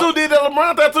to win That's all who the- did that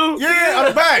LeBron tattoo? Yeah, on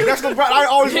the back. That's the I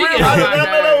always He win. get I on did my not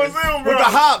know that was nerves. him, bro. With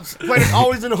the hops. Playing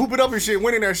always in the hoop it up and shit,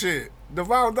 winning that shit.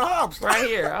 Devon with the hops. Right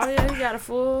here. Oh yeah, he got a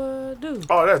full dude.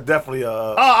 Oh, that's definitely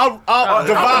Devon.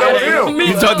 that was him. Me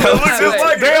You thought that was Just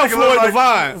like Damn, that. Floyd Like-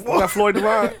 Devine. Was that Floyd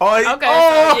Devine? Oh, he, Okay,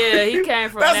 oh, so yeah, he came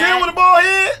from that's that. him with the bald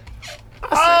head.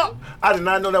 Oh, I did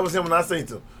not know that was him when I seen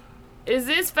him. Is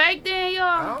this fake then, y'all?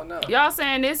 I don't know. Y'all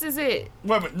saying this is it?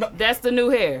 Wait a minute. No. That's the new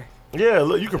hair. Yeah,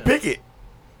 look, you can pick it.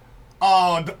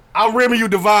 Oh, I'm rimming you,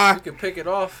 Devine. You can pick it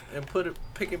off and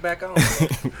pick it back on.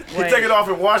 You take it off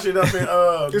and wash it up in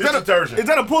Is that detergent.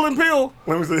 a pulling pill?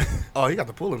 Let me see. Oh, he got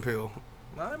the pulling pill.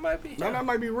 No, it might be. No, that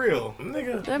might be real.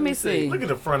 Nigga, Let me see. look at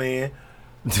the front end.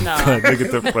 No. Look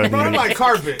at the front Bro, end. like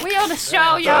carpet. We on the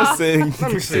show, y'all.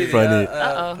 Let me see. Front end.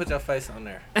 Uh-oh. Put your face on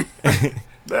there.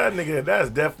 That nigga, that's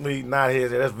definitely not his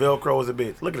hair. That's Velcro as a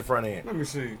bitch. Look at the front end. Let me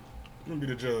see. Let me be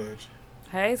the judge.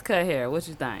 Hayes cut hair. What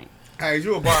you think? Hey,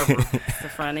 you a barber? It's the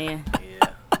front end. Yeah,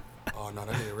 Oh no,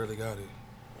 that nigga really got it.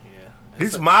 yeah.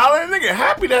 He's smiling. Nigga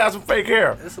happy to have some fake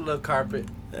hair. It's a little carpet.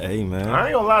 Hey, I man.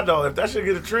 ain't gonna lie though. If that shit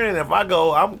get a trend, if I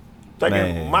go, I'm taking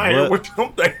Man, my hair what? with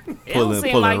them things. It Pulling- don't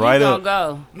seem pulling like right you up.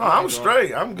 gonna go. No, I'm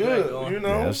straight. I'm good. going. You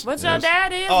know. Yes, But your yes.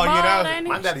 dad is Oh, yeah, bald, that was- ain't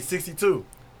he? My daddy's 62,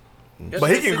 Yes, but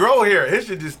he yes, can yes. grow hair. His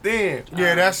shit just thin.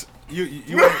 Yeah, that's you.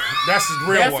 That's his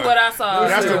real That's one. what I saw.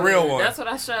 That's the real one. That's what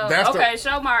I showed. That's the- Okay,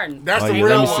 show Martin. That's Oh, the yeah,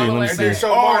 real let me see, one. let me And see. then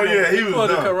show Oh Martin. yeah, he was Pulled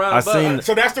the dumb. Quran I seen- button.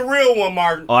 So that's the real one,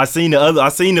 Martin. Oh, I seen the other. I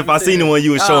seen the one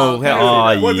you was showing. okay.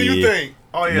 Oh, What do yeah. you think?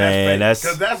 Oh yeah, Man, that's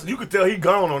that's- because you could tell he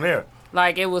gone on there.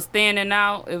 Like it was thinning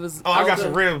out. It was. Oh, I got okay.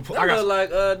 some real. That I got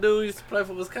look like dude used to play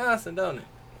for Wisconsin, don't it?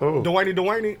 Oh, Dwayne.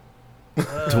 Dwayne.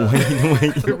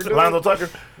 Lonzo Tucker.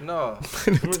 No,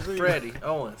 Freddie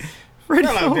Owens. Shout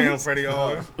out damn Freddie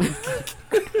Owens.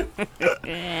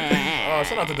 Yeah. Oh,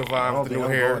 shout out to I Devine don't with the think new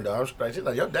I'm hair. going though. I'm straight. She's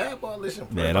like, your dad, boy, listen.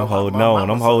 Man, my- I'm holding my on.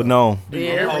 mama I'm said- holding on.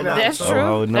 Yeah, hold on. that's I'm true.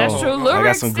 holding That's on. true. I got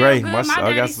Luric's some still gray. good. My- I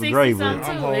got daddy's some gray, 60-something, but-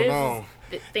 too. I'm holding It's- on.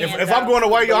 it If thins I'm out. going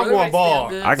away, The I'm going lyric's still bald.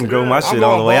 good, I can too. grow my I'm shit going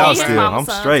all the way out bald. still. I'm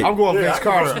Yeah, straight. I'm going Yeah, Vince I can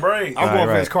go Carter. spray. I'm going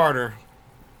Right. Vince Carter.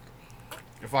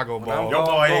 If I go bald. Your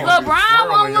boy ain't gonna be LeBron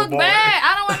swirling won't your look boy. bad.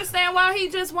 I don't understand why he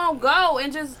just won't go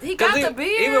and just he got Cause the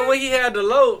beard. even when he had the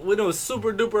low, when it was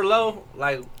super duper low,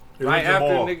 like It right looked after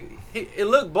bald. nigga, it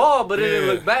looked bald, but it didn't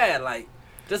Yeah. look bad. Like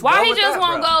just why go he with just that,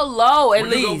 won't bro. go low at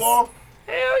When you go least? bald,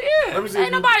 Hell let yeah, me see Ain't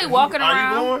if you- nobody walking are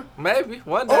around. you going? maybe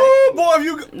one day. Oh boy, if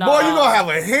you No. boy, you gonna have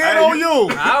a head Hey, on you-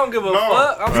 you. I don't give a No.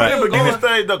 fuck. I'm Right. still Beginning going.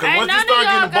 stage though, because Ain't once you none of start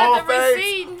y'all getting the got ball the fade,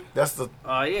 receding. that's the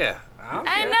Oh yeah. I don't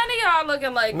Ain't care. none of y'all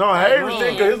looking like no. like Hey, me.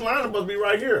 everything because his line must be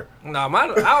right here. No,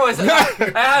 I always I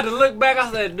had to look back. I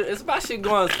said, "Is my shit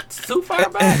going too far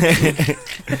back?"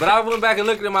 But I went back and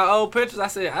looked at my old pictures. I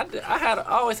said, I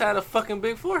always had a fucking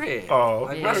big forehead. Oh,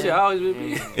 Like okay. my shit always been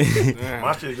big.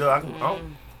 My shit good.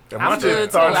 If my I'm shit good too.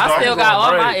 starts I still going got all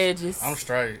braids. my edges. I'm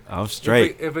straight. I'm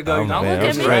straight. If it go, I'm, don't man, look I'm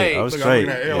at me. straight. I'm Look, I'm straight. looking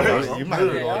at L. You might be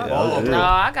going Yeah, bald. No,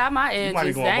 I got my might be edges.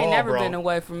 They going ain't bald, never bro. been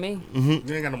away from me. You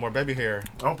ain't got no more baby hair.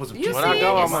 I'm gonna put some You chips When see I in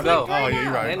go, it? I'ma It's go. slick right Oh, yeah, you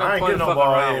now. right. Ain't no I ain't point getting no fucking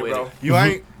bald around head, with bro. it. You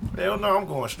ain't. Hell no, I'm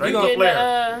going straight You to gonna the Getting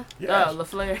flare. the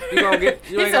LaFleur. You gonna get?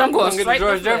 You He ain't said I'm gonna going get the straight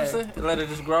George to Flair. Jefferson and let it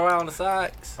just grow out on the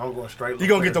sides. I'm going straight. You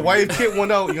gonna get the wave kit one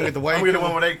though? You gonna get the I'm wave gonna get kit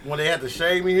the one when they had to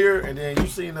shave me here, and then you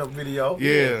seen the video.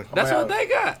 Yeah. That's I'm what gonna they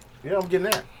got. Yeah, I'm getting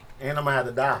that, and I'm gonna have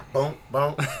to die. Boom,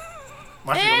 boom.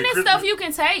 My shit gonna And be it's crispy. stuff you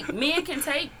can take. Men can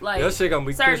take like Your shit gonna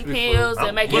be certain crispy pills for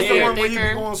that make What's your the hair one where you be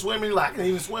thicker. going swimming? Like I can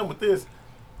even swim with this.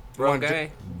 bro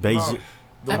gang. Basic.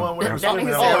 The one where you That swimming.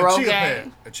 nigga Oh, said Oh, a chia Rogaine.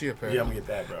 pet. A chia pet. yeah, I'm gonna get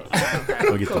that, bro.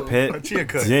 Go get the A pet. chia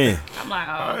cut. Yeah. I'm like,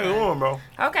 I ain't oh, going, bro.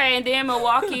 okay. And then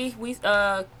Milwaukee, we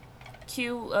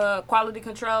Quality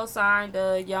Control signed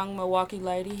a young Milwaukee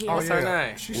lady here. Oh, What's yeah. her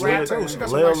name? She sweet too. She got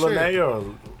some Lil nice shit. Lene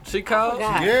or She cold.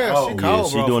 God. Yeah, Oh, she yeah, cold, Yeah,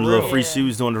 she bro, doing for the little real. free. She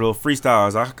was doing the little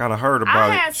freestyles. I kind of heard I about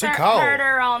it. had She cold. heard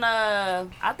her on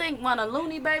I think one of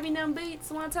Looney Baby them beats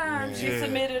one time. She Yeah.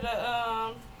 submitted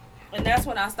and that's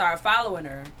when I started following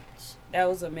her. That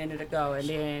was a minute ago, and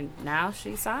then now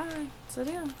she signed to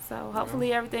them. So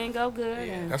hopefully everything go good.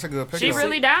 And That's a good pickup. she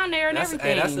really down there and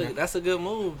everything. That's a good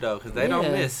move though, because they don't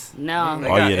miss. No. They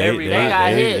Oh got yeah, every they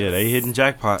got hits. yeah, they hitting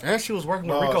jackpot. And she was working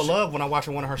with Rico Love when I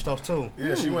watching one of her stuff too.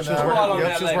 Yeah, she went She was down. all on working,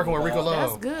 that she was working with label, Rico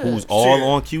That's Love. good. Who's all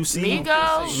on QC?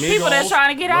 Migos, people that's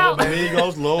trying to get out.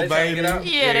 Migos, Lil They trying to Baby. get out?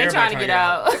 Yeah, they trying to get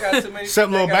out. They got too many.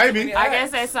 Except Lil they got too Baby. many I acts.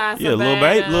 guess they signed some Yeah,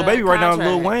 bad, Lil Baby right now,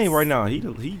 Lil contracts. Wayne right now. He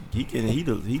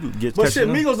get. But shit, catching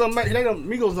up.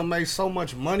 Migos done made so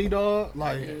much money, dog.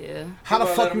 Like, Yeah. how the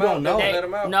People fuck let you them don't out. know? They They, let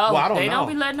 'em out. no, Well, I don't they know. don't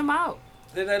be letting them out.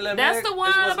 Did they let That's Meg? the one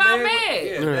This was about Meg? Meg.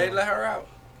 Yeah, Yeah. they let her out.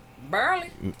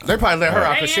 Barely. They probably let her out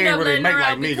They because she ended ain't up really letting make her like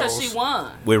out because she Migos.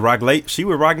 won. She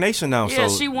with Rock Nation now. Yeah,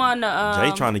 so she won the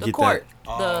Jay trying to the get court,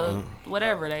 the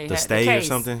whatever they the had, stay the or case.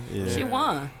 something. Yeah. She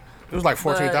won. It was like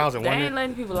 14,000, But they wasn't ain't it?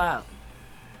 letting people out.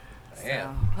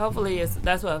 Damn. Hopefully,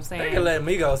 that's what I'm They saying. can let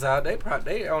Migos out.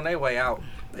 They on their way out.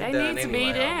 They done need to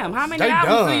anyway, be damn. almost. How many They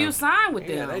albums done. do you sign with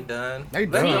Yeah, them? they done. They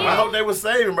Let done. them I out. hope they was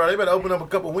saving, bro. They better open up a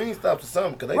couple wing stops or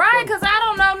something. Cause they Right, fucking- because I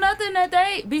don't know nothing that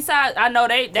they besides. I know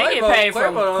they get Quavo- paid from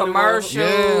Quavo the only one- commercials. Yeah.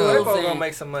 Quavo and- gonna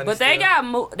make some money. But they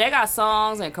still. got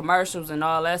songs and commercials and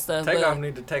all that stuff. Takeoff but,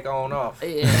 need to take on off.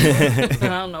 yeah, I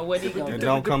don't know what he gonna And do.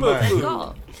 don't come back. Take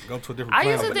off. Go to a different I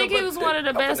used to planet. think he was one of the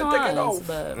I'm best finna take it ones, off.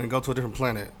 but And go to a different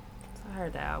planet. I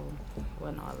heard the album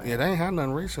wasn't all that. Yeah, they ain't had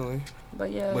nothing recently.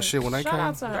 But yeah, But shit, when they shout come-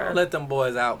 out to her. Don't let them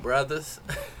boys out, brothers.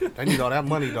 They need all that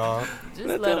money, dog. Just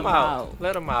Let let them them out.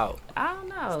 Let them out. I don't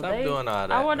know. Stop doing all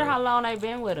that. I wonder man. how long they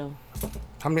been with him.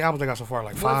 How many albums they got so far?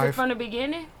 Like Was it 5? from the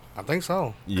beginning? I think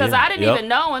so. Because Yeah. I didn't Yep. even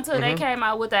know until they came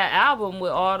out with that album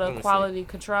with all the Let me see. quality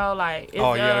control. Like, it's,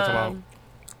 Oh, yeah, they talking about-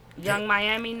 Young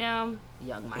Miami them.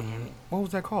 Young Miami. What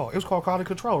was that called? It was called Quality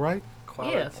Control, right?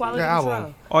 Yeah, quality The control.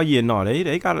 album. Oh yeah, no,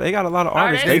 they got a lot of Are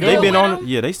artists. they They still been with on. him?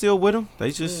 Yeah, they still with them.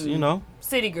 They just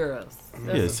City Girls. That's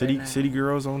yeah, what they name. city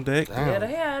girls on deck. Damn. Yeah,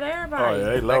 they had Oh everybody. yeah,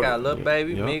 they They loaded. got Lil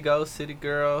Baby, Yup. Migos, City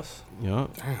Girls, Yeah.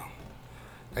 Damn.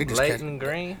 They just catch. Leighton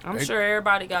Green. I'm sure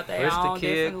everybody got their Rich the own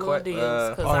Kid, different little deals.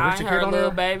 Because oh, I Rich ain't the Kid heard on Lil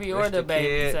there? Baby or Rich the Baby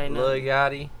Kid, say Lil nothing.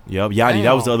 Yachty. Yep. Yachty,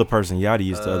 that was the Damn. other person.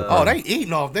 Yachty is the other. Oh, person. they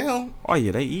eating off them. Oh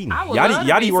yeah, they eating. I would love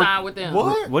to be signed with them.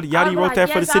 What? Yachty I'd be wrote like, that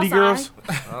for the yes, City I'll Girls?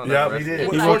 Oh, Yeah, that's he did.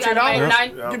 rest He in Like, peace. you gotta make $14?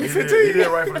 nine- Yeah, Give me he 15. did. He did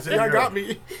right for the city. Y'all girl. got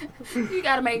me. You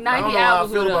gotta make I 90 don't know how I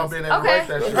albums feel with about us. being able to write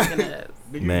that Okay.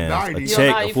 shit. Man, a 90. You don't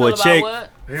know how check you for a feel check about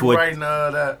He For- writing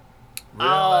that.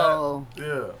 Oh.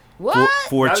 Yeah. What?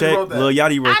 for a Yachty check. wrote that. Lil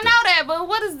Yachty wrote I that. know that, but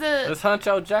what is the... Is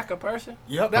Huncho Jack a person?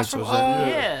 Yep, that's from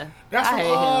Yeah. that's I from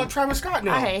hate him. Travis Scott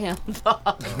now. I hate him.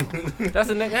 That's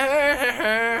a nigga.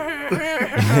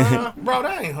 Bro,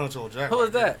 that ain't Huncho Jack. Who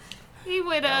is that? He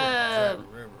with, no,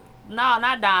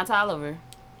 not Don Tolliver.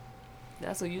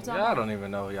 That's who you talking Y'all about? don't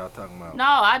even know who y'all talking about. No,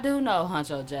 I do know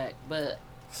Huncho Jack, but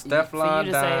for you Steflon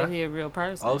to say Don, he a real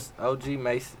person, OG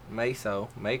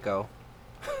Mako,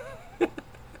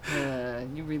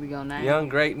 you really gonna name Young him?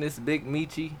 Greatness, Big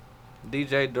Michi,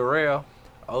 DJ Darrell,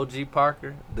 OG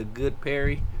Parker, The Good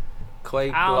Perry,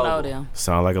 Quay I don't know Global. them.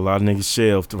 Sound like a lot of niggas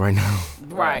shelved right now.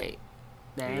 Right.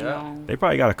 They ain't Yeah. on. They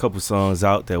probably got a couple songs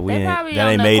out that we They ain't probably that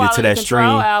on ain't the made it to Quality that Control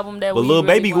stream. album that But we Lil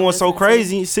really Baby wanna going so listen to.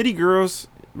 crazy. City Girls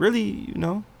really,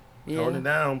 Holding Yeah, it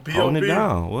down. P.O.P. holding it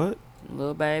down. What?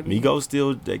 Lil Baby. Migos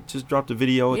still they just dropped a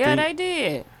video. I Yeah, think, they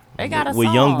did. They got a with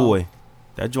song. Young Boy.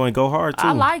 That joint go hard too.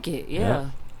 I like it. Yeah.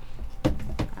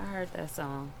 I heard that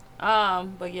song.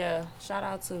 But yeah, shout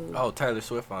out to Oh, Taylor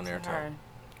Swift on there too. her.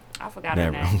 I forgot her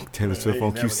Never. name. Taylor Swift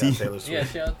on Never got QC. Taylor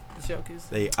Swift. Yeah, Showcase.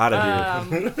 They out of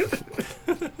here.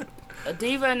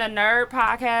 Diva and the Nerd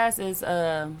podcast is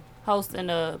hosting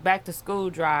a back to school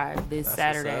drive this That's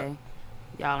Saturday.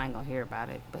 Y'all ain't gonna hear about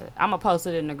it, but I'm gonna post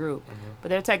it in the group. But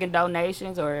they're taking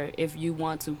donations, or if you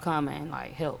want to come and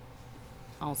like help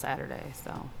on Saturday.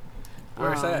 So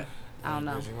Where's that? I don't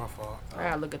know. Busy, my fault. I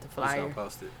gotta look at the Who's gonna flyer.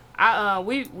 post it?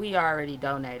 We already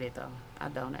donated though. I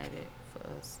donated for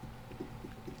us.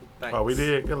 Thanks. Oh, we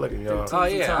did. Good looking, y'all. Oh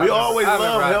yeah, We always I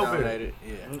love remember I helping. donated.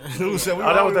 Yeah. Who said we Oh,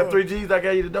 that was that already- 3 G's I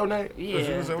gave you to donate?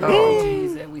 Yeah, was the that? Oh.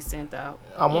 G's that we sent out.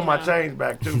 I want my Yeah. change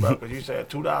back too, bro, because you said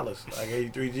 $2. I gave you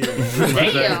 3 G's.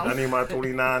 Damn. I need my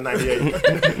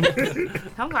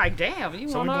 $29.98. I'm like, damn, you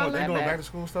So want we all doing, they that doing back? back to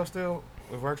school stuff still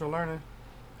with virtual learning?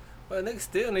 Well, niggas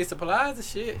still need supplies and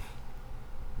shit.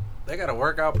 They got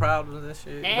workout problems and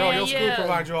shit. And- Bro, your school yeah.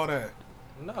 provides you all that.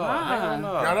 No, Uh-uh. hell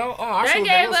no. Y'all know? Oh, our They school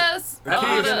gave us. us The all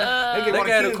kids, the, they give all They the gave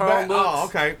kids the back. Chromebooks. Oh,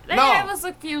 okay. they No, gave us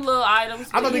a few little items.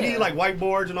 I thought they yeah. give you like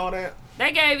whiteboards and all that.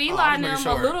 They gave Oh, Eli I'm and them pretty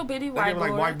a sure. little bitty They give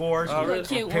like whiteboard. whiteboards, Oh, really?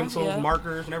 Cute one, pencils, yeah.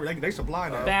 markers, and everything. They supply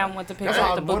that. Bam went to pick That's up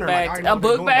why I the was book wondering, like, I bag. didn't know A what they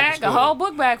book doing back bag, to a school. whole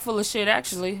book bag full of shit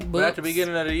actually. But at Books. the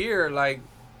beginning of the year, like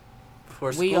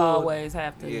for school. We always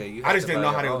have to. Yeah, you I have just to didn't buy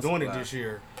know how they your were own doing it supplies. this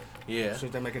year. Yeah.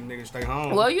 Since they making niggas stay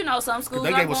home. Well, you know, some schools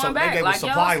They are gave us going back. they gave Like us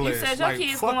supply you list. said, your Like,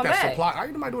 kids fuck going that back. supply.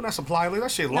 Ain't nobody doing that supply list.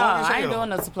 That shit No, long as I ain't hell. doing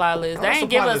the supply list. They That ain't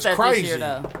give supply us list that crazy. this year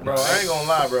though. Bro, I ain't gonna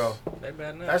lie, bro. They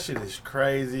better not. That shit is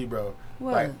crazy, bro.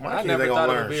 What? Like, my I kids never ain't thought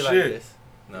gonna it would learn be shit. like this.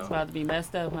 No. It's about to be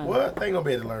messed up, huh? What? They ain't gonna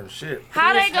be able to learn shit. How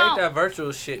I they just hate going? that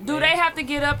virtual shit. Do man. they have to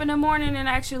get up in the morning and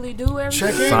actually do everything?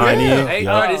 Check in. Sign in. 8:30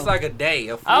 Yeah. is like a day,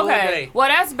 a full Okay. day. Well,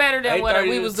 that's better than what 8:30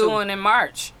 we to was 2. doing in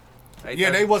March.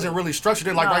 Yeah, they wasn't really structured.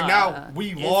 They're like right now,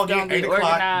 we It's log gonna in be 8 o'clock,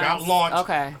 got organized. launched.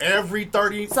 Okay. Every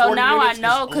 30, So 40 now I minutes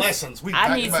know is 'cause lessons. We I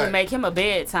back need to back. to make him a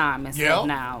bedtime and Yeah. stuff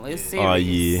now. It's serious. Oh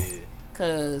yeah.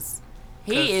 Cause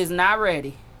he is not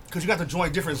ready. Because you got to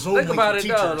join different Zoom Think links about with it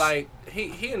teachers. though, like he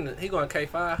going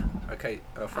K5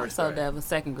 or I'm first so grade. devil.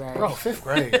 Second grade. Bro, 5th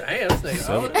grade. Damn, this nigga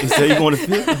old. You say you going to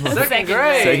fifth? Second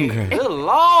grade. Second grade. Good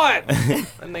lord. That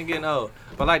nigga getting old.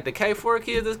 But like the K4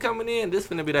 kids that's coming in, this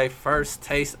finna be their first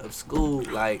taste of school.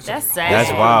 Like That's sad.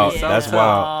 That's wild. Yeah. That's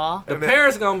wild. the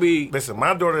parents gonna be. Listen,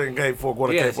 my daughter in K4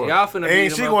 going to Yes, K4. y'all finna beat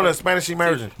and she them going up. to Spanish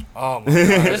immersion. Oh, my God.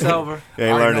 It's over. They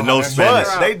ain't I learning know no how that Spanish.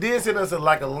 But they did send us a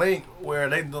link where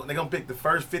they gonna pick the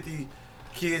first 50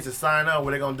 kids to sign up.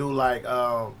 Where they gonna do like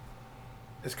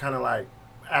it's kind of like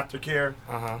aftercare,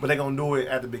 but they gonna do it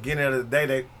at the beginning of the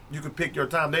day. You could pick your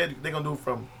time. They gonna do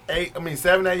from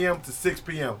 7 a.m. to 6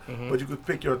 p.m. But you could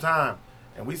pick your time.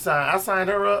 And I signed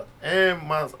her up and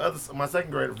my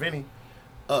second grader Vinny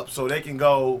up so they can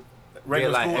go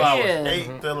regular Yeah, like school hours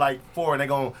Yeah. 8 to like 4, and they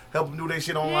gonna help them do their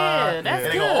shit online. Yeah, that's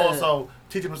and they gonna good. also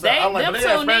teach them. They- I'm like, them but they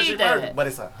have two Spanish need immersion, that. but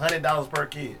it's $100 per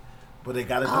kid. But they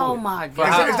gotta do Oh it. my For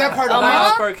god. how- Is that part A of $100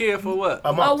 month? per kid for what?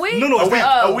 A month. A week? No, A is week.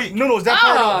 that, A week. No, is that Oh,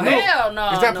 part of hell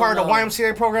no. Is that part no, of the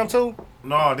YMCA program too?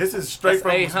 No, this is straight That's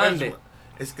from 800. Spanish.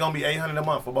 It's gonna be $800 a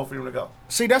month for both of them to go.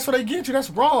 See, that's what they get you. That's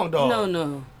wrong, dog.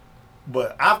 No.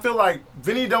 But I feel like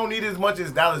Vinny don't need as much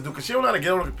as Dallas do, because she don't know how to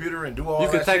get on the computer and do all You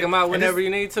that can take shit. them out And whenever this- you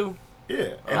need to.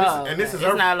 Yeah, and this is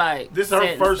It's her. not like This is her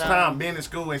set in first stone. time being in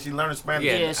school, and she learning Spanish.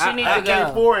 Yeah. Yeah, she needs I to go.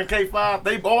 K4 and K5,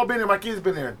 they've all been there. My kids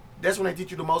been there. That's when they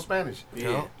teach you the most Spanish.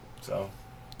 Yeah. So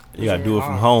You gotta do it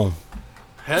from home.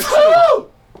 That's true.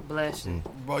 Bless you.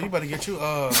 Bro, you better get you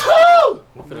I'm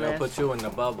finna put you in the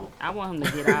bubble. I want him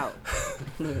to get out.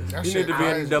 that You shit need to be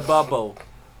in crazy. the bubble.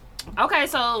 Okay,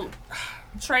 so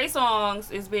Trey Songz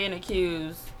is being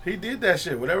accused. he did that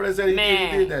shit. Whatever they said he did,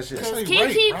 Man, he did that shit. because Say Kiki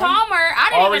rape, right? Palmer, I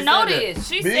didn't Already even know said that. this.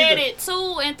 She Me said either. it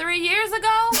 2 and 3 years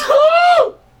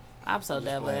ago. I'm so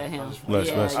devil at him. Let's-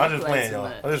 Yeah, let's- you I'm just play playing, too y'all.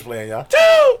 much. I'm just playing, y'all.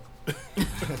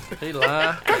 He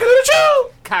lying.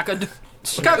 Cockadoo.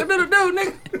 Cock-a-doodle-doo,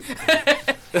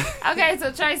 nigga. Okay,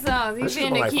 so Trey Songz, he's That shit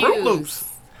being look like accused. Fruit Loops.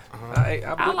 I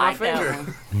I broke my like that finger.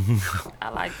 one. I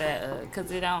like that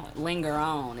because it don't linger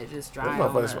on. It just Those dries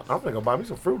on motherfuckers- up. I'm finna go buy me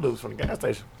some Fruit Loops from the gas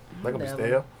station. They're gonna be Whatever.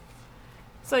 stale.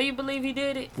 So you believe he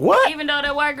did it? What? Even though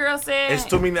that white girl said It's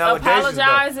too many allegations, though.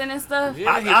 apologizing and stuff.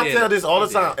 Yeah, he I did tell it. this all the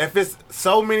He time. did. If it's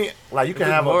so many, like you can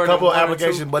it's have more a than couple of one or two-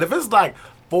 applications, but if it's like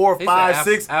 4, He 5, said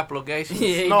 6, applications. Yeah,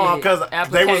 he no, did. because they was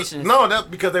Applications. no, that's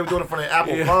because they were doing it from the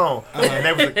Apple Yeah. phone, and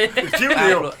they was it's cute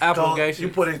deal. Application.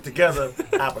 You put it together,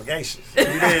 applications. You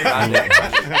dig?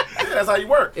 That's how you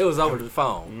work. It was over the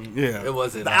phone. Yeah. It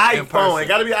wasn't The like, in iPhone, person. it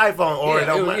got to be iPhone, or Yeah, it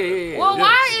don't was- matter. yeah. Well,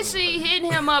 why is she hitting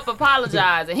him up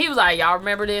apologizing? He was like, y'all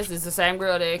remember this? It's the same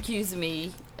girl that accused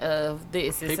me of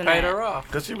this. He and paid that. her off.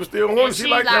 Cause she was still horny. And She she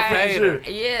liked that like- freaky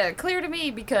shit. Yeah, clear to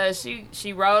me because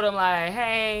she wrote him like,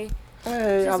 hey,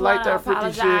 Hey, just I like wanna that freaky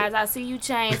apologize. shit. I see you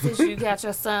changed since you got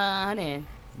your son and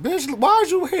Bitch, why is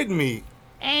you hitting me?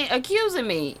 accusing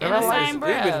me in And the I'm same This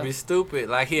bitch breath. be stupid.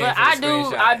 Like he But ain't finna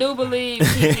screenshot I it. do believe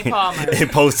Kiki Palmer.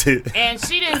 And posted. And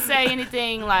she didn't say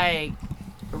anything like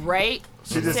rape.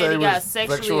 She just said said he it got was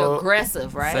sexually sexual-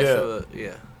 aggressive, right? Sexual,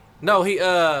 yeah. No, he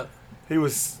He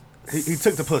was He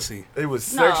took the pussy. It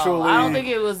was No, sexually. I don't think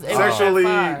it was sexually.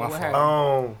 that far with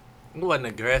her. it wasn't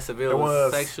aggressive. It, It was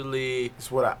was- sexually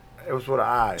It was for the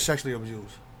eyes. Sexually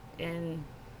abused. And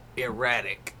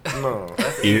erratic. No,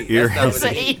 Ear. That's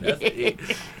not what it is. That's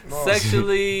it.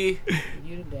 Sexually,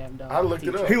 you the damn dog. I looked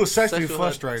it up. He was sexually Sexual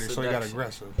frustrated, so he got seduction.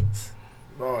 aggressive.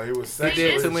 No, he was She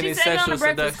sexually. did too many she said it on the sexual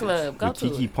Breakfast seductions. Club. Go With to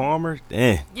Kiki it. Palmer?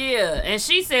 Damn. Yeah, and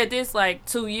she said this like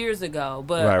 2 years ago,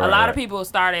 but Right, a right, lot right. of people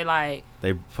started like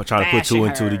They trying to put two bashing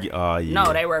and two her. together. Oh, yeah.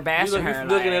 no, they were you bashing her.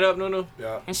 looking like- it up, Nunu?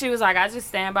 Yeah. And she was like, I just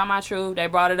stand by my truth. They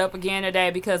brought it up again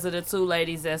today because of the two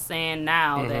ladies that's saying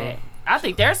now Mm-hmm. that I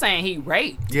think they're saying he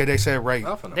raped. Yeah, they said rape.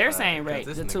 I'm finna They're find saying it, 'cause rape,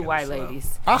 this the nigga two is white slow.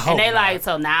 ladies. I hope And they not. like,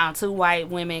 so now 2 white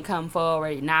women come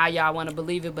forward. Now y'all want to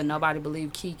believe it, but nobody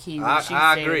believed Kiki when she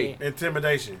I said agree. it.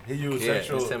 Intimidation. He used Yeah,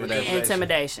 sexual intimidation.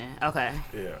 Intimidation. Okay.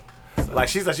 Yeah. Like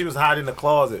she said, she was hiding in the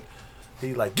closet,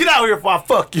 He's like, get out here before I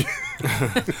fuck you.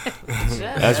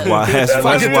 That's why. That's That's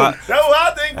why. what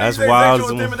I think. That's They say wild.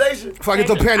 sexual intimidation. If I get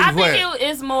the panties I wet. think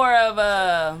it's more of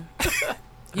a.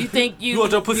 You think You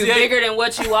want your pussy you're ate? bigger than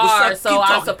what you are, up? so Keep I'm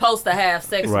talking. supposed to have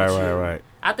sex Right, with you. right.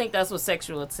 I think that's what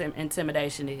sexual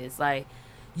intimidation is. Like,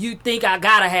 you think I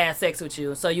gotta have sex with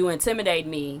you, so you intimidate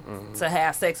me to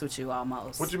have sex with you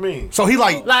almost. What you mean? So he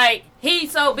like, Like,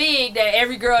 he's so big that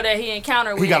every girl that he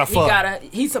encountered with, gotta fuck.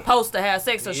 he's supposed to have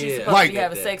sex, so she's Yeah. supposed Like- to be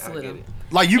having I sex get with it. him.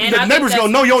 like you, And the I neighbors think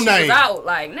gonna know your she was name. out,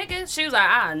 like, nigga, she was like,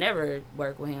 I'll never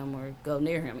work with him or go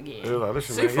near him again. He was like,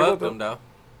 listen, She man, fucked him though.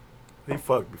 He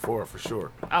fucked before for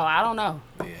sure. Oh, I don't know.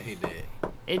 Yeah, he did.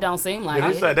 It don't seem like They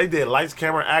it. said they did lights,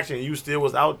 camera, action. You still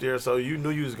was out there, so you knew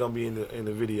you was gonna be in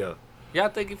the video. Y'all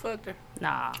think he fucked her?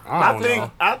 Nah. I don't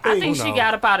know. I I think think. she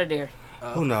got up out of there.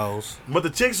 Who knows? But the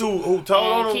chicks who told And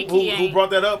on him, Kiki who ain't-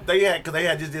 brought that up, they had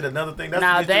just did another thing. That's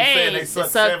Now what they saying. they They sucked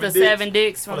sucked the 7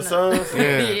 dicks for from the sons.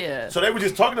 Yeah. So they were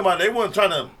just talking about it. They weren't trying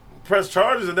to press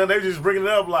charges, and then they were just bringing it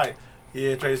up like,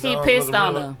 yeah, Trey Songz pissed was a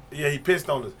on real- her. Yeah, he pissed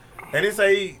on us. And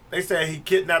they said he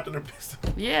kidnapped her and pissed.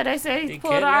 Yeah, they say he He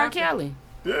pulled R. kidnapped her? Kelly.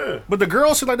 Yeah. But the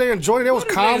girls seemed like they enjoyed it. They was What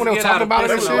do calm when they niggas was get talking out of about it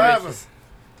They and was prison? shit. laughing.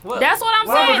 What? That's what I'm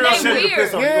One of the saying. girls said They to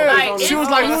piss weird. on Yeah, Like, she it's was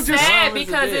like, "You just." sad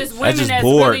because it's women just that's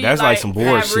bored. really, That's like some bored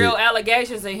have real shit.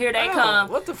 allegations, and here they Oh, come.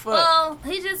 what the fuck? Well,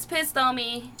 he just pissed on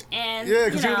me, and Yeah,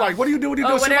 because you he was know, like, "What do you do? What do you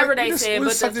do?" or She whatever like, they "We just- said. we But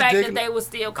just the sucked his fact dick that and-" they was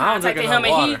still I don't contacting drink him,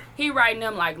 enough and water. he writing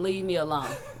them like, "Leave me alone."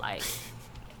 Like,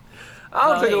 I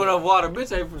don't Go drink ahead. enough water.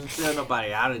 Bitch ain't from tell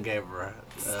nobody. I done gave her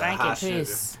stinking hot sugar.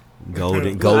 piss. Golden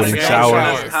I golden gave her shower.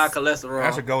 High cholesterol.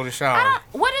 That's a golden shower.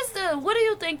 What do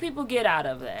you think people get out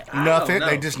of that? I don't Nothing. know.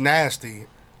 They just nasty.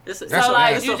 It's a, That's So a-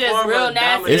 like it's you a just form real of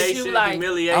nasty. domination, You like.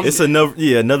 humiliation. It's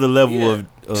another level Yeah. of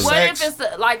What sex. if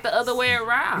it's like the other way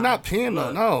around? Not peeing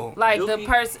though. No. Like the Dookie.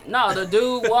 person, no, the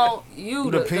dude want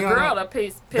you, The the pee on girl him? to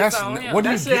piss That's on him. what do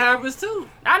that you shit get? happens too.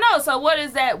 I know. So what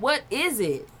is that? What is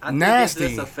it? I think Nasty.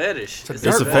 It's just a fetish. It's a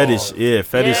it's a dirt fetish. ball. Yeah,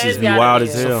 fetishes it's be gotta wild be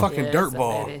as a- hell. fucking it's dirt a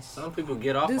ball. fetish. Some people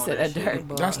get off Dude on said that a shit. dirt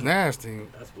ball. That's nasty.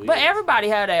 That's weird. But everybody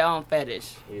have their own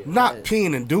fetish. Not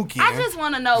peeing and dookie. I just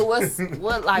want to know what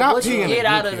Not what you peeing get and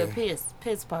out of the dookie.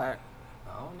 piss part.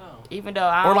 I don't know. Even though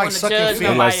I Or don't like want to sucking judge feet.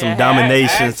 nobody. Like some that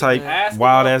domination Ask- type, ask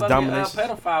wild the ass motherfucking, domination.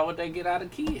 pedophile what they get out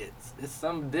of kids. It's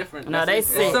something different. No, That's-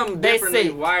 they sick. It's something They differently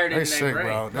sick. wired They in their sick, brain.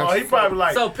 bro. Oh, he probably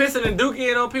like. So pissing and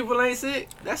dookie on people ain't sick.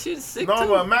 That shit is sick No, too.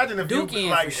 but imagine if Dookie you in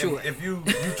like for sure. if you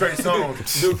Trey Songz.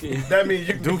 Dookie. That means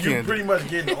you Dookie. pretty much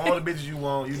getting all the bitches you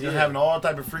want. You just having all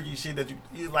type of freaky shit that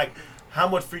you like. How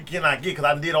much freak can I get? Because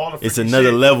I did all the freaky It's another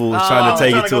shit. level trying Oh. to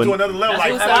take I'm it trying to go an. to another level. That's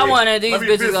Like, what I wanted. These let me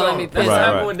bitches piss gonna let on me them. That's piss what Right, on.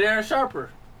 happened right. with Darren Sharper.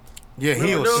 Yeah, he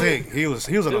Remember was dude? sick. He was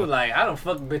He was in a, like, I don't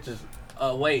fuck bitches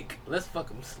awake. Let's fuck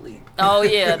them sleep. Oh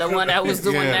yeah, the one that was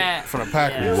doing yeah, that. for the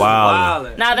Packers. Wow.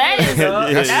 Wildin'. Now that is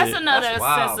Yeah. that's another That's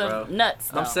wild, sense of bro. nuts.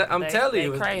 Though. I'm telling They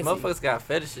you, crazy. motherfuckers got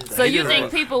fetishes. So you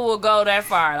think people will go that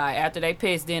far? Like after they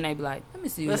piss, then they be like, "Let me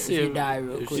see Let's if see you if- die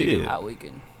real if quick. she- How we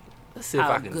can." Let's see if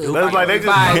How I can good. do That's it. like they just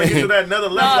Revive want to you. get to that another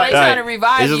No, level. they Like, trying to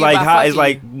revive It's you just like by high. It's fucking-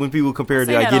 like when people compare to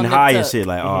Say like that getting on high Lift and Up. shit.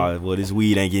 Like, oh, well, this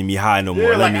weed ain't getting me high no more. yeah,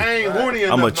 Let like me. I ain't horny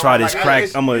enough. I'm gonna try this like, crack.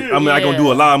 it's- I'm yeah. not gonna do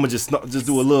a lot. I'm gonna just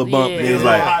do a little bump. Yeah. And it's Yeah.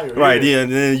 like Higher, right yeah.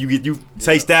 then you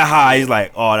taste that high. It's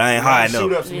like, oh, that ain't high Shoot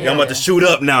enough. up some I'm about to shoot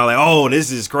up now. Like, oh, this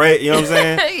is great. You know what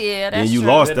I'm saying? yeah, that's And you true.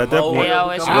 lost at that Mold point. They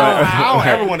always Come try. on. I don't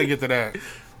ever want to get to that.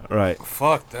 Right.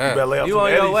 Fuck that. Better lay off You some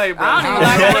on your eddies. way, bro. I don't even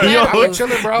like how them Yo, I'm edibles.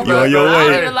 chilling, bro. You on your I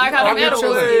don't way. even like how them I'm edibles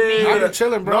chilling. get me. I'm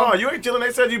chilling, bro. No, you ain't chilling.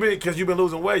 They said because you've been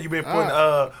losing weight. You've been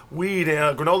putting weed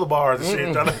and granola bars and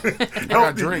shit. Trying to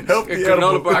got drinks. Healthy Granola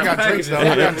edibles. bar I got drinks though. I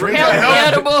got packages. drinks. Healthy healthy.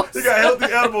 edibles. You got healthy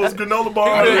edibles, granola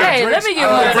bars. Hey, let me get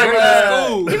one of drink them. that.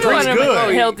 Give me Drinks one of them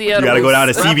good. healthy You edibles. gotta go down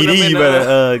to Wrap them CBD. in, You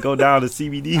better go down to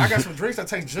CBD. I got some drinks that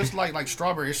taste just like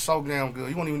strawberry. It's so damn good.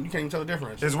 You can't even tell the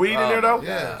difference. Is weed in there though?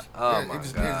 Yeah. Oh, Yeah, my it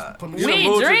just God. put me Get a Weed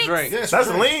mood to drinks? drink. Yeah, it's That's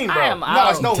straight. lean, I bro. am No,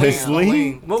 out. it's no Taste lean. No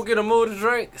lean. Mook get a mood of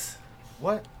drinks.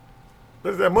 What?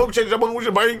 That's that milk change. That milk with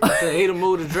your brain. So he the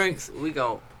mood of drinks. We're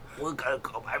gonna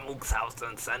go by Mook's house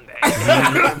on Sunday.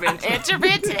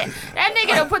 Intervention. That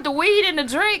nigga done put the weed in the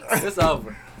drinks. It's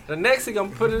over. The next he gonna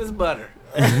put in his butter.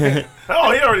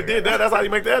 Oh, he already did that. That's how you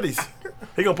make the eddies.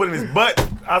 He gonna put it in his butt.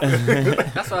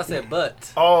 That's why I said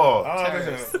butt. Oh,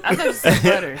 I thought you said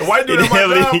butter. the white dude It at my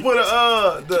heavily-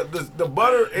 job put the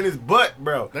butter in his butt,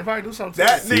 bro. They probably do something.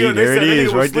 That to See, nigga, they there said it that is, nigga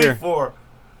was right asleep there. for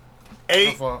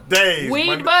 8 fault. days. Weed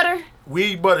man. butter?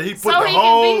 Weed butter. He put So the he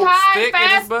whole can be high stick in his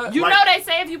fast. butt? You Like- know they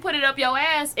say if you put it up your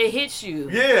ass, it hits you.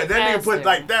 Yeah, that nigga Faster. put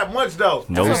like that much though.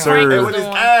 No, That's what sir. Frank And was with his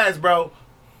doing. ass, bro.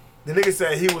 The nigga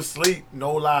said he was asleep,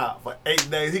 no lie, for 8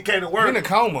 days. He came to work. In a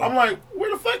coma. I'm like, where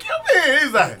the fuck you been?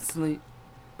 He's like, Sleep.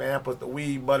 Man, I put the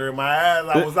weed butter in my ass.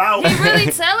 I was out. He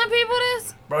really telling people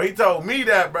this? Bro, he told me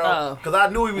that, bro. Oh. Because I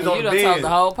knew he was on You the done told bed. the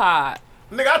whole pod.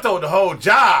 Nigga, I told the whole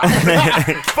job.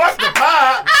 Fuck the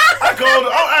pod. I called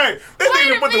him. Oh, hey, this Wait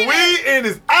nigga a put the minute. weed in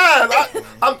his eyes.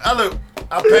 I look.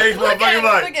 I paged motherfucker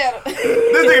like, at him.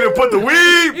 this nigga done put the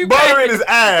weed butter in his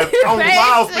ass on the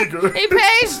loudspeaker. He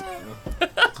pays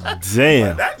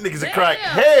Damn. That nigga's a Damn. crack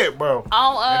head, bro.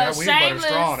 on that weed butter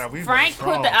strong, that Shameless. weed Frank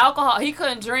butter put the strong. alcohol. He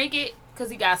couldn't drink it because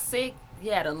he got sick. He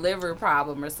had a liver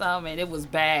problem or something, and it was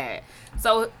bad.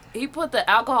 So he put the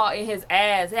alcohol in his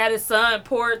ass. He had his son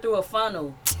pour it through a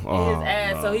funnel in his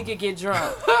ass so he could get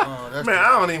drunk. Oh, that's Man, I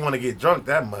don't even want to get drunk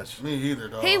that much. me either,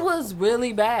 dog. He was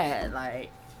really bad. Like,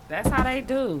 that's how they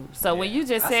do. So when you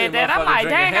just I said seen that, I'm motherfuckers like,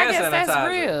 drinking dang, I hand guess that's sanitizer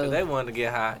 'cause real. They wanted to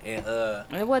get high and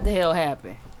And what the hell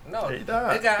happened? no, He they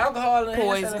died. got alcohol in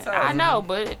Poison. hand sanitizer. I know,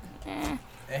 but And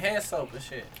hand soap and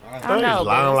shit. I know. He's lying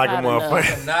but it's like a not enough.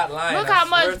 motherfucker. I'm not lying. Look I how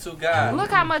swear much- to God. Look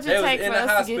how much They it was takes in for the us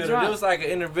to hospital. get It drunk. was like an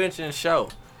intervention show,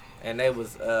 and they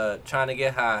was trying to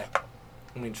get high.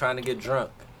 Trying to get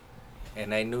drunk,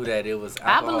 and they knew that it was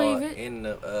I alcohol believe it. in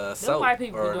the soap white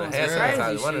people or doing the hand some sanitizer,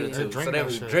 crazy one of shit. the They two. drink So they that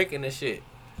was shit. drinking this shit.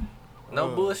 No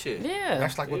bullshit. Yeah.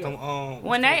 That's like with Yeah. them.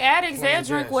 When they addicts, they'll clean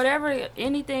drink gas. whatever,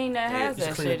 anything that has Just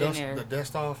that clean shit the in dust, there. the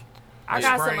dust off. I They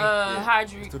got spray. some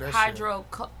Let's do that shit. hydro.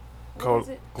 What is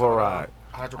it? Chloride.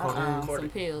 Hydrocodone. Some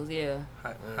pills, yeah. I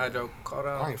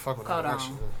Hydrocodone. ain't fucking with Hold that on.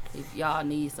 shit. If y'all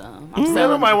need some, Man, I'm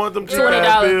selling nobody want them cheap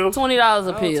ass $20, pills. $20 a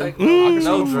I don't pill. take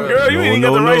no drugs. Girl, you No, ain't no,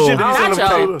 got the right no. shit to I be don't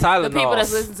selling Nacho. for Tylenol. The people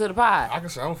that's listening to the pod. I can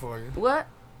sell them for you. What?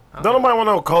 Don't nobody want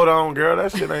no codone, girl.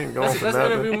 That shit ain't going for let's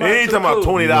nothing. interview He Martin ain't talking about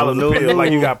Cool. $20 No, a pill no.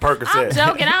 like you got I'm Percocet.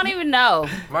 joking. I don't even know.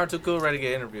 Martin Too Cool ready to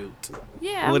get interviewed.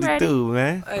 Yeah, I'm What it ready. do,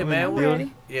 man? Hey I'm man, in the what-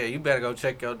 building. yeah, you better go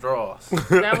check your drawers.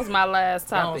 That was my last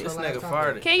topic. This nigga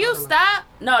farted. Can you stop?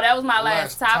 No, that was my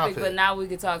last Last topic, topic. but now we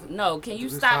can talk. No, can you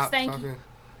stop stinking?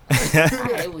 I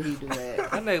hate when he do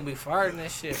that. That nigga be farting and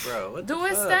shit, bro. What Do the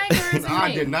it fuck? stink or is it I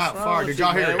me? did not wrong fart. with Did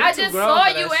y'all you, hear man? it? I We too just grown saw for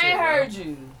you that shit, and bro. heard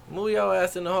you. Move your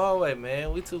ass in the hallway,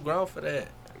 man. We too grown for that.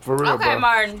 For real, Okay, bro.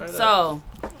 Martin. Straight So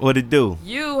What it do?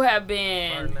 you have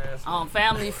been Farting ass. on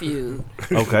Family Feud.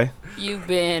 Okay. You've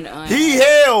been on. He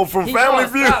held from He Family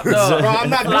gonna stop, Feud. though. Bro, I'm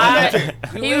not doing Fly,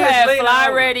 nothing. you is had leaning Fly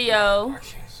over. Radio.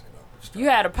 You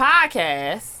had a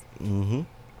podcast. Mm-hmm.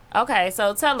 Okay,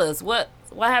 so tell us what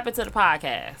happened to the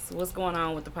podcast. What's going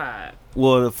on with the pod?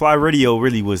 Well, the Fly Radio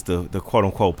really was the quote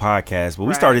unquote podcast, but we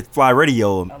Right. started Fly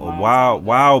Radio a long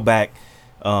while back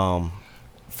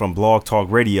from Blog Talk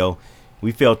Radio.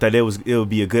 We felt that it would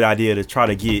be a good idea to try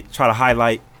to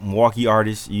highlight Milwaukee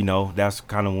artists. You know, that's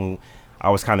kind of when I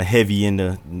was kind of heavy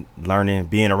into learning,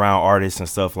 being around artists and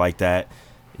stuff like that.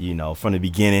 You know, from the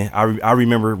beginning, I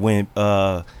remember when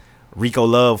Rico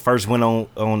Love first went on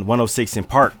 106 in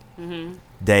Park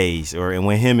days, and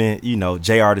when him and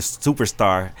JR the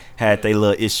Superstar had their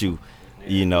little issue.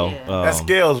 Yeah. That's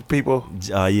Scales, people.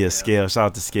 Scales. Shout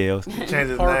out to Scales. Changed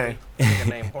his Harvey. name. Nigga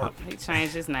named Harvey. He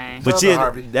changed his name. But Shout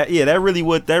out to Harvey.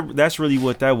 that's really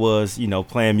what that was.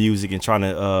 Playing music and trying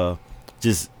to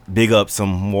just big up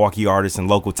some Milwaukee artists and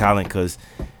local talent, because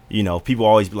people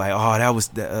always be like, oh, that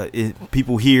was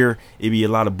people here. It be a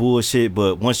lot of bullshit,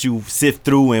 but once you sift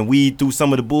through and weed through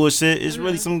some of the bullshit, it's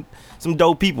really some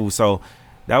dope people. So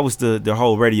that was the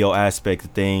whole radio aspect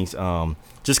of things.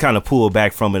 Just kind of pull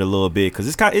back from it a little bit, because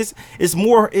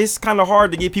it's kind of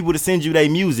hard to get people to send you their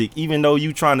music, even though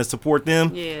you trying to support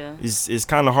them. Yeah, It's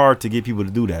kind of hard to get people to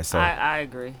do that. So I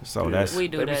agree. that's We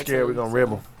do They be that scared too. we gonna rib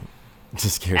them.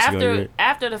 just scared. to go to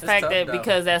After the fact tough, that though.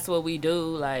 because that's what we do,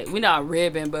 like we not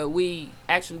ribbing, but we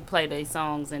actually play their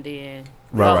songs and then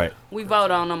Right. we vote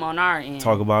on them on our end.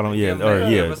 talk about them, Give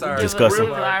us our- discuss give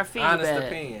them. us our Honest feedback.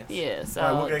 opinions. Yeah, so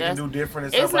Like, what they can that's do different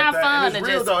and it's stuff like not that. fun And to it's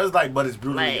real just, though. It's like, but it's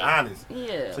brutally like, honest. yeah. So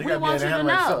you We gotta be able want to you to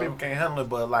handle it. Some know. people can't handle it,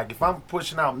 but like if I'm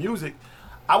pushing out music,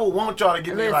 I would want y'all to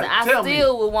give me Listen, like I tell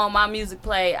still me. would want my music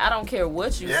played. I don't care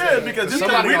what you Yeah, say. because just somebody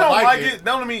because we don't don't like like it,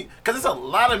 don't mean because it's a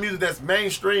lot of music that's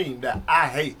mainstream that I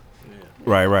hate.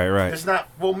 Right. It's not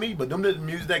for me, but them the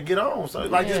music that get on. So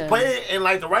like Yeah. just play it, and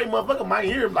like the right motherfucker might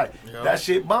hear it, like that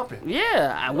shit bumping.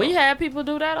 Yeah, we have people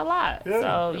do that a lot. Yeah.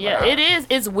 So yeah, it is.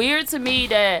 It's weird to me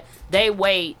that they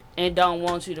wait and don't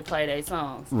want you to play their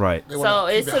songs. Right. They wanna So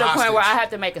keep it's it to the point where I hostage. have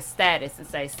to make a status and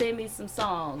say, "Send me some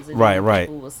songs." And Right. then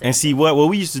people will send And see what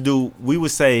we used to do, we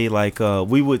would say like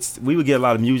we would get a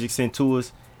lot of music sent to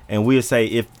us, and we would say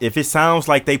if it sounds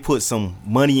like they put some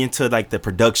money into like the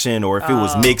production, or if it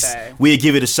was Oh, mixed, okay. we'd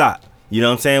give it a shot. You know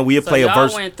what I'm saying? We'd So play a y'all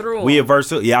verse. went through We a 'em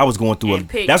verse. Yeah, I was going through and it.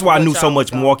 picked That's why I what knew y'all so was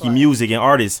much gonna Milwaukee play. music and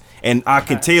artists, and I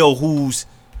can tell who's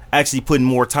actually putting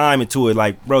more time into it.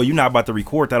 Like, bro, you're not about to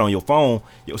record that on your phone,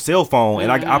 your cell phone, and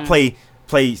I play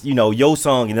play, you know, your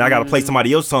song, and then I gotta play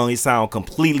somebody else's song. It sound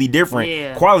completely different,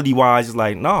 Yeah. quality wise. It's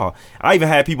like, no. I even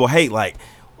had people hate like,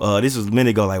 this was a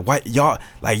minute ago, like, what y'all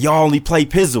only play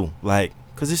Pizzle, like,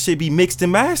 cause this shit be mixed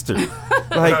and mastered.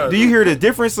 Like, do you hear the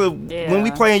difference of when we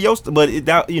Yeah. playing your but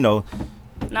that, you know,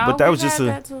 No, but that we've was just had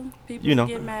a, that too. People you know,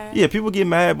 get mad. yeah, people get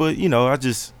mad, but you know,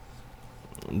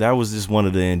 that was just one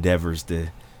of the endeavors to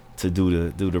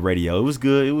do the radio. It was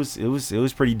good. It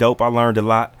was pretty dope. I learned a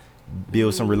lot,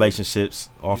 build some relationships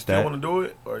off You still that. want to do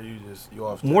it, or you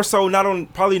off? More so,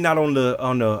 probably not on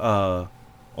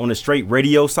the straight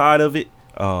radio side of it.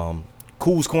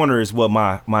 Cool's Corner is what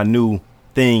my new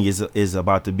thing is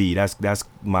about to be. That's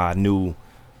my new,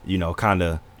 you know, kind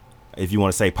of, if you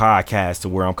want to say podcast, to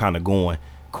where I'm kind of going.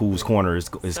 Cool's Corner is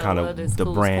So kind what of is the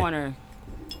Cool's brand. Corner?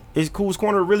 It's Cool's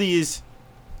Corner really is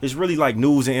really like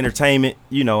news and entertainment,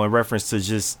 you know, in reference to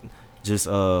just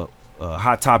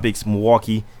hot topics,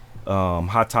 Milwaukee,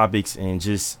 hot topics, and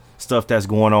just stuff that's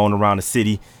going on around the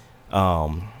city,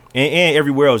 and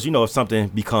everywhere else. You know, if something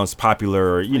becomes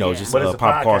popular, or, you know, Yeah. just But it's a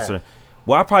pop podcast. culture.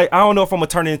 Well, I don't know if I'm gonna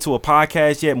turn it into a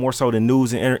podcast yet. More so than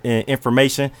news and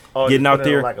information, Oh, getting you out put it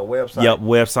there. on like a website. Yep,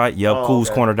 website. Yep, Oh,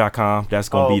 coolscorner.com. That's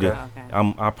gonna Oh, be okay.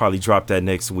 the. I'll probably drop that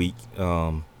next week.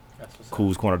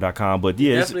 Coolscorner.com. But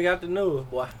yeah, it's, Definitely got the news.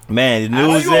 Why? man, the Why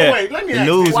news you there. wait, let me The ask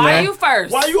news, you. Why man. you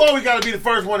first? Why you always gotta be the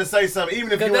first one to say something,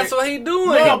 even if you Because that's ain't? what he doing.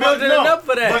 No, he but building no. it up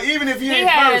for that. But even if he He ain't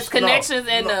has first, connections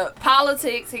in the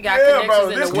politics. He got Yeah, connections bro,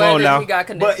 in this- the Come on weather. now. He got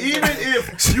But connections. even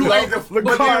if you ain't the, but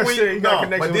Car then when shit, he got no,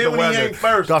 connection but with then the when he weather. ain't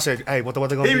first, God said, "Hey, what the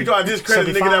gonna he be?" be trying to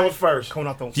discredit the nigga that was first. Coming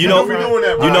out them. You know, Don't be doing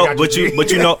that, you Mark. know, I got but you.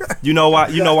 you know why,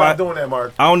 you know why. Stop doing that,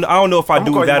 Mark. I don't know if I I'ma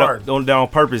do call you that Mark. on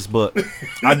purpose, but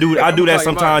I do that call you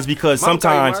sometimes Mark. because I'ma call you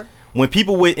sometimes Mark. when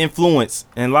people with influence,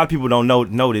 and a lot of people don't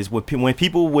know this, when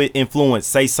people with influence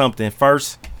say something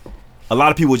first, a lot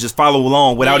of people just follow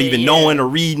along without Yeah, even yeah. knowing or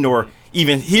reading or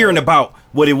even hearing about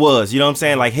what it was. You know what I'm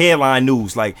saying? Like headline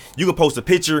news. Like you can post a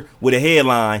picture with a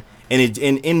headline, and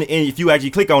if you actually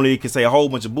click on it, it can say a whole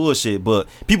bunch of bullshit. But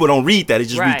people don't read that. They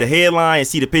just read Right. the headline and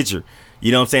see the picture.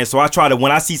 You know what I'm saying? So I try to,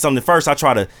 when I see something first, I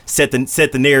try to set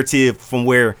the narrative from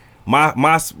where my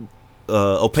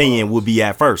opinion would be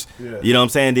at first. Yeah. You know what I'm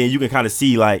saying? Then you can kind of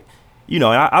see, like, you know,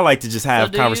 I like to just have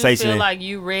so do conversation. you feel and- like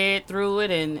you read through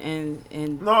it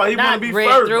and No, he wanna not be read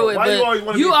first, through bro. it, Why you always but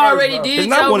wanna you be first, already bro? did It's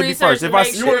not your wanna be research first. to If I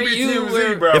make see- You want sure to be you TMZ,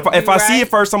 were. bro? if I see right. it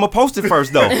first, I'm gonna post it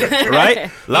first, though, right?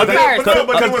 A lot of- first. But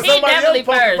when He somebody else definitely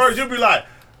posts it first. first, you'll be like,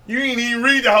 you ain't even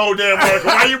read the whole damn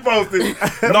article. Why you posting?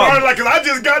 And No. Mark's like, 'cause I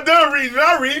just got done reading.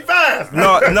 I read fast.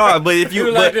 No, but if You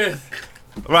you, like but, this.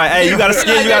 right, hey, you gotta You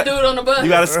skim, like you that got. dude on the bus. You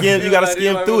gotta skim. You gotta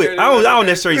skim through it. I don't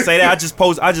necessarily say that. I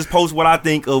just post what I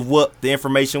think of what the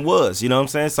information was. You know what I'm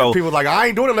saying? So, People like, I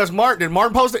ain't doing it unless Mark did.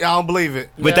 Martin post it. I don't believe it.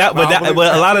 but Yeah. but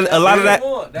a lot of that.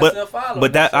 That's their follow.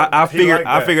 But that I He figured like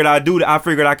I that. figured I'd do that. I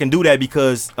figured I can do that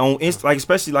because on like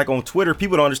especially like on Twitter,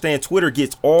 people don't understand Twitter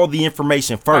gets all the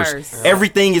information first. First.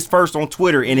 Everything is first on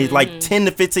Twitter, and it's like 10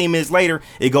 to 15 minutes later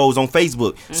it goes on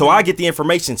Facebook. So I get the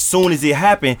information soon as it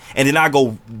happened, and then I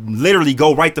literally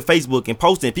go right to Facebook and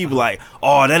post it. People like,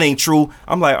 oh, that ain't true.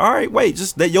 I'm like, all right, wait,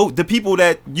 just that the people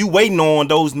that you waiting on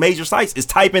those major sites is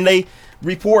typing they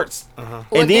reports Well,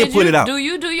 and then did put you- it out. Do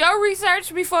you do your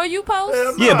research before you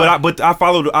post? Yeah, But I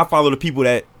follow the people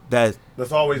that That's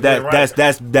always been right.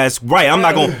 that's right. I'm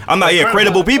not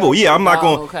credible people. Yeah, I'm not Oh,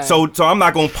 going. okay. So I'm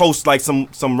not going to post like some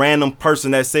random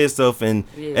person that says stuff and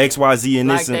Yeah. XYZ and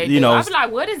Like this they and you do. know. I'm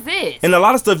like, what is this? And a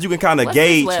lot of stuff you can kind of What's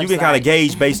this gauge. You can kind website? of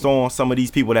gauge based on some of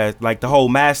these people that like the whole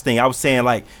mask thing. I was saying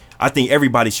like I think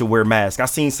everybody should wear masks. I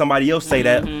seen somebody else say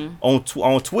that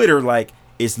on Twitter like.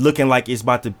 It's looking like it's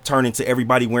about to turn into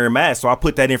everybody wearing masks. So I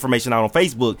put that information out on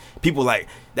Facebook. People like,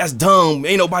 that's dumb.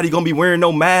 Ain't nobody gonna be wearing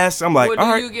no masks. I'm like, Well, all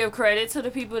do right. you give credit to the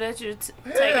people that you're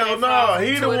taking Hell it no, from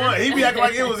he the Twitter? one. He be acting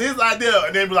like it was his idea,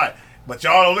 and then be like, "But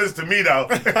y'all don't listen to me though."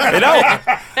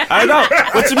 I know.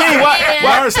 What you mean?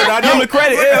 Why said I give him the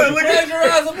credit? Yeah. Look at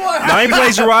Plagiarizing, boy. I ain't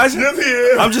plagiarizing. this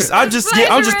here.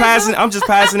 I'm just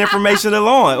passing information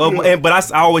along. But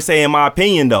I always say, in my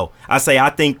opinion, though, I say I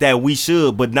think that we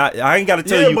should, but not. I ain't got to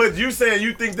tell Yeah, you. but you saying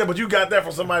you think that, but you got that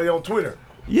from somebody on Twitter.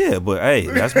 Yeah, but hey,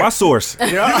 that's my source. You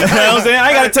know Yeah. what I'm saying? I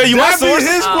ain't got to tell you my That be source.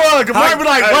 his plug. If Mark be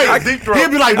like, wait, Deep Throat. he'll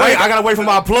be like, wait, I gotta wait for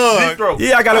my Deep plug. Throat.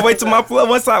 Yeah, I gotta wait till my plug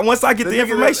once I get the nigga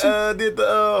information. that, did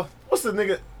the what's the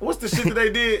nigga? What's the shit that they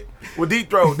did with Deep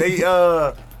Throat? They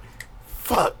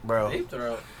fuck, bro. Deep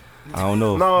throat. I don't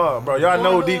know. No, bro. Y'all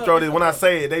know who Deep Throat is. When I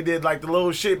say it, they did like the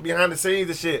little shit behind the scenes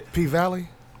and shit. P Valley.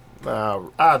 Nah,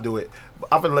 I'll do it.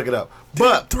 I'm finna look it up.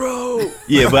 But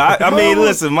Yeah, but I mean,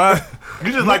 listen,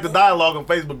 you just like the dialogue on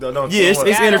Facebook though, don't you? yeah, it's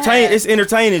Gotta entertaining. have- It's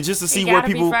entertaining just to see where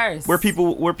gotta be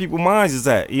first. people minds is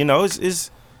at. You know,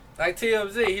 it's. Like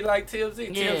TMZ, he like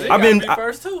TMZ. Yeah. TMZ I've gotta been- be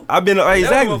first too. I've been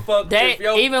exactly.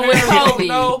 They even with Kobe.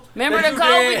 Remember the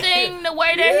Kobe thing? The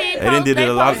way that he Yeah. They done did it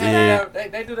a lot, posted yeah.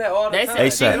 that? They do that all the They time.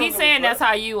 said ASAP. he's saying that's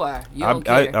how you are. You don't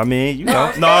care. I mean, you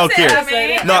know, no, I don't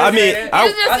care. No, I mean, You just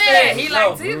I said said he no.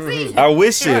 like TMZ. I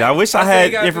wish it. I wish I said had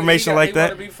he gotta information be, like he that.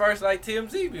 wanna be first like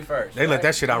TMZ be first. They let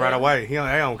that shit out right away. They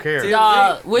don't care.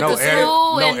 Yeah. With No the edit,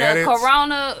 school no and the edits.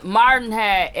 Corona, Martin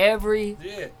had every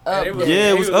Yeah. Update. Yeah,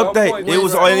 it was on update. point. It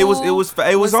was when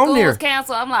on school there. was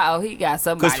canceled. I'm like, oh, he got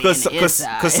somebody in the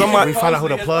inside. Cause somebody, We find out who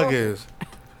the plug is.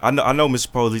 I know Mr.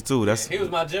 Posey too. That's He was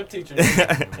my gym teacher,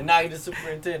 and now he's the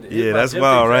superintendent. He Yeah, was my that's gym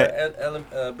wild,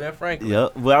 teacher at Ben Franklin. yeah.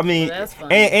 Well, I mean, That's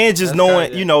funny. and just That's knowing,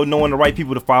 crazy. you know, knowing the right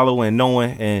people to follow and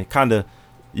knowing and kind of,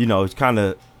 you know, kind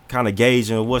of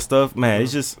gauging what stuff. Man,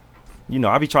 it's just, you know,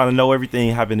 I be trying to know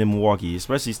everything happened in Milwaukee,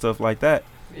 especially stuff like that.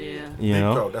 Yeah, You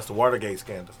know. Bro, that's the Watergate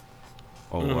scandal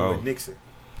Oh wow. with Nixon.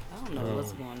 I don't know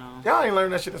what's going on. Y'all ain't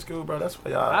learned that shit in school, bro. That's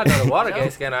what y'all. I know the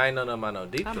Watergate scandal. I ain't know nothing about no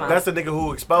deep Come throat. on. That's the nigga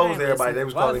who exposed I ain't everybody. They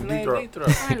was Why calling was him his deep name throat. Deep Throat?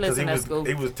 I ain't Because listening at school.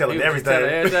 he was He telling was just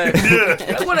everything. telling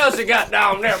everything. Like, what else you got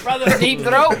down there, brother? Deep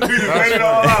throat. He laid it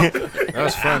all out.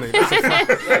 That's funny.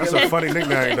 That's a funny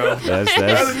nickname, though. That's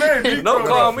That's his name, Deep Don't Throat.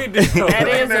 call me Deep Throat. That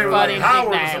is a Name was funny like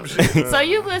Howard or some nickname. shit. So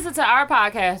you've listened to our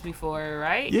podcast before,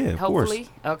 right? Yeah, of Hopefully. course.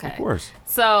 Okay. Of course.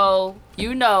 So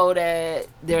you know that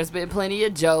there's been plenty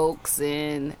of jokes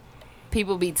and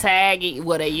people be tagging.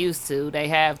 Well, they used to. They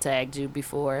have tagged you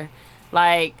before.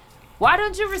 Like, why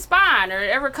don't you respond or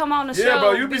ever come on the show? Yeah,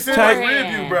 bro, you be saying like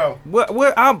beforehand? review, bro.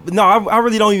 What? I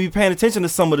really don't even be paying attention to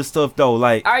some of the stuff though.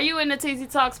 Like, Are you in the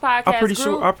TZ Talks podcast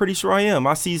group? I'm pretty sure I am.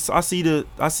 I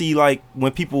see like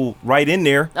when people write in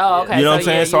there. Oh, okay. You know what I'm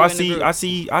yeah, saying? So you I in the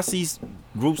see group. I see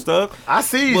group stuff. I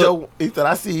see But- yo. He said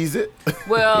I sees it.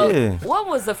 Well, Yeah. what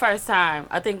was the first time?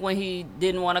 I think when he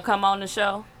didn't want to come on the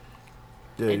show,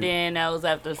 Yeah, and then that was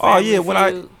after. Oh, yeah, Family when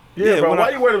I- Feud. yeah, bro. when Why I-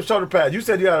 you wear them shoulder pads? You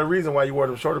said you had a reason why you wore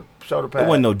them shoulder pads. It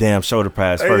wasn't no damn shoulder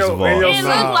pads. First of all, Ain't It no-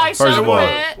 looked like First of shoulder all,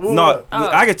 pads. no,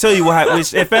 I can tell you what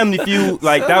happened. At Family Feud,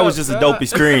 like that was just a dope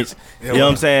experience. You know what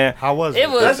I'm saying? How was It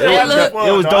was. That's It it. looked.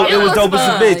 It was dope. It was dope as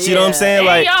a fun, bitch. You know what I'm yeah. saying? And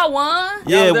Like, y'all won. Y'all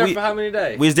was yeah, there we for how many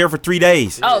days? we was there for 3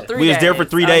 days. Oh, 3 We was there for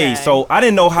days. 3 days. Okay. So I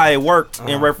didn't know how it worked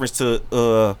in reference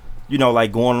to you know,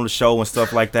 like going on the show and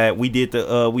stuff like that. We did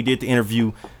the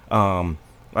interview.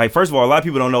 Like, first of all, a lot of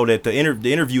people don't know that the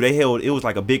interview they held, it was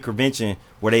like a big convention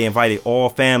where they invited all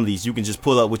families. You can just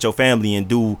pull up with your family and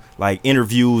do like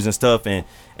interviews and stuff. And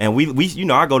we you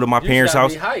know, I go to my You parents' just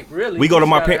house. gotta be hype, really. We go to You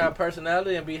my just gotta par- have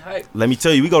personality and be hype. Let me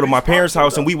tell you, we go to my parents' Responsible,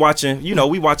 house and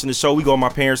we watching the show. We go to my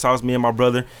parents' house, me and my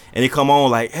brother, and they come on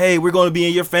like, hey, we're gonna be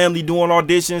in your family doing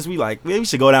auditions. We like, man, we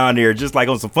should go down there just like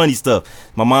on some funny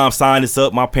stuff. My mom signed us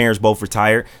up. My parents both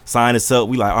retired. Signed us up.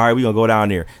 We like, all right, we gonna go down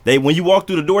there. When you walk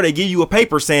through the door, they give you a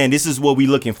paper saying this is what we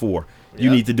looking for. You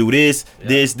Yep. need to do this,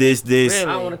 this. Really? I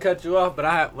don't want to cut you off,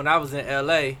 but when I was in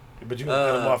LA, But you can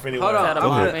cut them off anyway. hold on. Cut 'em Go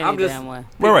off ahead. any I'm just damn way.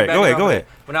 Right, piggybacking go ahead, off go that. ahead.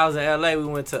 When I was in LA, we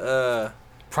went to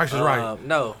Price is right.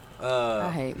 no. I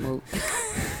hate Mook.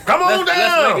 Come on Let's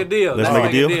down. make a deal. Let's make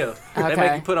a deal. They Okay.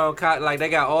 make you put on like they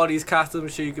got all these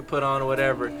costumes shit you can put on or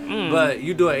whatever. But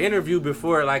you do an interview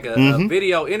before, like a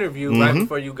video interview right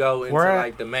before you go into Where at?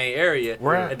 like the main area,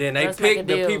 Where at? and then they Let's make a pick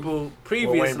the deal. people Wayne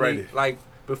previously, Brady. like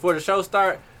before the show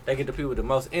start. They get the people with the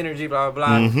most energy, blah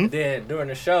blah blah. Then during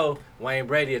the show, Wayne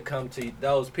Brady will come to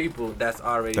those people that's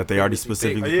already That they already previously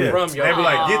specifically picked picked. from your They be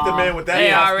like, get the man with that. They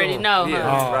costume. already know, Yeah,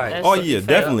 huh? right. That's Oh so yeah, fair.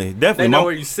 definitely. They know My-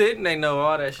 where you sitting. They know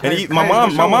all that shit. And my crazy. mom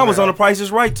Show was them on the Price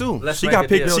is Right too. Let's She make got a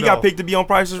picked. deal. She got picked to be on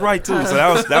Price is Right too. So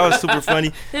that was super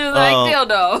funny. He was like, Um,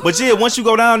 dildo. But yeah, once you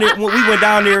go down there, when we went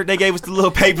down there, they gave us the little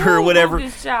paper or Ooh, whatever,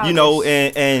 this childish. you know,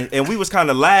 and we was kind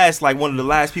of last, like one of the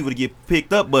last people to get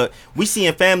picked up. But we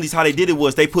seeing families, how they did it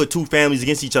was they put two families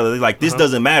against each other. They're like, this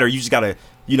doesn't matter. You just gotta,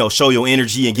 you know, show your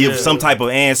energy and give some type of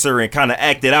answer and kind of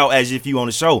act it out as if you on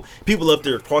the show. People up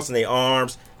there crossing their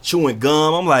arms, chewing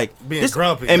gum. I'm like, Being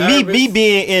grumpy. and me Nervous.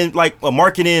 being in like a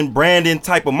marketing, branding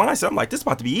type of mindset. I'm like, this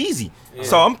about to be easy.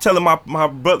 So I'm telling my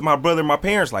brother, my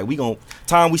parents, like,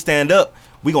 time we stand up,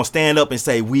 we gonna stand up and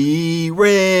say we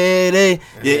ready.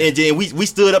 Yeah, and then we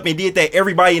stood up and did that.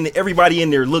 Everybody in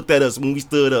there looked at us when we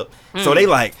stood up. So they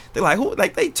like who,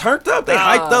 like they turned up, they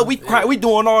hyped up. We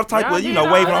doing all type Y'all of, you did know,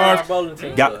 all waving that. arms. Bowling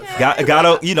team Got was.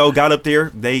 up, you know, got up there.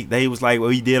 They was like, well,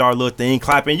 we did our little thing,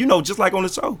 clapping, you know, just like on the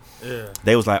show. Yeah.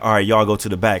 They was like, all right, y'all go to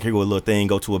the back. Here go a little thing.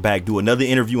 Go to a back. Do another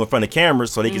interview in front of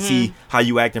cameras so they can see how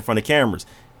you act in front of cameras.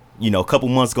 a couple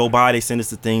months go by, they send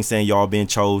us a thing saying y'all been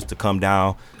chose to come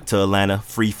down to Atlanta,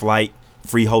 free flight,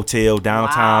 free hotel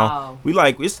downtown. Wow. We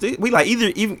like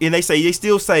even and they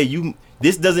still say you.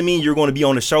 This doesn't mean you're going to be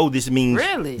on the show. This means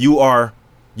Really? you are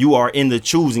in the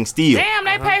choosing still. Damn,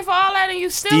 they pay for all that and you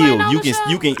still ain't on you the can show?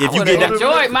 you can if I you would've get that.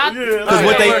 enjoyed my. Because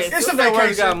what they- it's a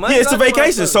vacation. Yeah, it's a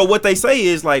vacation. So what they say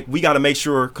is like we got to make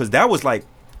sure because that was like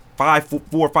 4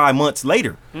 or 5 months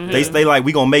later. They like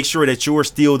we gonna make sure that you're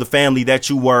still the family that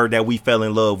you were that we fell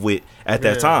in love with at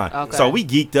that time. Okay. So we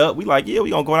geeked up. We like we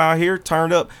gonna go down here,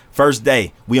 turn up. First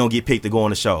day we don't get picked to go on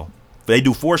the show. They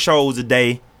do 4 shows a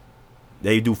day.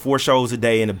 They do 4 shows a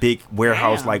day in a big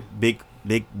warehouse, Damn. like big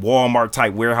Walmart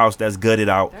type warehouse that's gutted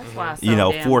out. That's why it's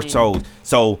so damn 4 big. shows.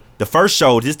 So the first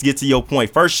show, just to get to your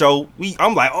point, first show,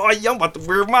 I'm like, oh yeah, I'm about to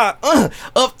wear my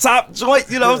up top joint.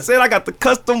 You know what I'm saying? I got the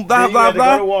custom blah Then you blah had to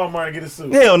blah. go to Walmart and get a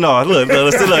suit. Hell no! Look. No.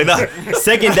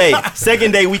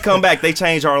 Second day we come back. They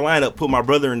change our lineup. Put my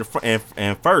brother in the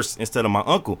and first instead of my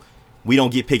uncle. We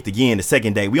don't get picked again the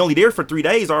second day. We only there for 3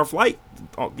 days. Our flight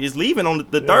is leaving on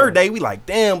the third day. We like,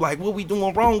 damn, like what we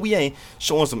doing wrong? We ain't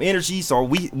showing some energy. So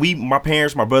we my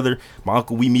parents, my brother, my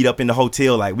uncle, we meet up in the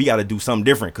hotel. Like we got to do something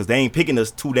different because they ain't picking us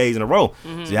 2 days in a row.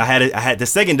 So I had the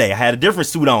second day. I had a different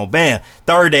suit on. Bam.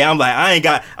 Third day, I'm like,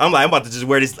 I'm about to just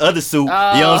wear this other suit. You know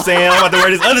what I'm saying? I'm about to wear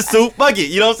this other suit. Fuck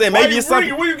it. You know what I'm saying? Maybe it's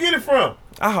something. Where you get it from?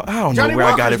 I don't Johnny know where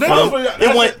I got it Walker's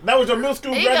from. That was your middle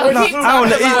school He graduation gonna suit? keep I don't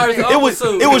know.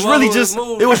 Somebody's It was really just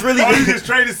moved. it was really Oh, you just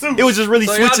traded suits. it was just really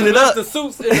So y'all switching just it left up. the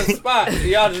suits in the spot.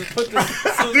 Y'all just put the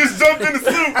suits. Just jumped in the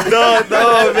suit. No,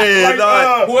 man, Like,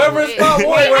 no. Whoever spot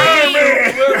one, Iron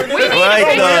Man. whoever We need Right, to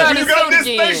picture dog. of You the got suit this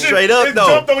again. spaceship. Straight up, it though.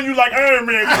 jumped on you like Iron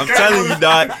Man. I'm telling you,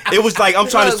 dog. It was like I'm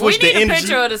trying to Look, switch we the need a energy.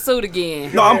 picture of the suit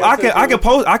again. No, I can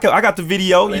post. I got the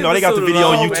video. You know, they got the video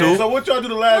on Leave the suit alone, YouTube. So what y'all do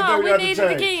the last No, day we got to need it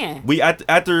change? again. We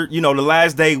after the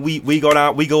last day we go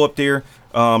down, we go up there.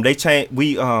 They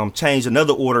changed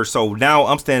another order, so now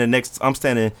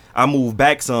I moved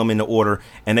back some in the order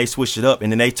and they switched it up,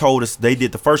 and then they told us they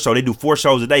did the first show. They do 4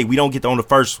 shows a day. We don't get on the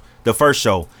first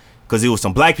show because it was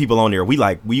some black people on there.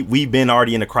 We been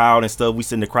already in the crowd and stuff. We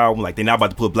sit in the crowd, we're like, they're not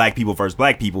about to put black people versus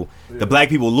black people. The black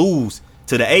people lose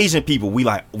to the Asian people.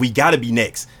 We gotta be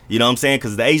next. You know what I'm saying?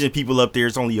 Because the Asian people up there,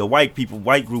 it's only a white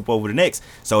group over the next.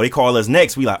 So they call us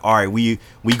next. We like, all right, we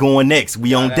going next.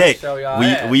 We on gotta deck. show y'all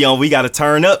ass. We gotta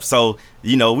turn up. So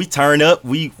we turn up.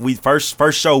 We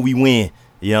first show we win.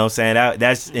 You know what I'm saying?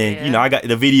 That's and Yeah. I got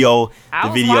the video I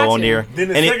was on watching. there. Then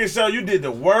the And second show, you did the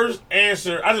worst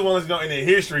answer. I just want to know in the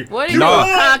history. What do you you No.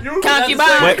 won.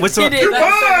 concubine? What's He up? did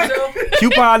that.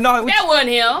 Coupon, no. That wasn't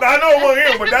him. I know it wasn't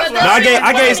him, but that's what No, I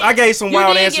said. I gave some You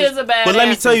wild did answers. give us a bad But let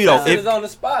me answer, tell you though, so. It if was on the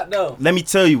spot though. let me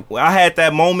tell you, I had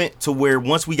that moment to where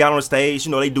once we got on stage,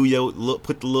 they do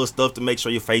put the little stuff to make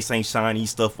sure your face ain't shiny,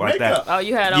 stuff like Makeup. that. Oh,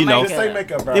 you had on You know. Just say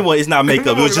makeup. makeup, bro. It's not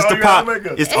makeup. It was just Oh, the you got pop.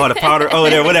 makeup. It's all the powder. Oh,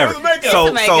 there, whatever. It's makeup. So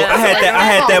It's a so makeup. I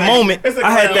had that moment. It's a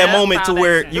I had that makeup. moment to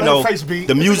where Face beat.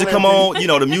 the music come on.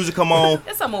 The music come on.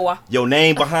 It's a more. Your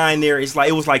name behind there. It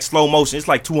was like slow motion. It's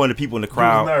like 200 people in the I was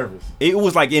crowd. nervous. It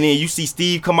was like, and then you see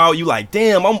Steve come out. You like,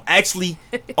 damn, I'm actually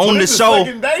on the This is show.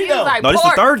 second day, He though. was like, No, this is the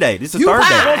pork. third day. This is the You third You know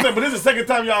day. what I'm saying? But this is the second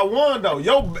time y'all won, though.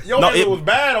 Your No, answer it- was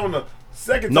bad on the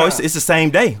second No, time. it's the same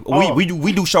day. Oh.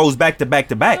 We do shows back to back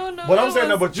to back. But I'm saying,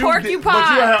 no, but you pork, did, you but you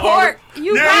had pie. all the- Pork,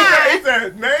 you Yeah, pie. he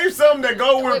said, name something that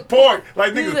go with pork.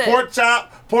 Like He niggas, said- pork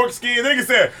chop, pork skin. Nigga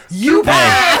said, You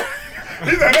pie.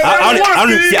 he said, I don't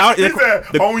even see- I don't- he said,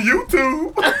 the- on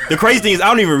YouTube. The crazy thing is I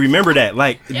don't even remember that.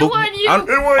 Like It wasn't you. It wasn't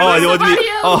Oh, you. it wasn't me. Somebody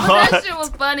else, but that shit was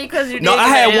funny because you No, did I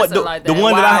get had an one. answer like that. The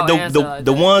one that I Wild answer like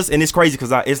the that. ones, and it's crazy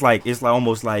because it's like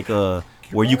almost like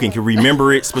where you can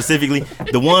remember it specifically.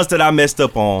 The ones that I messed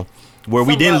up on, where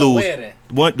we didn't lose.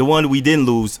 The one we didn't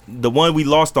lose. The one we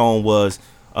lost on was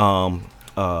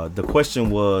the question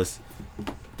was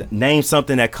name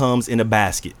something that comes in a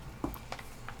basket.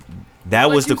 That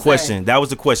What'd was the you question. say? That was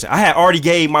the question. I had already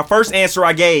gave my first answer.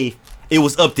 I gave. It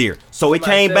was up there, so it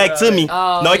came back to me.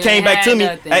 Oh, No, it you came back had to me,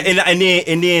 nothing.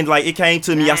 and then like it came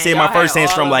to me. I Dang, said my y'all first had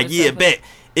answer. all I'm like, of it yeah, separate. bet.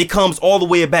 It comes all the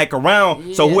way back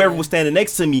around. So Yeah. whoever was standing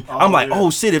next to me, I'm like, yeah. oh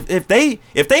shit, if they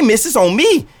miss, it's on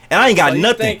me, and I ain't got So you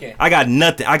nothing. thinking. I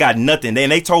got nothing. Then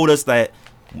they told us that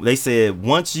they said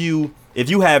if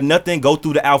you have nothing, go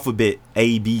through the alphabet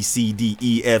A B C D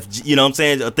E F G. You know what I'm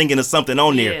saying? Thinking of something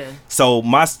on there. Yeah. So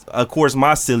of course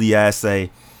my silly ass say,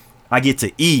 I get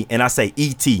to E and I say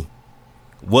E.T.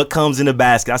 What comes in the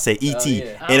basket? I say E.T.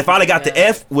 yeah. And if I'd have got the Yeah.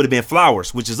 F, would have been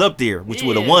flowers, which is up there, which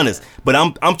would have Yeah. won us. But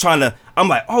I'm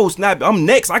like, oh snap, I'm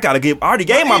next. I already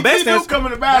gave my best He do answer. come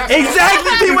in the back.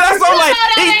 Exactly, people. That's all like.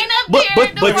 that ain't up But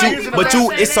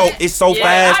it's so Yeah,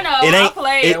 fast. I know, It I ain't.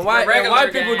 played It, And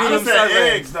white people do I them said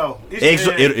surveys. eggs though.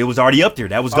 it was already up there.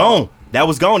 That was gone. That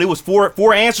was gone. It was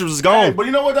four answers was Hey, gone. but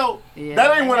you know what though? Yeah,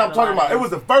 That ain't what I I'm had a talking lot about. of It was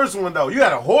the first one though. You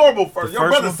had a horrible first. Your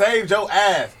first brother one? saved your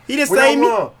ass. He didn't When save me.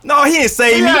 y'all won. No, he didn't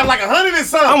save He me. had like 100 and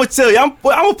something. I'm gonna tell you. I'm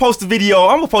gonna post a video.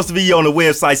 I'm gonna post a video on the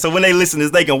website so when they listen to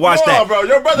this, they can watch Come on, that. bro.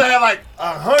 Your brother had like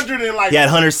 100 and like. He had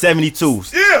 172.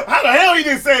 Yeah. How the hell he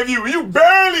didn't save you? You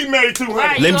barely made 200.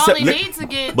 Right, Let you me say- only let- need to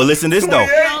get. But listen to this though.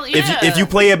 28. If you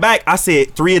play it back, I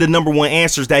said 3 of the number 1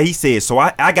 answers that he said. So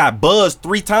I got buzzed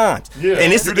 3 times. Yeah,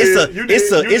 and it's you it's did, a you it's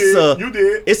did, a you it's did, a you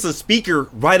did. it's a speaker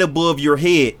right above your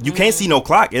head. You can't see no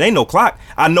clock. It ain't no clock.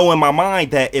 I know in my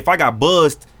mind that if I got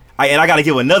buzzed, and I got to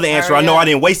give another answer, I know I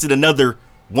didn't waste it another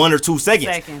 1 or 2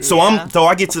 seconds. So yeah. so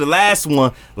I get to the last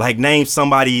one, like name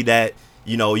somebody that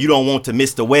you don't want to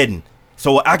miss the wedding.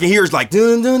 So I can hear it's like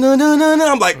dun dun dun dun dun.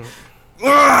 I'm like.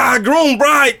 Groom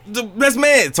bride, the best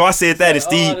man. So I said that, and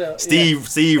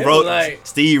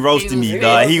Steve roasted me,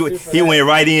 dog. He went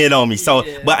right in on me. So,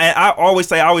 but I always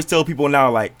tell people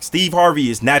now, like Steve Harvey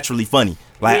is naturally funny.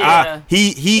 Like Yeah.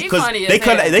 he because funny as they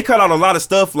cut hell. they cut out a lot of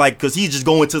stuff, like because he just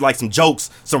go into like some jokes,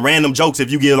 some random jokes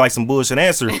if you give like some bullshit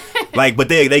answer, like but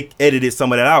they edited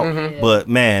some of that out. But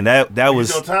man, that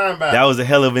was your time back. that was a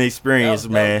hell of an experience, That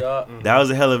was man. dope, dog. That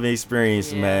was a hell of an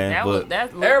experience, Yeah, man. that But was,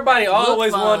 that looked- Everybody looked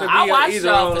always fun. wanted to I be watched either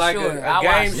y'all on for like sure. a I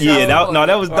game watched show. yeah,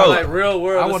 that was Or dope. like Real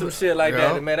World I or wanna- some shit like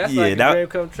yeah. that, man. That's Yeah, like a that dream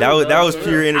come true. that was dog.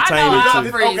 pure I know entertainment I'm too.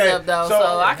 freeze Okay, up though, so-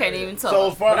 so I can't even talk. So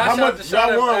as far But I how shot much the shot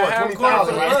y'all won? at What, half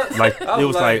 20,000, court. right? Like I it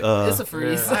was like it's a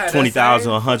freeze. I had that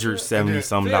 $20,000, same-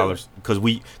 $170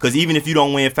 because even if you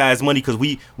don't win fast money, because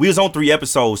we was on 3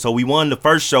 episodes, so we won the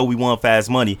first show, we won fast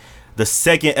money. The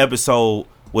second episode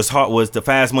was hard. Was the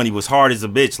fast money was hard as a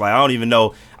bitch. Like I don't even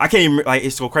know. I can't even like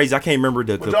it's so crazy. I can't remember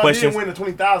the But y'all questions. did win the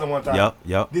 20,000 one time.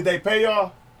 Yep. Did they pay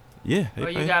y'all? Yeah. Or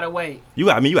you gotta wait. you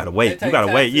gotta wait. They You gotta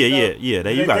take wait. taxes, Yeah. though.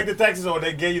 Did You they got. take the taxes or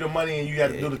they gave you the money and you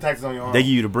had to do the taxes on your own? They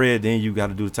give you the bread, then you got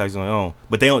to do the taxes on your own.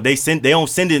 But they don't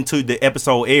send it until the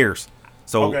episode airs.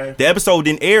 So Okay. the episode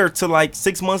didn't air till like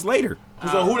 6 months later.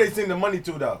 So who they send the money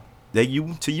to though? They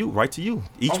right to you.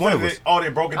 Each I'm one saying of us. they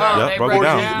broke it down. Oh, Yep, they broke it broke it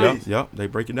down. down. Yep, they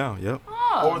break it down. Yep.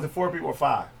 Or was it 4 people or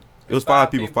 5? It was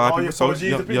 5 people. 5 Oh, people. yeah, So 4 G's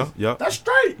a yep, piece. yep. That's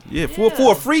straight. Yeah,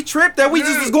 for a free trip that we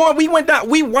just was going. We went down.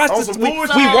 We watched On it. some We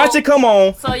bullshit. watched it come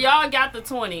on. So y'all got the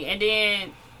 20, and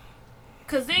then,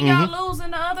 cause then y'all lose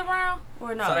in the other round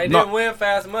or no? So they No. didn't win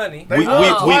fast money. They We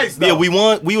won twice, though. we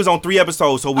won. We was on 3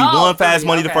 episodes, so we Oh, won fast 3,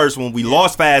 money okay. the first one. We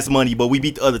lost fast money, but we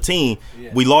beat the other team.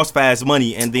 We lost fast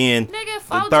money, and then Nigga,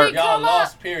 the 4G third, Y'all come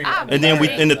lost, up. period. and then we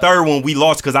in the third one we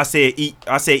lost because I said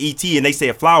ET and they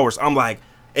said flowers. I'm like.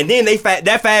 And then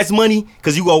that fast money,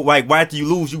 because you go like right after you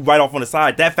lose, you right off on the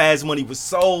side. That fast money was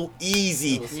so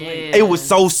easy. Yeah. It was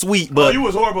so sweet, Oh, but you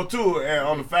was horrible too, and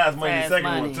on the fast money, the Fast second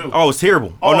money. one too. oh, it was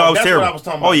terrible. Oh, Oh, no, it was that's terrible. what I was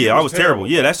talking Oh about. yeah, It I was was terrible. terrible.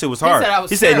 Yeah, that shit was said hard. I was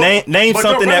He said terrible. name But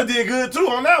something your brother that. did good too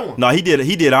on that one. No, he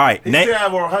did all right. He still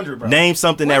have over 100, bro. Name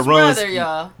something Which that runs. brother,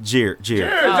 y'all? Jared.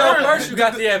 Jared, first you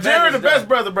got the advantage, Jared, the though. best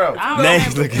brother, bro. I don't Name-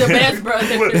 remember the best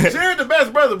brother. Jared, the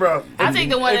best brother, bro. I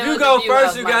think the one If that you was go the view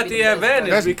first, of you might got be the best advantage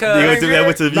brother. You because went through that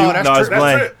with the view? No, that's No, it's Trip.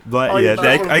 blank. That's Blank. Oh, Yeah, you thought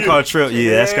it was I you. call it Trip.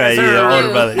 Yeah, that's right. Trip, Yeah, older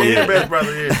Trip. brother. He's the Yeah. best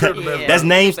brother. Yeah, Trip the best Yeah. That's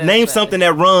name Best name brother. something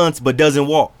that runs but doesn't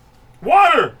walk.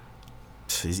 Water.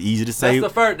 It's easy to say.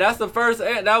 that's the first.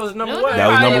 That was number Nunu one. That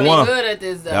was probably number be one. Good at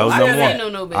this, though. That was I number didn't one. say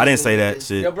Nunu I didn't been say good at that this.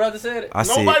 shit. Your brother said it. I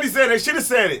said Nobody said they should have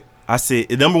said it.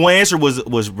 the number one answer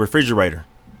was refrigerator.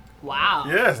 Wow.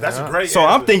 Yes, that's a great. So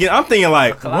I'm answer. thinking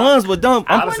like runs with dumb.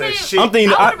 I'd I'm, have said wouldn't shit. I'm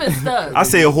thinking I would have been stuck. I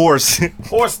said horse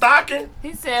Or stocking.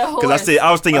 He said horse. because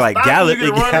I was thinking like Stocking, gallop.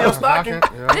 you can run in your stocking.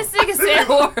 Yeah. This nigga said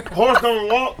horse. Horse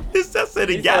don't walk. I said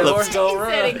He it said horse gallops. don't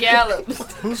He said run. it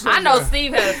gallops. I know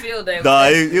Steve had a field day. with Nah,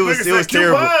 that. it was Nigga said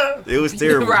terrible. coupon. It was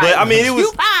terrible. Right. But I mean it was.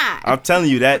 You fine. I'm telling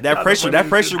you that pressure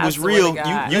I was swear real. to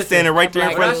God. You standing right there in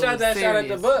Like, When I front. shot that shot at the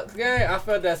Serious. Bucks game, I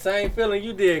felt that same feeling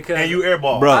you did. Cause And you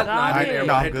airball. Bro. I didn't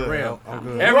No, hit the rim. I'm good.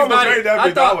 You almost Everybody, made that I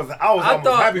bitch. thought, I was almost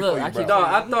thought- happy look, for I you, keep bro.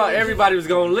 I thought everybody was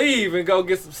gonna leave and go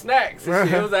get some snacks. And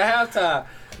shit. It was at halftime,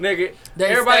 nigga. They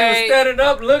Everybody was stayed. standing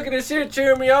up, looking at shit,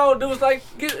 cheering me on. Dude was like,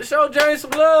 show James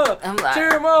some love, I'm like-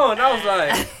 cheer him on. I was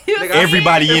like, nigga,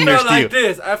 Everybody it in there felt like still.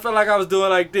 this. I felt like I was doing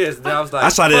like this. Then I was like, I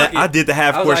shot fuck it. I did the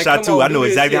half I was court like, shot come too. on, I do know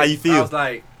this exactly shit. how you I feel. was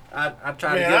like, I tried Man,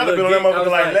 to I'd get a have little been on that geek. I motherfucker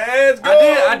was like, like, let's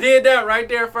go. I did that right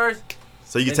there first.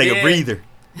 So you can And take a then- breather.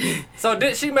 So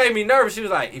she made me nervous. She was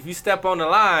like, if you step on the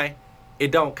line,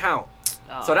 it don't count.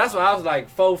 So that's why I was like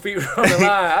 4 feet from the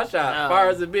line. I shot far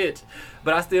as a bitch.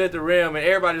 But I still hit the rim, and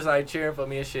everybody was like cheering for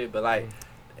me and shit. But like,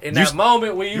 in that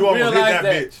moment when you almost hit realize that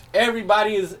that bitch.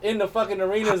 everybody is in the fucking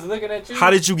arena is looking at you. How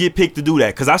did you get picked to do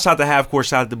that? Because I shot the half court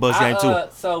shot at the Bucks game too.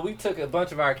 So we took a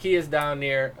bunch of our kids down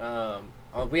there.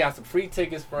 We got some free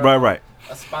tickets from Right.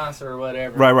 a sponsor or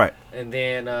whatever. Right. And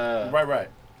then Right.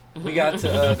 we got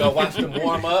to go watch them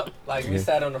warm up. Like we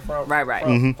sat on the front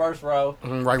first row.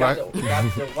 Right. Got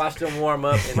to watch them warm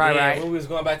up. And then when we was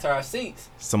going back to our seats,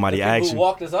 Somebody the asked people who you.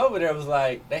 walked us over there was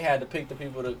like, they had to pick the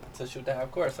people to shoot the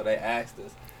half court. So they asked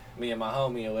us, me and my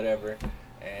homie or whatever.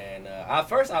 And at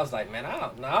first I was like, man, I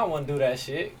don't want to do that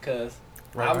shit because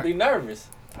I would be nervous.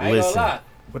 I ain't Listen. gonna lie.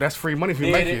 But that's free money if you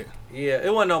Did make it. it. Yeah,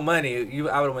 it wasn't no money.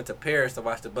 I would have went to Paris to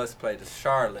watch the Bucks play the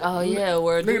Charlotte. Oh yeah,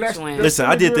 where Nigga, Dooch went. Listen,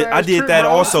 I did that bro.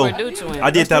 also. Where Dooch went. I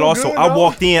did that still also. good, I though.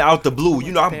 walked in out the blue.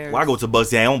 You know, I go to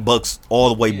Bucks game. I don't Bucks all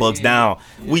the way Bucks down.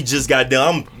 We just got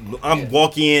done. I'm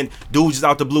walking in. Dude just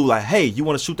out the blue like, hey, you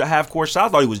want to shoot the half court shot? I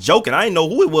thought he was joking. I didn't know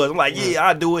who it was. I'm like, yeah,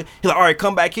 I do it. He's like, all right,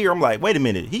 come back here. I'm like, wait a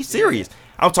minute. He's serious.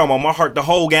 I'm talking about my heart the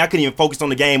whole game. I couldn't even focus on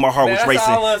the game. My heart was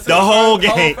racing the whole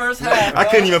game. I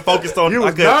couldn't even focus on. You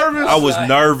was I couldn't- nervous? I was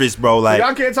nervous, bro. Like,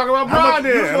 Y'all can't talk about How Bron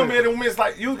much you was gonna then. be able to miss?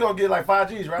 Like you was gonna get like 5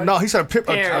 G's, right? No, he said a trip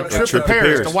Paris. to Trip to Paris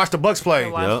Paris. to watch the Bucks play. To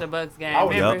watch Yep. the Bucks game. I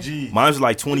was Remember? yep. G's. Mine was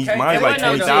like 20. Mine was like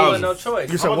There wasn't 20,000. No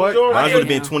choice. You said How much what? was yours? Mine would have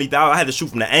been 20,000. I had to shoot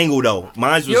from the angle though.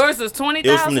 Mine was. Yours was It was from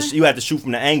 20,000. the. You had to shoot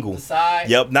from the angle. The side.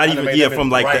 Yep. Not I'd even. have Yeah, made from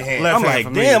that like right the. hand. Left I'm hand like,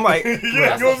 for me. damn. Like, Yeah, That's you know what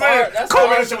I'm saying? hard- that's Cool,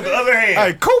 hard that shit with to the other hand.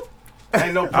 Hey, Coop.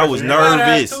 Ain't no I was pressure. If I had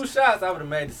nervous. 2 shots, I would have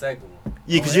made the second one.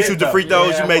 yeah, because you Yeah, shoot the free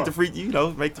throws. yeah, You make bro. the free. You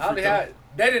know, make the I free only throws. had.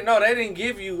 They didn't know. They didn't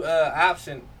give you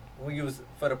option when you was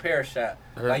for the pair shot.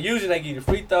 Like usually they give you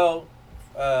free throw,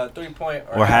 3-point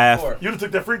or half. court. You'd have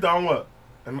took that free throw on what?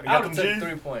 And I got would them have took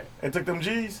G's? 3-point. And took them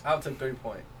G's? I would have took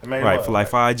 3-point. And made Right what? for like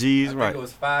 5 G's. I think Right. it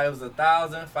was 5. It was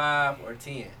 1,000, 5, or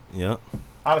 10. Yep.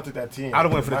 I'd have took that 10. I'd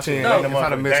have went for the My shit 10 ain't if no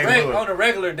I'd have motherfucking missed game it. good. On a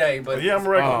regular day, but Yeah, I'm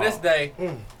regular. on this day,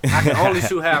 I can only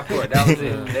shoot half court. That was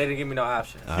it. They didn't give me no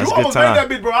option. You That's a good almost made time. that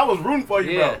bitch, bro. I was rooting for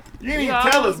you, Yeah. bro. You didn't You even tell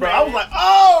us, almost bro. made I was it. like,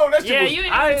 oh, that shit Yeah, was... you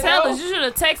didn't I even didn't tell know. us. You should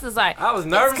have texted us like. I was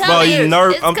nervous. coming. Bro, you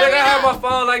nervous? It's I'm Then I coming had my up.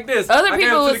 phone like this. Other I gave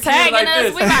people it to was the kids tagging like us.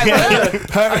 this. We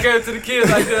like, what? I gave it to the kids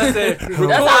like this. I said, record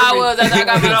That's how I me. was after I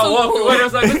got And I walked my away. I two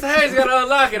was like, Mr. Hayes got to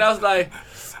unlock it. I was like,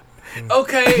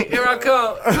 okay, here I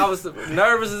come. I was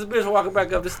nervous as a bitch walking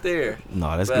back up the stairs.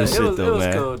 No, that's But good it shit was, though, it was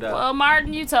man. cool, though. Well,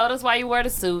 Martin, you told us why you wear the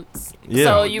suits. Yeah.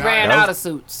 So you ran that out was- of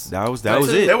suits. That was it. That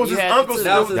was You his had uncle's to-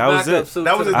 that was his That was backup it. suit.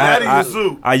 That was his too. daddy's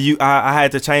suit. I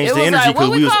had to change It the was energy like, because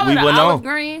what we call wasn't it, olive on.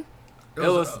 green. It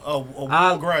was a wool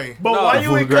I- gray. But No, why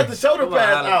you ain't Full cut the shoulder It was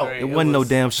pads olive out? green. It wasn't no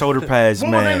damn shoulder pads,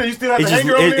 What was in man. there? You still had It the just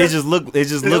hanger on there? it just looked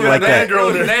Still like had the that. hanger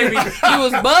on there. Navy. You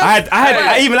was buzzed.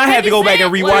 I had to go back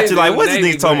and rewatch it. Like, what's this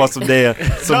Navy nigga talking about?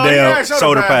 Some damn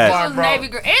shoulder It pads. was bro. navy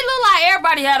green. It looked like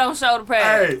everybody had on shoulder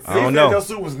pads. Hey, I don't see, know. Your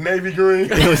suit was navy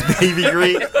green. It was navy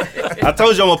green. I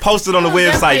told you I'm gonna post it on the It was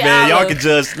website, definitely man. Y'all olive. can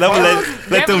judge. Let them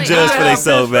Definitely judge for olive.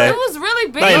 themselves, man. It was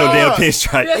really big. That ain't no damn Yeah.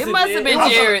 pinstripe. It must have been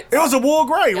Jared. It was a wool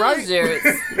gray, It right? was Jared.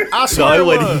 I No, swear it it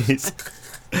was. wasn't.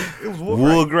 It was wool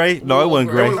Wool gray? No, it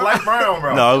wasn't It gray. was light brown,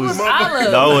 bro. No, it It was. was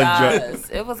olive. No, it wasn't gray. guys.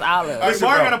 It was olive. Hey, Listen,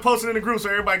 Mark bro. gotta post it in the group so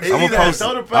everybody can It's I'ma see either that. post it.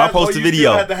 shoulder I'll pads post or the you video.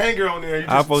 still had the hanger on there. You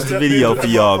I'll just post the stepped video into for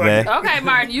the y'all, motherfucker. man. Okay,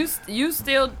 Martin, you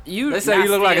still They say not you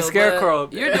look like a still, scarecrow.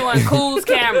 but You're doing Cool's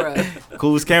camera.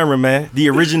 Cool's camera, man. The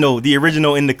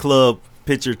original in the club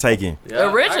picture taken.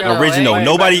 Yeah, Original, I got Original. way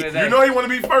Nobody- back in the day. You know he want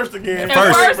to be first again.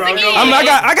 First bro. again.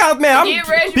 I got, man. Get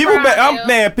Reggie People,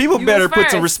 Brown, people You better was put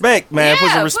some first. respect, man.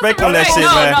 Put some respect on that shit,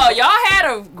 no, man. No, y'all had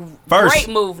a First. great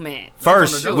movement.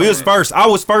 First, we was first. I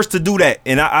was first to do that,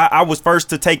 and I was first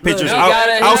to take pictures you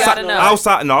gotta know.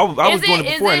 outside. No, I was Is doing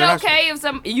it before. it and okay if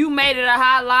you made it a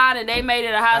hot line and they made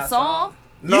it a hot song?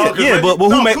 No, Yeah, but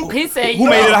who made He said who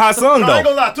made it a hot song No, I ain't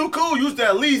though? gonna lie. Too Cool used to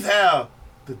at least have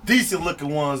the decent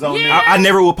looking ones on Yeah. I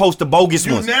never would post the bogus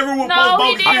there. You ones. never would No, post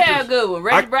he bogus did have pictures. good one.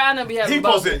 Reggie Brown done be having He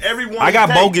both. posted every one. I got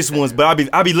he take. bogus ones, but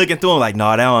I be looking through them like,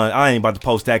 nah, that one, I ain't about to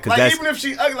post that because Like that's even if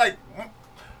she ugly, like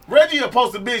Reggie will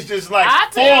post a bitch just like I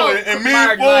tell falling and me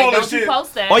Martin, falling like, and don't you shit.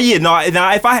 post that. Oh yeah, no.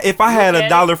 Now if I had Look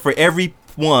at $1 for every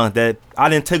one that I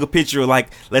didn't take a picture of, like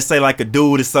let's say like a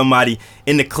dude or somebody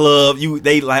in the club,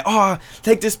 they like, oh,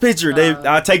 take this picture.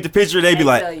 I take the picture, they be They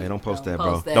like, tell you, hey, don't post that, don't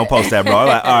bro. post that. Don't post that, bro. I'm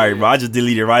like, all right, bro. I just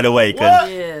delete it right away because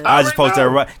What? Yeah. I just post that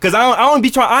right because I don't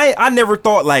be trying. I never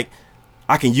thought like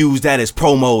I can use that as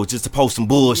promo just to post some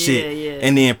bullshit. Yeah, yeah.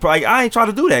 And then like, I ain't trying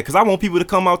to do that because I want people to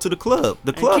come out to the club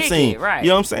kick scene. it, right. You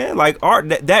know what I'm saying? Like art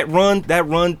that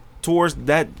run towards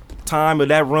that time of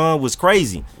that run was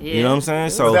crazy. Yeah. You know what I'm saying?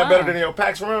 Was So that better than your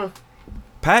PAX run?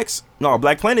 PAX, no,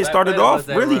 Black Planet Black started Planet off was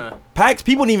that really. run. PAX,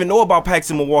 people didn't even know about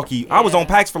PAX in Milwaukee. I was Yeah. on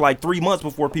PAX for like 3 months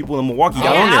before people in Milwaukee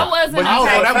got on Yeah, there. I wasn't. But I was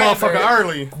on that Hey, motherfucker man.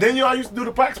 early. Then y'all used to do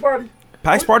the PAX party.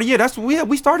 PAX party. Yeah, that's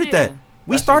we started that.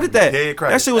 We started that. dead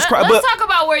crazy. That shit was Let's but talk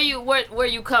about where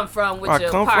you come from with I your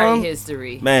come party from?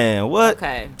 history. man, what?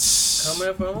 Okay.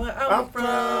 Coming from where I'm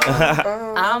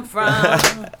from. I'm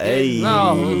from. Hey.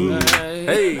 No.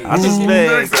 Hey. I just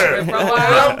man. From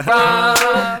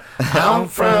where I'm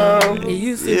from. He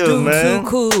used to Yeah, do man. 2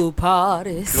 cool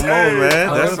parties. Come on, man.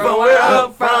 Coming That's from where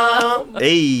I'm from.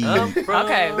 hey.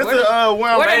 Okay. This Where, is where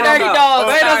where I'm the Dirty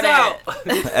Dogs Fade us start at?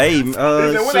 out. Hey,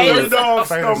 Where the Fade Dirty us. Dogs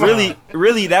Fade come us. out.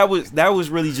 really that was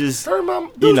really just Turn my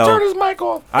You dude, know, turn his mic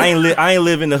off. I ain't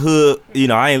live in the hood, you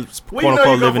know, I ain't We quote know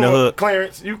unquote you live in the come from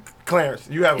hood. Clarence,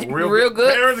 you have a Real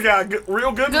good. Clarence got good,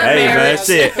 real good. Good Hey man, marriage.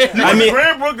 shit. You I in mean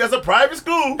Cranbrook, that's a private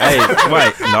school. hey,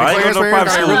 right. No, I ain't going to no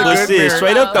private school, Really but good shit, marriage.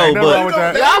 straight up though, Ain't nothing wrong with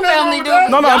but that. Y'all family do.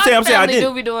 No, I'm saying I family didn't.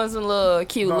 do be doing some little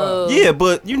cute little yeah,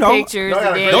 but you know, pictures. No,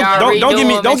 And then don't- y'all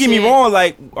redo don't get me shit. wrong.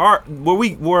 Like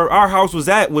where our house was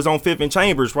at was on 5th and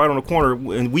Chambers, right on the corner,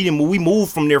 and we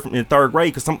moved from there in 3rd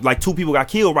grade because like 2 people got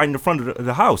killed right in the front of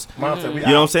the house. Mom said we You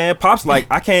know what I'm saying? Pops like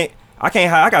I can't. I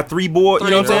got 3 boys. You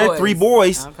know what I'm saying? boys. 3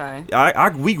 boys. Okay.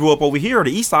 We grew up over here,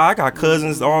 the east side. I got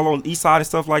cousins all on the east side and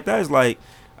stuff like that. It's like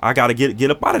I gotta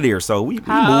get up out of there. So we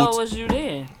How old moved was you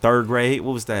then? 3rd grade.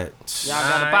 What was that? Y'all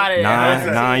got up out of there. Nine.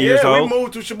 huh? 9 years yeah, old. we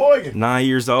moved to Sheboygan. 9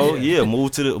 years old. Yeah,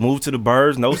 moved to the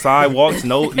birds. No sidewalks.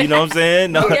 No, you know what I'm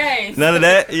saying? No, Yes. none of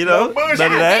that. You know, No bullshit.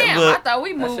 none of that. Damn, I But thought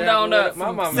we moved shit on happened up. with my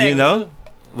from mama. second. you know.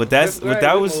 But Fifth grade,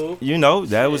 that we was moved. you know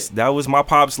that was my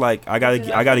pops like I gotta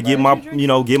get my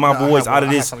get my No, I boys have out of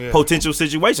one. I this have some, yeah. potential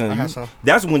situation. I have some.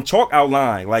 That's when chalk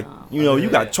outline like you know you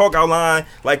got chalk outline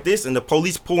like this and the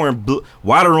police pouring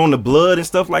water on the blood and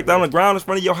stuff like that on the ground in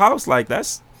front of your house like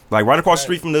that's like right across the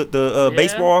street from the Yeah,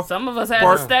 baseball Some of us had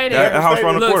park. to stay That there. house right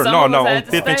on the Look, corner. some No, of us on had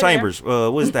to 5th and stay there. Chambers.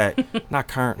 What is that? Not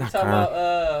current. Talking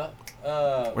about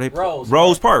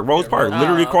Rose Park. Rose Park. Rose.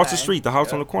 Literally Oh, across the okay. street. The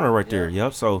house on the corner right there.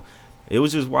 Yep. So it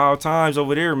was just wild times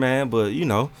over there, man. But you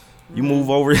know, you move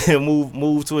over and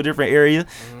move to a different area.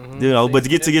 You know, but to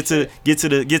get to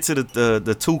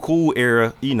the too cool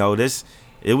era, you know,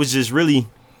 it was just really,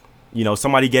 you know,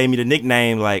 somebody gave me the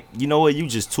nickname like, you know what, you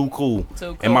just too cool.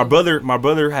 Too And my cool.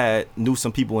 brother knew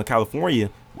some people in California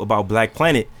about Black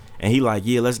Planet. And he like,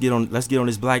 yeah, let's get on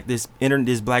this Black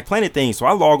Planet thing. So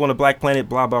I log on to Black Planet,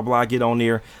 blah blah blah, get on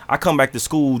there. I come back to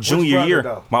school junior brother, year.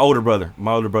 though? My older brother,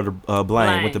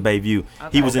 Blaine, went to Bayview.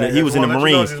 He was in the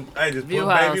Marines. Just View put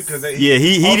house. baby because Yeah,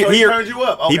 he turned you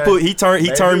up. He Okay. he turned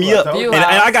me Baby, up. I told you. And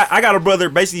I got a brother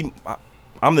basically.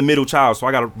 I'm the middle child, so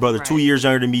I got a brother 2 Right. years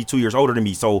younger than me, 2 years older than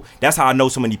me. So that's how I know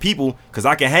so many people, because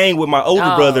I can hang with my older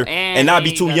Oh, brother and and not be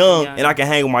you too got young, too young. and I can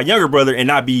hang with my younger brother and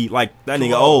not be like that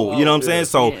nigga old. old. You know what I'm saying?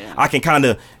 So Yeah. I can kind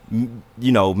of,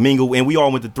 you know, mingle. And we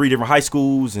all went to 3 different high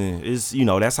schools, and it's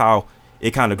that's how it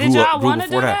kind of Did grew y'all up. Grew want to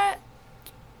do before that?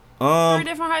 3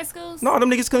 different high schools? No, them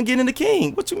niggas couldn't get into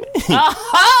King. What you mean?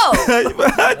 Oh!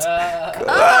 What?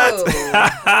 Oh!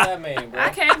 That mean, bro. I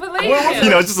can't believe Well, it. You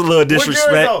know, just a little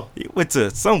disrespect. though? He went to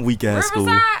some weak ass school.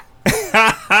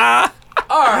 Riverside?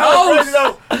 Oh, you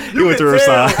know, You went to can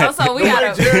Riverside. tell- Oh, so we the way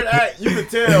gotta. Jared act, you can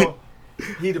tell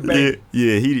he the baby.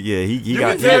 He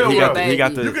got can tell, he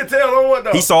got bro. You the can tell on what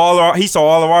though. he saw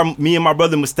all of our me and my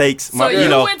brother mistakes. So My, you you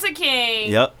know. went to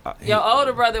King. Yep. Your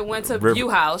older brother went to River- View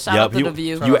House. Shout Yep, out to the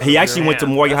View. He actually went to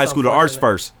Damn, Morgan High that's School of Arts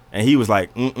unfortunate. first, and he was like,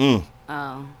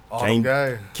 Oh.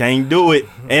 Okay. can't do it.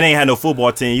 And ain't had no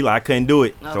football team. He like, I couldn't do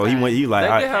it. So he Okay. went. He like, They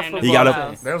I- did have He football got up-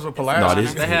 games. That was a No, Pulaski.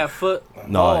 this- They have foot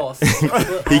No. balls.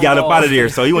 he got up out of there.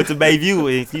 Balls. So he went to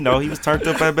Bayview, and you know he was turned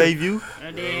up at Bayview.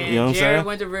 And then You know what I'm Jared saying?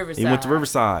 went to Riverside. He went to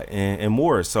Riverside and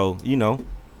Morris. So you know,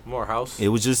 Morehouse.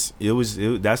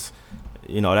 that's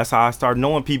that's how I started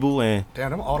knowing people. And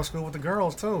Damn, them all the school with the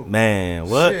girls too. man,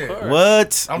 what Shit.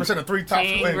 What? I'm just saying the 3 top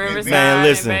King, schools. Riverside, Man,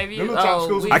 listen. and Bayview. Them little top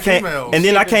schools we- with I can't. females. And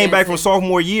then I Stephen came back from Vincent.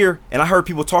 sophomore year, and I heard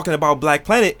people talking about Black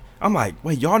Planet. I'm like,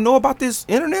 wait, y'all know about this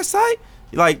internet site?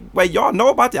 Like, wait, y'all know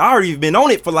about it? I already been on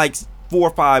it for like 4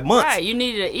 or 5 months. Right, you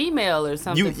needed an email or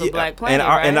something for Black Planet,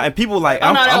 and, right? and people like, oh,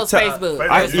 no, that I'm was tell- Facebook.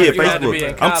 I- yeah, You had to be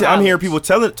in Facebook. I'm hearing people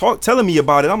college. telling me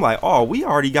about it. I'm like, oh, we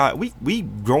already got we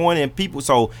growing and people.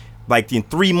 So like in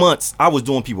 3 months, I was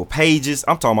doing people pages.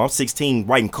 I'm talking about I'm 16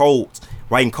 writing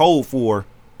code for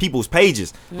people's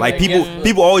pages. Like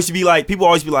people always be like,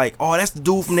 oh, that's the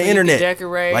dude from the So you internet. could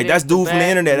decorate Like it, that's the dude from the back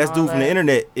internet. and That's all dude from the that.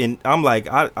 internet. And I'm like,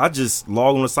 I just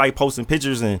log on the site, posting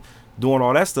pictures and doing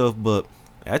all that stuff. But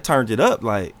I turned it up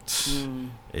like.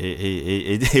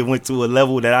 It went to a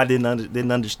level that I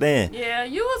didn't understand. Yeah,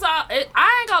 you was all.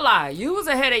 I ain't gonna lie, you was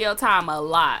ahead of your time a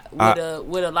lot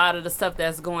with a lot of the stuff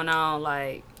that's going on,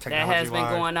 like that has been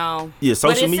Technology-wise. going on. Yeah,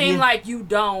 social but it media. seemed like you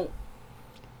don't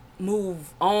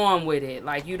move on with it.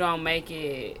 Like you don't make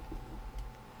it.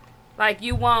 Like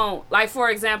you won't, like for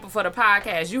example, for the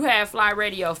podcast, you had Fly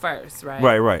Radio first, right?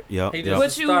 Right. Yep. He yep.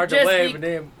 But you start the just wave be, and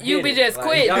then you hit be it. just Like,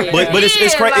 quit. y'all then. got- But it's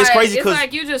like, crazy it's 'cause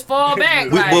like you just fall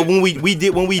back. like, But when we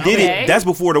did Okay. it, that's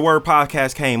before the word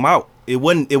podcast came out. It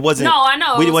wasn't. No, I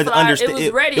know. We It was wasn't Fly- understand. it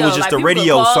was radio. It was just Like, a people could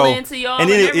radio. call So into y'all and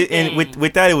then and and everything.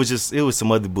 with that, it was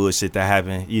some other bullshit that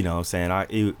happened. You know what I'm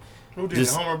saying? Who did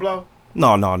Just- it? Homer Blow?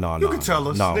 No. You can tell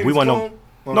us. No, Niggas we wasn't. coon?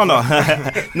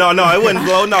 No, no, it wouldn't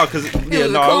blow. No, because was it a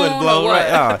wouldn't coon blow. or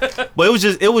Right? But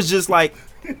it was just like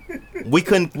we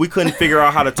couldn't figure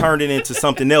out how to turn it into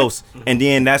something else, and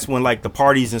then that's when like the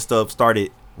parties and stuff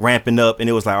started ramping up, and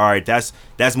it was like, all right, that's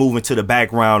moving to the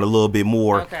background a little bit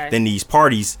more Okay. than these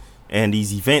parties and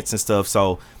these events and stuff.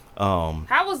 So,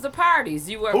 How was the parties?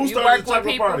 You Who you started worked the with chocolate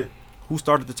people. party? who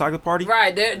started the chocolate party?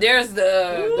 Right there's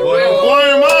the Well, real.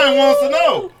 Boy in Mind wants to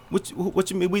know. What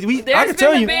you mean? We There's I can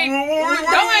tell been a you big.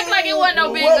 Don't act like it wasn't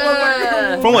no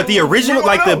big. from what the original,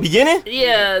 like the beginning.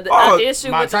 Yeah, the Oh, issue with the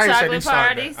Montaigne said he chocolate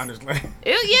started parties. that. I'm just like,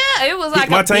 It was like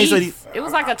a Montaigne said beef. It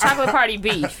was like a chocolate party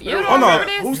beef. You don't Oh, no. remember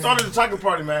this? Who started the chocolate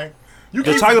party, man? You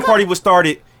The keep- chocolate party was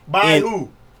started by in- who?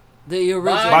 The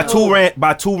original.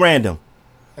 by two random.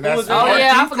 And that's Oh,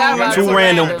 yeah, I forgot about Two Two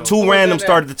random random.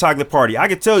 started the chocolate party. I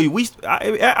can tell you,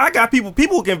 I got people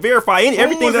who can verify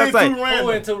everything was that I in say. Two Who Random?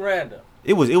 went to random?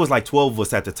 It was like 12 of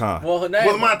us at the time. Well, her name.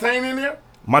 Was Montaigne in there?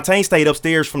 Montaigne stayed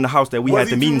upstairs from the house that we Was had the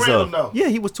he Two meetings Random, of. though? Yeah,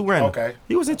 he was two random. Okay.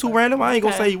 He was in two random. I ain't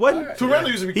gonna Okay. say he wasn't. Two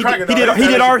Random used to be He cracking. did though. the They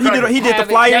used to have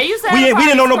flyers. We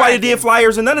didn't know nobody parties did cracking.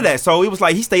 flyers and none of that. So it was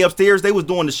like he stayed upstairs. They was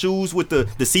doing the shoes with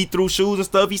the see-through shoes and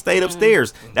stuff. He stayed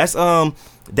upstairs. That's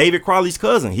David Crawley's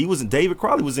cousin. David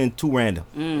Crawley was in two random.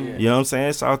 You know what I'm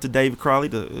saying? Shout out to David Crawley,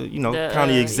 the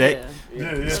county exec. yeah. Yeah,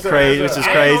 It's crazy. It's just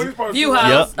crazy. View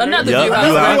House. Another Yep. View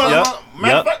View House. House.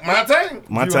 Yep. Montaigne.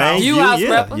 Montaigne, View you, House yeah,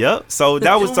 rapper. yep. So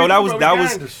that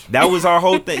was our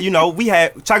whole thing. You know, we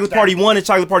had Chocolate Party 1 and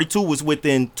Chocolate Party 2 was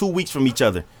within 2 weeks from each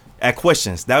other at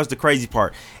Questions. That was the crazy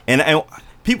part. And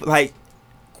people like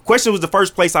Questions was the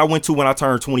first place I went to when I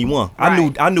turned 21.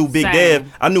 Right. I knew Big Same. Dev.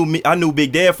 I knew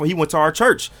Big Dev when he went to our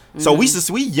church. So we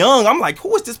young. I'm like,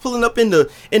 who is this pulling up in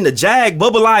the Jag,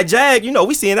 Bubble Eye Jag? You know,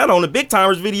 we seeing that on the Big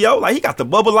Timers video. Like he got the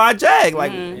Bubble Eye Jag.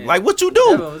 Like what you do?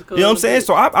 Yeah, it was cool. You know what I'm saying?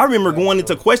 So I remember going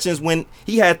into Questions when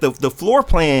he had the floor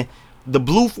plan, the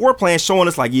blue floor plan showing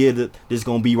us like, yeah, this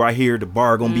gonna be right here, the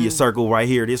bar gonna be a circle right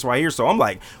here, this right here. So I'm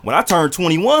like, when I turn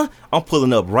 21, I'm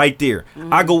pulling up right there.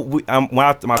 I go when I,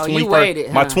 my Oh, you 21st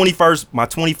waited, my huh?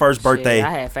 21st birthday. Shit,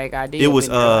 I had fake ID. It was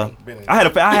I had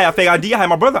a fake ID. I had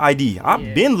my brother ID.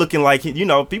 I've been looking like, you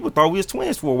know, people thought we was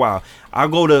twins for a while.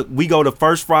 We go to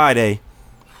first Friday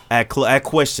at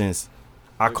Questions.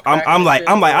 I'm like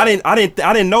I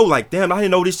didn't know, like, damn, I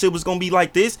didn't know this shit was gonna be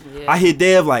like this. Yeah. I hit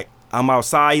Dev like, I'm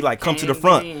outside. He like, come to the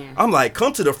front. Amen. I'm like,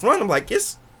 come to the front. I'm like,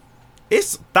 it's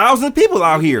 1,000 people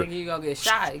out here. You gonna get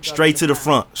shot. You go Straight to the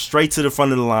front, straight to the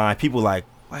front of the line. People like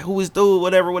who is dude?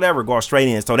 Whatever. Go straight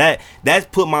in. So that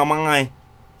put my mind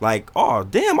like, oh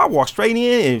damn, I walked straight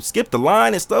in and skipped the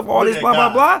line and stuff. All Look this at blah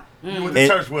God. blah blah. You went to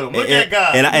church with him. Look at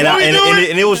God. And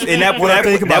it was and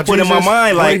that put in my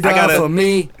mind like I gotta. for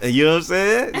me. You know what I'm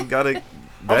saying? You gotta.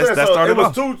 That So started it was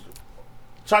off. 2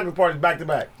 chocolate parties back to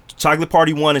back. Chocolate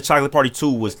Party 1 and Chocolate Party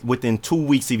 2 was within 2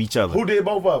 weeks of each other. Who did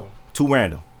both of them? Two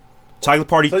random. Chocolate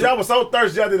Party. So y'all was so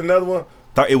thirsty, y'all did another one.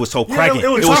 It was so Yeah, cracking. it It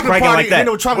was was chocolate cracking party, like that. you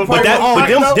know, chocolate But party that, was but on.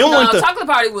 them No, want the. chocolate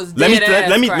party was Let dead me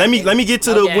ass get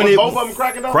to the Okay. when Was it both of them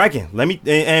cracking though? cracking. Let me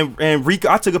and Rico.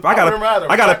 I got remember either. a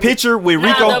Cracking. picture with Now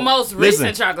Rico. the most recent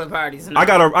Listen, chocolate parties. I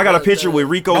got a picture with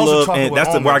Rico Those are Love, chocolate and with that's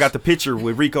where I almonds. got the picture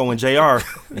with Rico and JR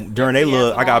during their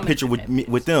love. I got a picture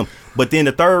with them. But then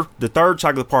the third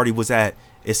chocolate party was at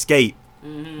Escape.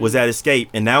 Was at Escape,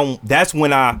 and now that's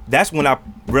when I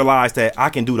realized that I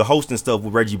can do the hosting stuff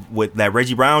with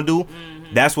Reggie Brown do.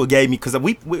 That's what gave me, because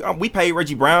we paid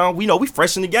Reggie Brown. We know we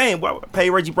fresh in the game. We paid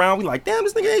Reggie Brown. We like, damn,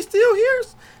 this nigga ain't still here.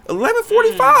 It's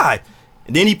 11:45.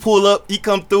 And then he pull up, he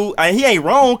come through, and he ain't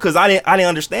wrong, because I didn't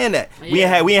understand that. We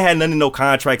ain't had none of no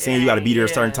contracts saying you got to be there a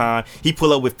certain time. He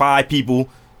pull up with 5 people.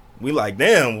 We like,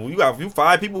 damn, you got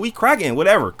 5 people, we cracking,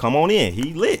 whatever. Come on in.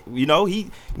 He lit. You know, he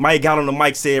might have got on the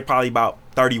mic, said probably about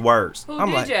 30 words. Who I'm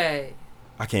DJ? like,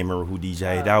 I can't remember who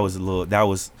DJ. That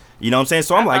was, you know what I'm saying?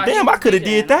 So I'm I like, thought he damn, was I could have DJing.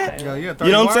 did that. Yeah, 30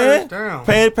 You know what I'm saying? Damn.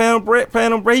 Paying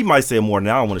him bread. He might say more than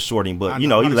that. I don't want to short him, but you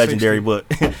know, he's 160. legendary. But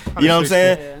you know what I'm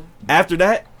saying? Yeah. After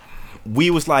that,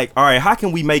 we was like, all right, how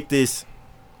can we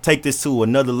take this to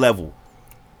another level?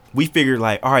 We figured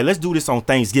like, all right, let's do this on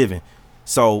Thanksgiving.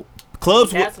 So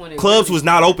clubs That's when it was really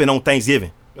not open on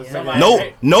Thanksgiving.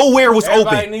 Somebody- Nowhere was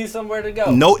Everybody open. needs somewhere to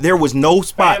go. No, there was no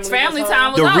spots. Family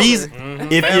time was The over. reason, Mm-hmm.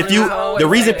 if you, Family the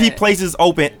reason time. places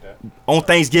open, on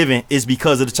Thanksgiving is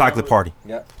because of the chocolate party.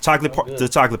 Yep. The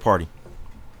chocolate party.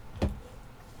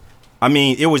 I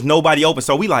mean, it was nobody open,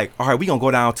 so we like, all right, we gonna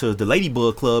go down to the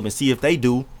Ladybug Club and see if they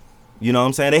do. You know what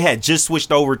I'm saying? They had just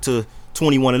switched over to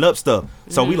 21 and up stuff,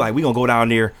 so we like, we gonna go down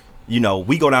there. You know,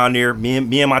 we go down there. Me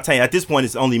and my team. At this point,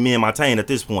 it's only me and my team. At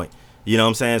this point, you know what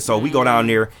I'm saying? So we go down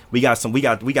there. We got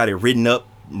it written up.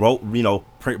 Wrote, you know,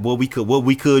 what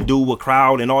we could do with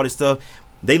crowd and all this stuff.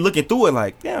 They looking through it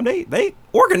like, damn, they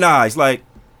organized. Like,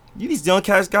 you these young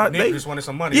cats got Nick they just wanted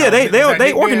some money. Yeah,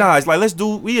 they organized. Like,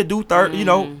 we'll do third, you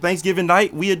know, Thanksgiving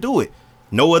night, we'll do it.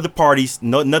 No other parties,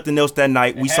 nothing else that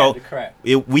night. We sold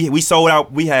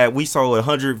out. We sold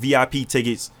 100 VIP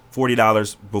tickets,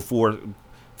 $40 before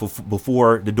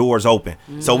the doors open.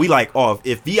 So we like, oh,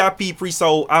 if VIP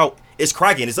pre-sold out, it's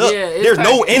cracking. It's up. Yeah, There's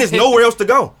nowhere else to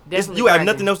go. You have cracking.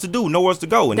 nothing else to do. Nowhere else to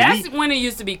go. And That's when it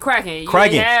used to be cracking. You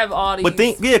cracking. didn't have all these. But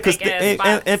because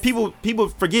and people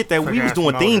forget that we was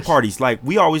doing theme parties. Like,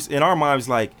 we always in our minds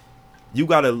like, you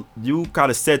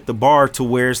gotta set the bar to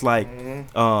where it's like,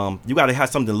 you gotta have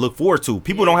something to look forward to.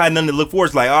 People don't have nothing to look forward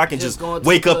to. Like, oh, I can just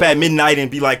wake up at midnight and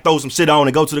be like, throw some shit on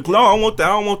and go to the club. I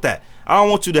don't want that. I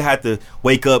don't want you to have to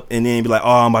wake up and then be like, oh,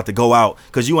 I'm about to go out,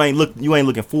 because you ain't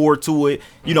looking forward to it.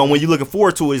 You know, when you're looking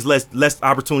forward to it, it's less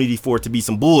opportunity for it to be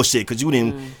some bullshit, because you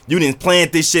didn't plan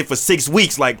this shit for 6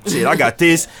 weeks. Like, shit, I got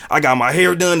this, I got my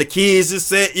hair done, the kids is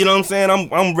set. You know what I'm saying?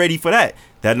 I'm ready for that.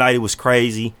 That night it was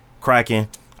crazy, cracking.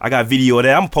 I got video of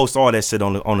that. I'm gonna post all that shit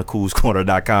on the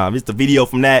coolscorner.com. It's the video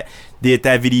from that. Did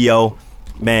that video.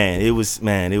 Man, it was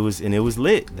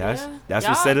lit. That's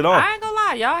what set it off. I ain't gonna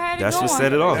lie, y'all had it That's going. what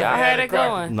set it off. Y'all had it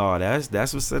going. No, that's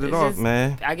what set it off, just,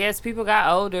 man. I guess people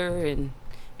got older and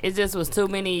it just was too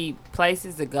many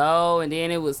places to go, and then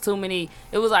it was too many.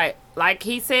 It was like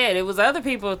he said, it was other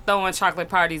people throwing chocolate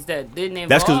parties that didn't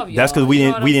involve y'all. That's because we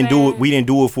didn't do it. We didn't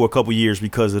do it for a couple years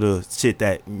because of the shit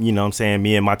that, you know what I'm saying,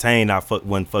 me and my team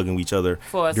wasn't fucking with each other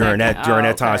during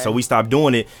that time. So we stopped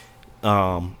doing it.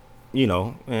 You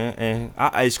know, and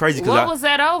it's crazy because what was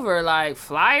that over? Like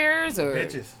flyers or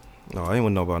bitches? No, I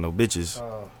didn't know about no bitches.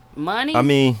 Money? I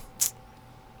mean,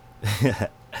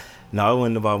 no, it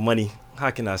wasn't about money.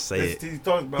 How can I say it? He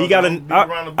got I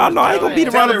know I ain't gonna beat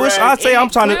around the bush. I say I'm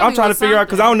trying to figure out,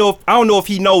 because I don't know if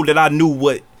he know that I knew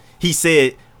what he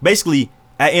said. Basically,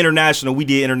 at International, we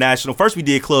did International. First, we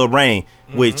did Club Rain,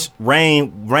 which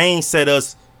Rain set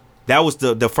us. That was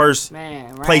the first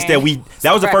place that we.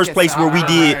 That was the first place where we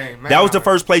did. That was the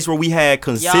first place where we had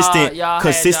consistent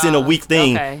a week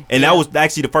thing, and that was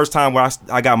actually the first time where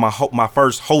I got my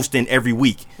first hosting every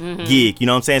week gig. You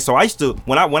know what I'm saying? So I used to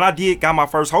when I got my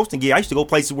first hosting gig, I used to go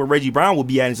places where Reggie Brown would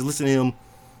be at and just listen to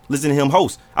him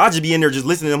host. I'd just be in there just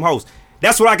listening to him host.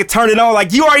 That's what I could turn it on.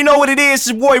 Like, you already know what it is.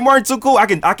 Your boy Martin Too Cool. I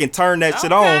can turn that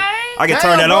shit on. I can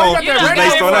turn that on just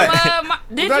based on that.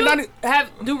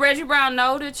 Do Reggie Brown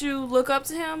know that you look up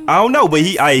to him? I don't know, but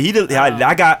he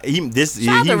hearing this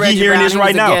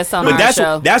right now. But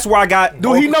that's where I got.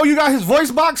 Do he know you got his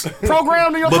voice box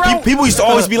programmed in your throat? But people used to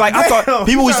always be like, I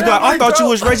thought you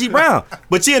was Reggie Brown.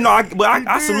 But yeah, no,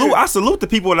 I salute the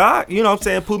people that you know what I'm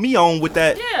saying, put me on with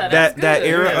that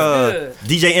era.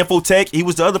 DJ Infotech, he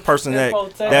was the other person that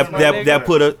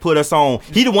put us on.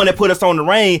 He the one that put us on the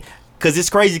Rain. Cause it's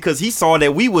crazy, cause he saw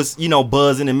that we was, you know,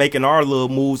 buzzing and making our little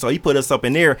moves, so he put us up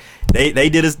in there.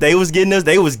 They was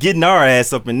getting our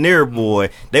ass up in there, boy.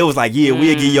 They was like, yeah,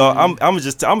 we'll give y'all. I'm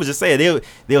just saying, they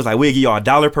was like, we'll give y'all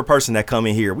 $1 per person that come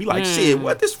in here. We like, shit,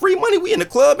 what, this free money? We in the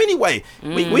club anyway.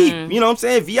 We you know what I'm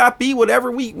saying, VIP,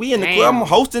 whatever. We in the club. I'm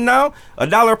hosting now.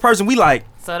 $1 a person. We like.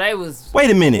 So they was wait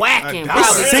a minute whacking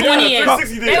probably 20 and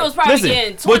they was probably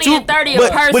getting 20 and 30 a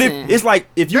person. But it's like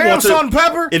if you go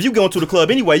to the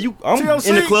club anyway, I'm TLC.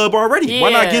 In the club already. Yeah.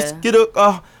 Why not get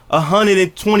a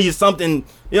 120 or something? You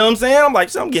know what I'm saying? I'm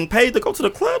like, I'm getting paid to go to the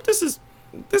club. This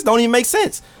don't even make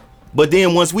sense. But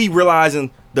then once we realizing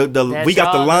we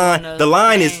got the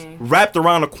line is wrapped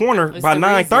around the corner by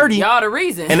 9:30. Y'all the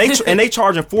reason. And they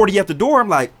charging 40 at the door. I'm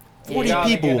like, 40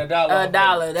 people.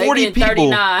 $1. 40 people.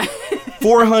 39.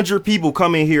 400 people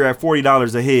come in here at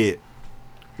 $40 a head.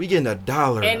 We getting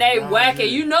 $1. And they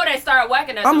whacking. You know they start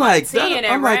whacking at 10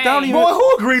 Boy,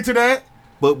 who agreed to that?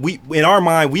 But we, in our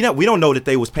mind, we don't know that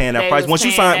they was paying that price. Once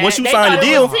you sign the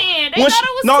deal, we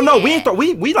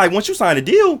like once you sign the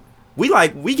deal, we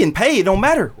getting paid. It don't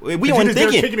matter. We only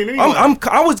thinking. I'm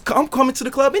coming to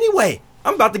the club anyway.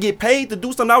 I'm about to get paid to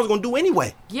do something I was gonna do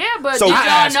anyway. Yeah, but did y'all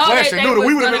know that they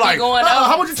was gonna be going up?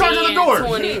 How much you charge at the door?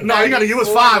 20, no, you gotta give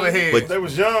us 5 ahead. But they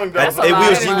was young.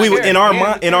 We were in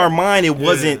our mind. It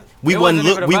wasn't. We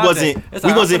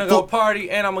wasn't go party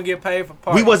and I'm gonna get paid for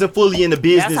party. We wasn't fully in the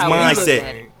business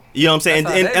mindset. You know what I'm saying?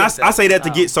 That's And how they I say that to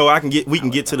no. get so we can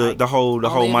get to the whole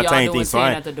Montaigne thing. So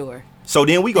at the door. So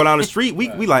then we go down the street. We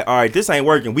like, all right, this ain't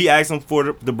working. We asked them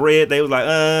for the bread. They was like,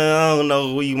 I don't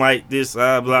know. We might this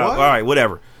blah. What? All right,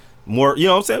 whatever. More, you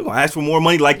know what I'm saying? We're gonna ask for more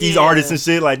money like these Yeah. artists and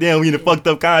shit. Like, damn, we in a fucked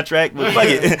up contract, but fuck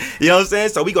it. You know what I'm saying?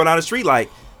 So we go down the street like,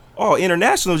 oh,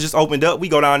 International just opened up. We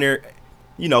go down there.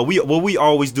 You know, what we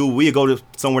always do, we go to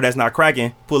somewhere that's not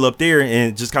cracking, pull up there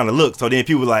and just kind of look. So then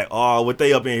people like, oh, what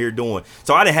they up in here doing?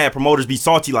 So I didn't have promoters be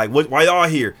salty like, why y'all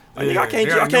here? Like, nigga,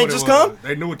 I can't just come.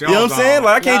 They knew what they You know was what I'm saying? on.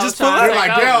 Like I can't Y'all just pull trying They're to up.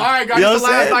 like, damn, all right, guys, You know it's the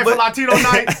what I'm last saying? night for But-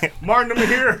 Latino night. Martin, them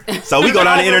here. So we go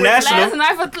down to Last International.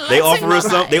 night for They Latino offer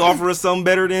us night. They offer us something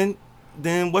better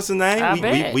than what's the name? I We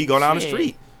bet. go down the Shit.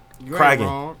 street, You ain't cracking.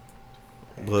 wrong.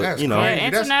 But That's you know, crazy. Yeah,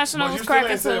 That's- International But was you still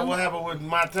cracking ain't said too. what happened with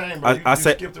Montaigne, bro. I You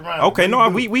said, skipped around. okay, What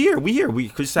no, you do? we here. We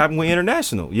just happened with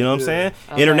International. You know what I'm saying?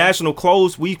 Okay. International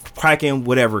closed. We cracking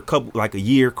whatever, couple like a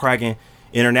year cracking.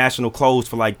 International closed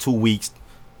for like 2 weeks,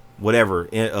 whatever.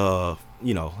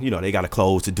 You know, they got to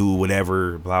close to do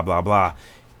whatever. Blah blah blah.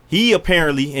 He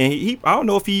apparently, and he I don't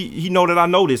know if he know that I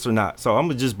know this or not. So I'm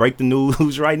gonna just break the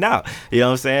news right now. You know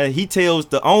what I'm saying? He tells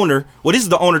the owner. Well, this is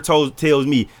the owner tells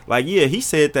me like, yeah, he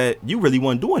said that you really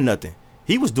wasn't doing nothing.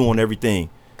 He was doing everything.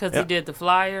 Because he did the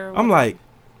flyer. I'm like,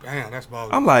 Damn, that's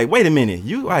bogus. I'm like, wait a minute,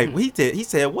 you like he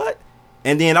said what?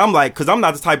 And then I'm like, cause I'm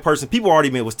not the type of person. People already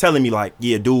was telling me like,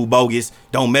 yeah, dude, bogus.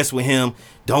 Don't mess with him.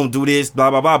 Don't do this, blah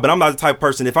blah blah. But I'm not the type of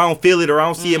person. If I don't feel it or I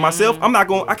don't see it myself, I'm not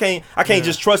going. I can't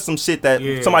just trust some shit that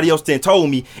Yeah. somebody else then told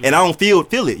me, and I don't feel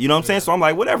it. You know what I'm saying? So I'm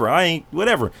like, whatever. I ain't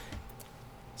whatever.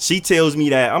 She tells me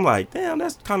that. I'm like, damn,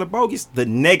 that's kind of bogus. The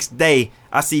next day,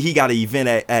 I see he got an event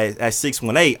at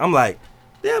 618. I'm like,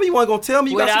 damn, he wasn't gonna tell me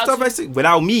you got Without some stuff you? at 6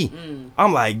 without me.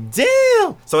 I'm like,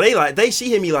 damn. So she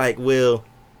hit me like, well,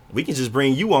 we can just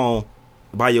bring you on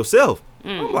by yourself.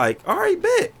 I'm like, all right,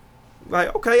 bet.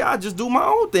 Like, okay, I'll just do my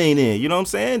own thing then. You know what I'm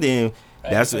saying? Then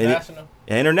that's International.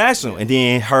 International. And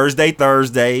then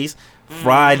Thursdays,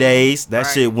 Fridays, that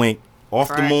Right. shit went off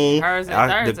the moon.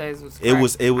 Thursdays was It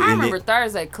was I and remember it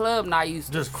Thursday Club Night used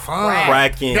to Just fun.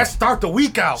 cracking. That start the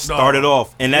week out. Dog. Started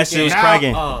off, and that shit was Now-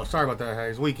 cracking. Oh, sorry about that,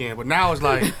 Hayes. Weekend, but now it's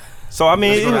like. So I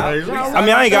mean, let's go to it- Hayes' house. I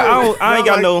mean, I ain't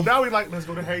got no. Now we like, let's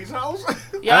go to Hayes' house. I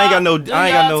ain't got no. Do I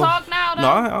ain't got y'all no. talk now, though?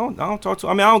 No, I don't talk to.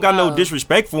 I mean, I don't got no Oh.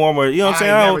 disrespect for him, or you know what I'm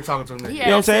saying. I I ain't don't- never talking to him. He nigga. had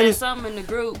know what I'm saying? said something in the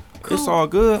group. It's all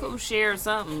good. Who shared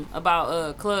something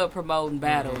about club promoting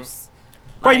battles?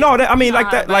 Right? No, that I mean, you like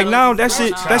know that. how Like now, that battles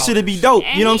shit. is That shit'd be dope.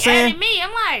 And You know what I'm he saying? added me.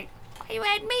 I'm like, hey, you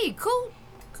had me. Cool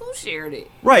shared it.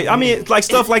 Right. I mean, like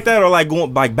stuff like that, or like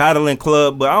going like battling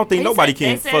club. But I don't think They nobody said- can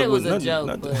they said fuck it was with a nothing. joke,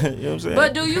 nothing. but- You know what I'm saying?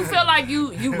 But do you feel like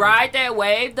you ride that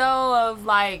wave though of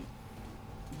like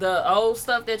the old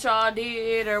stuff that y'all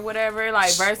did or whatever,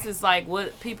 like versus like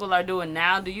what people are doing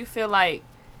now? Do you feel like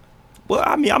Well,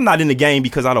 I mean, I'm not in the game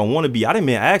because I don't want to be. I didn't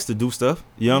been asked to do stuff.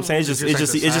 You know what I'm saying? It's just But it's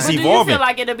do just do you evolving. feel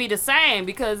like it'll be the same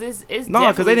because it's No,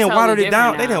 because they definitely didn't water totally it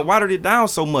down. different They now. didn't water it down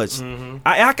so much. Mm-hmm.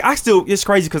 I still, it's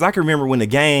crazy because I can remember when the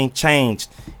game changed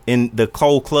in the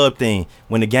Cold Club thing.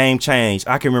 When the game changed,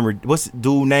 I can remember what's the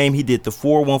dude name? He did the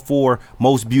 414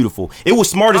 Most Beautiful. It was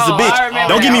smart as a Oh, bitch. I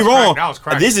remember Don't get that. me That was wrong. crack. That was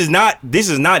crack. This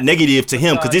is not negative to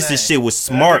him because this shit was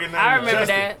smart. I remember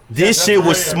that. This shit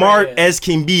was smart as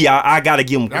can be. I gotta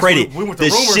give him That's credit. when we went to The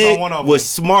rumors shit on one of them. was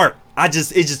smart. It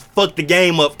just fucked the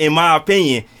game up. In my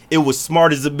opinion, it was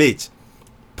smart as a bitch.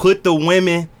 Put the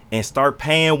women and start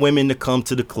paying women to come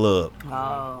to the club.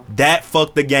 Oh, That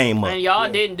fucked the game up. and y'all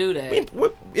didn't do that.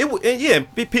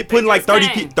 Putting like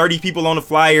just 30 people on the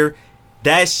flyer.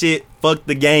 That shit fucked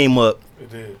the game up. It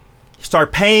did.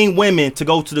 Start paying women to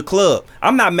go to the club.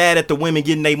 I'm not mad at the women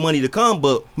getting their money to come,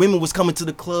 but women was coming to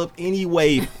the club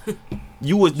anyway.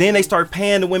 Then they start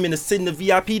paying the women to sit in the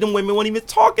VIP. Them women weren't even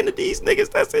talking to these niggas.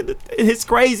 That's it. It's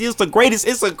crazy. It's the greatest.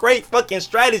 It's a great fucking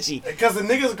strategy. Because the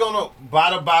niggas gonna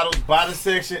buy the bottles, buy the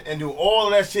section, and do all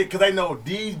of that shit because they know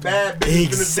these bad bitches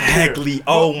Exactly. finna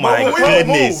Oh be there. my But when we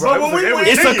goodness. move, but when we went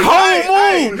It's a in, cold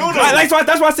hey, move. no, no. That's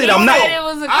why I said I'm He not. said it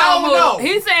was a I don't cold know. move.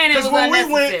 He's saying it was Because when we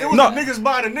unnecessary. went, it was No. the niggas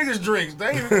buying the niggas drinks. They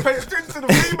ain't even pay attention to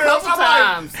the females. Couple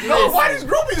I'm times. like, no, why these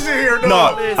groupies in here? No,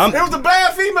 dog? I'm- It was the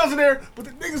bad females in there, but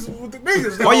the niggas with the niggas.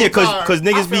 the Oh yeah, whole time. cause I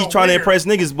niggas be felt trying to weird. impress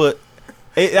niggas, but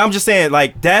I'm just saying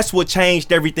like that's what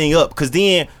changed everything up. Cause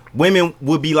then women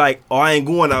would be like, "Oh, I ain't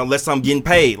going out unless I'm getting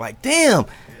paid." Like, damn,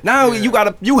 now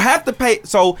you have to pay.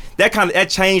 So that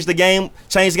changed the game.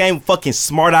 Changed the game. Fucking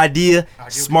smart idea,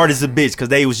 smart as a bitch. Cause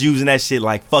they was using that shit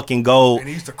like fucking gold, And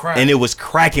it used to crack. and it was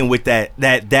cracking with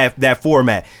that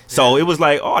format. So it was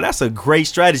like, oh, that's a great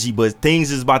strategy. But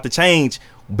things is about to change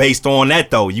based on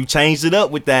that though. You changed it up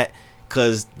with that.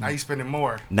 cause Now you spending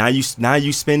more. now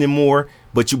you spending more,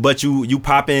 but you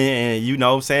popping and you know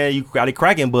what I'm saying, you got it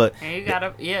cracking, but And you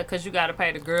gotta, cause you gotta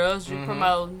pay the girls you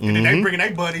promoting. And then they bringing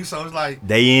their buddies, so it's like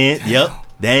they in, yep.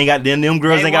 They ain't got them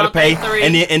girls They ain't got to want their pay,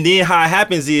 three. and then how it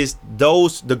happens is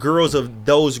the girls of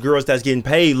those girls that's getting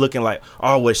paid looking like,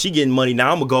 oh well, she getting money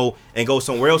now, I'm gonna go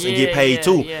somewhere else and get paid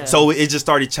too. Yeah. So it just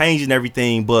started changing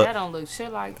everything, but That don't look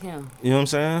shit like him. you know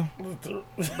what I'm saying?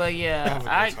 But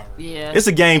yeah, It's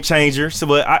a game changer. So,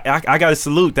 but I got to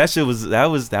salute that shit that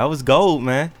was gold,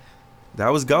 man. That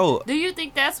was gold. Do you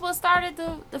think that's what started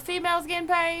the females getting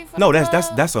paid? For No, the that's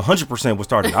club? 100% what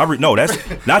started. No, that's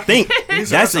not think.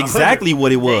 That's exactly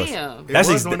what it was. Damn. That's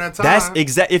It was during that time. that's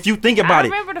exact. If you think I about it,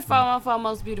 remember the 414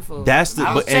 Most Beautiful. That's the-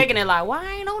 I was but- and- checking it like, why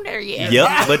I ain't on there yet?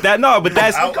 yep. But that's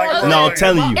Out like no. I'm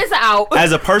telling you, It's out.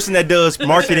 as a person that does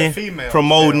marketing, female,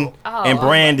 promoting, Oh, and my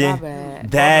branding,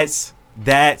 bad.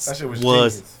 that shit was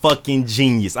was genius. fucking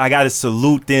genius. I gotta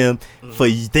salute them for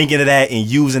thinking of that and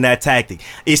using that tactic.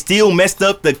 It still messed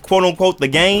up the quote unquote the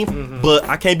game, but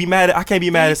I can't be mad at Do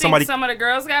you at think somebody. some of the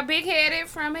girls got big headed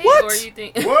from it? What? Or you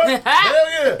think What?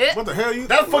 Hell yeah. what the hell you?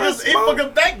 That fucked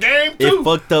up that game It too.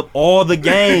 fucked up all the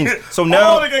games. So All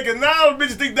now, the now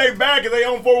bitches think they back and they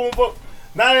on 414.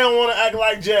 Now they don't want to act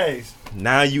like Jays.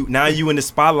 now you in the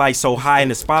spotlight, so high in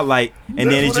the spotlight,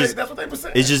 and then That's what they were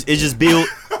saying. it just built.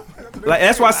 Like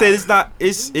that's why I said it's not.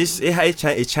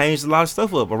 It changed a lot of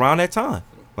stuff up around that time.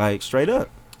 Like straight up.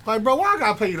 Like, bro, why I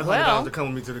gotta pay you the $100 Well- to come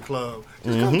with me to the club?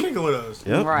 Just come kick it with us.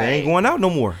 Yep. Right. They ain't going out no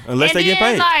more unless and they get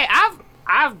then, paid. like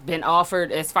I've been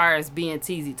offered as far as being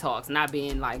TZ Talks, not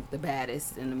being like the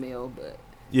baddest in the mill, but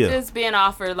Yeah. just being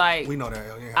offered like We know that.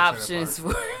 You ain't have to say that options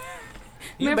for.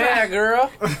 You Remember, bad,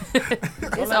 girl. Don't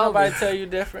It's let nobody over. tell you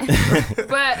different.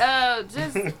 But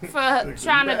just for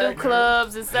trying to do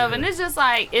clubs and stuff, and it's just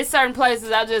like it's certain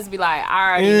places I'll just be like, I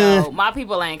already know my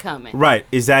people ain't coming. Right.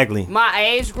 Exactly. My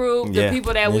age group, Yeah, the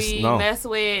people that it's- we no. mess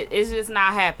with, it's just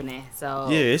not happening. So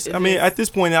Yeah, I mean, at this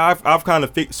point, I've kind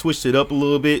of switched it up a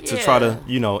little bit to try to,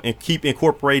 and keep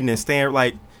incorporating and staying.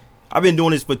 Like, I've been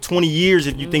doing this for 20 years.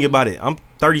 If you think about it, I'm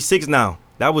 36 now.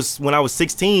 That was when I was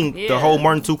 16. The Yeah. whole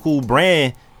Martin Too Cool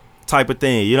brand type of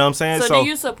thing. You know what I'm saying? So do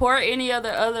you support any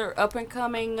other up and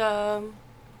coming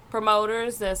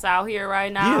promoters that's out here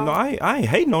right now? Yeah, no, I ain't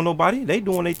hating on nobody. They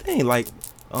doing their thing. Like,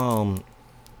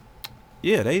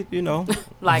 yeah, they,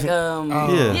 like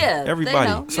yeah, everybody.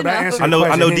 They know, So you that know. answer- I know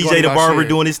Question, DJ he the going about Barber shit.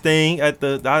 doing his thing at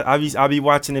the. I be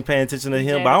watching and paying attention to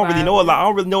him, DJ but I don't really the know a Barber.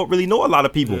 lot. I don't really know a lot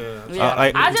of people. Yeah.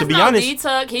 Like, I just to be know honest,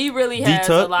 D-Tuck, he really has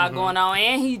D-Tuck, a lot going on,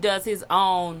 and he does his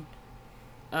own,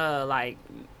 like,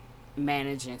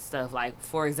 managing stuff. Like,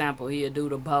 for example, he'll do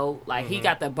the boat. Like, he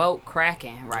got the boat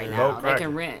cracking right Yeah, now. boat They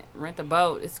can rent the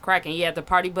boat. It's cracking. He had the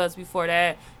Party Bus before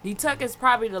that. D-Tuck is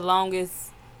probably the longest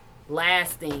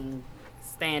lasting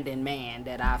standing man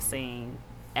that I've seen,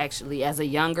 actually, as a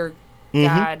younger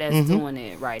guy that's doing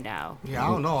it right now. Yeah,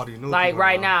 I don't know all these new Like people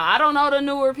right now, I don't know the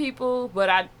newer people, but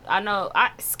I know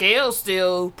Scale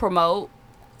still promote.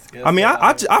 I mean,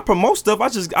 I promote stuff. I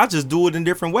just do it in a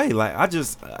different way. Like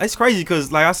it's crazy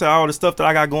because like I said, all the stuff that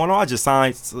I got going on, I just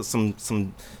signed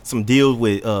some deals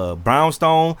with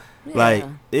Brownstone. Yeah. Like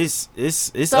it's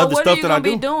So other what are stuff you that I gonna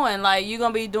be do. doing? Like you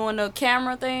gonna be doing the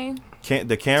camera thing?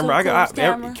 The camera, I got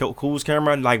Cool's Cool's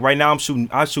camera. Like right now, I'm shooting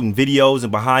videos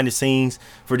and behind the scenes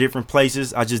for different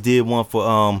places. I just did one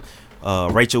for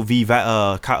Rachel V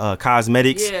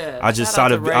Cosmetics. Yeah, I just shout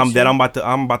saw out the to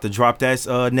I'm about to drop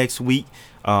that next week.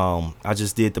 I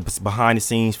just did the behind the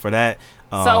scenes for that.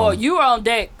 So you are on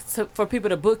deck for people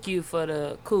to book you for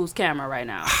the Cool's camera right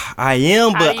now. I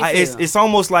am, How but do you feel? it's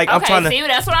almost like I'm Okay, trying to. see,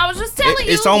 that's what I was just telling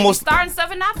you. It's You be almost- starting stuff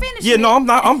and not finishing. Yeah, no, it. I'm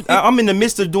not. I'm in the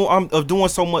midst of doing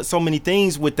so many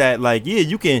things with that. Like, yeah,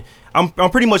 you can. I'm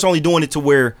pretty much only doing it to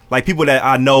where like people that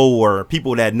I know or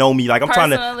people that know me. Like I'm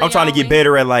trying to Personally get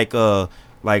better at like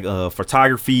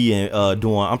photography and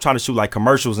I'm trying to shoot like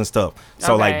commercials and stuff.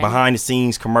 So like Okay. behind the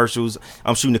scenes commercials.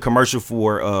 I'm shooting a commercial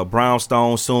for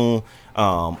Brownstone soon.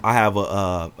 I have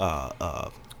a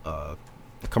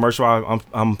commercial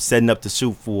I'm setting up to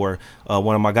shoot for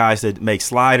one of my guys that makes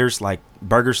sliders, like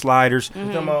burger sliders. You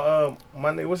talking about my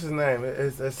nigga? What's his name?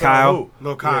 It's Kyle. who?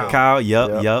 Lil Kyle. Kyle,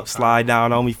 Yep. yep. Slide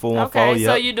down on me 414. Okay, Yep.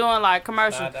 so you're doing like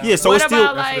commercial. Yeah, so what it's still.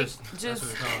 about like That's what just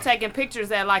it's called. taking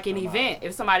pictures at like an event?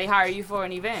 If somebody hire you for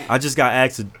an event. I just got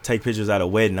asked to take pictures at a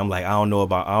wedding. I'm like, I don't know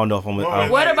if I'm.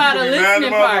 What about a listening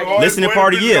party? Listening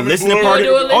party, yeah, listening You party.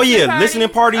 do a Oh listening yeah, party? listening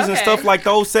parties and Okay. stuff like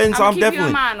those settings. I'ma I'm keep you in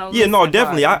definitely. mind on Yeah, no, listening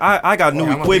definitely. party. I got new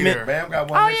I'ma be equipment. there. Bam got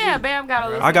one. Oh next yeah, week. Bam got a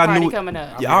listening I got party new. coming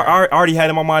up. Yeah, I already had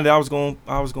in my mind that I was going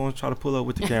to try to pull up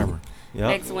with the camera.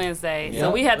 next Wednesday. Yep.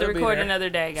 So we have to We'll be record there. another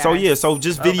day, guys. So yeah, so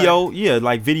just video,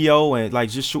 like video and like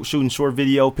just shooting short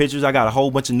video pictures. I got a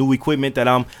whole bunch of new equipment that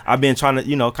I've been trying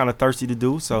to, kind of thirsty to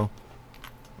do. So,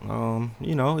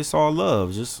 it's all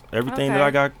love, just everything that Okay.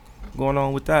 I got going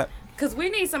on with that. Because we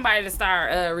need somebody to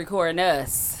start recording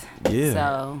us. Yeah.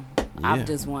 So Yeah. I'm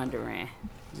just wondering.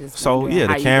 So wondering yeah,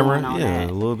 how the you camera, doing on yeah, that.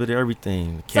 a little bit of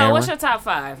everything. The So camera. what's your top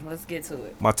 5? Let's get to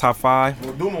it. My top 5.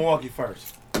 We'll do Milwaukee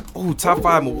first. Ooh, top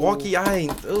 5 Milwaukee. I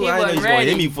ain't know you was wasn't gonna hit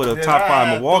ready. me for the Yeah, top 5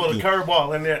 Throw Milwaukee. the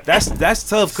curveball in there. That's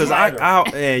tough because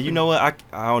you know what?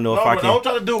 I don't know if I but can. don't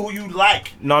try to do who you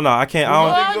like. No, I can't. I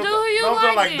don't. Well, do who you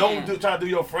don't like then. try to do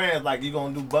your friends like you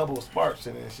gonna do Bubble Sparks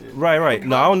and that shit. Right.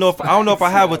 No, I don't know if I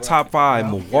have a top 5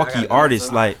 Milwaukee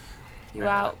artist. Like You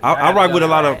out? I rock with a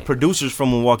lot of Right. producers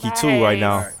from Milwaukee too right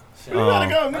now. You gotta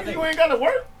go, nigga. You ain't gotta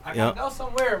work. I Yep. gotta go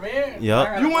somewhere, man. Yep. I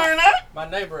gotta You wearing that? My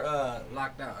neighbor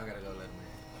locked out. I gotta go let him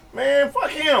Man, fuck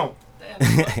him. in.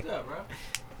 Damn, that's fucked up, bro.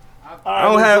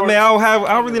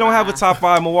 I really don't have a top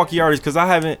 5 Milwaukee artist because I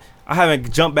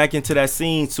haven't jumped back into that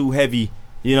scene too heavy.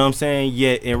 You know what I'm saying?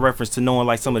 Yet in reference to knowing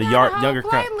like some of the younger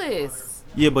crowd. playlist.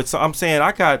 Yeah, but so I'm saying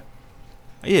I got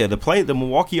the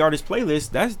Milwaukee artist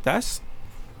playlist. That's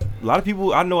a lot of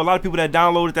people. I know a lot of people that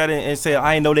downloaded that and said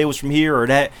I didn't know they was from here or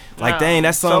that. Like, dang,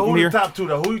 that's So something who from here. the top two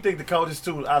though? Who you think the coldest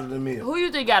two out of the mill? Who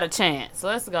you think got a chance?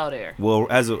 Let's go there. Well,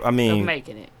 Of mean,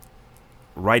 making it.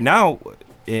 right now,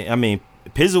 I mean,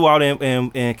 Pizzle out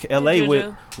in L.A.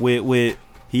 Juju. with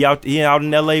he out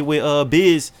in L.A. with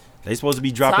Biz. They supposed to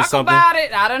be dropping Talk something. about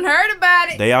it. I done heard about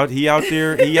it.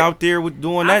 He out there with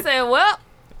doing I that. said, well,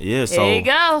 Yeah, so there you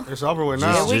go. It's over with Here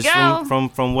now. we just go.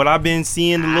 from what I've been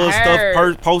seeing, the little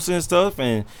heard. stuff posting and stuff,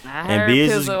 and I heard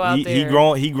Biz is Pizzle out he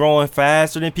there. growing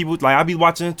faster than people. Like I be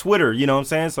watching Twitter, you know what I'm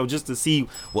saying? So just to see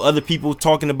what other people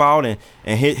talking about and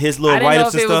his I little didn't write know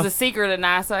ups if and it was stuff. a secret or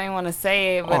not, so I didn't want to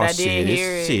say it, but Oh, I shit, did hear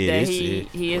it's- it, shit, that it's-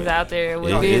 he is out there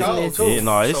with Yeah, business. yeah,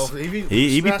 no, it's So if he be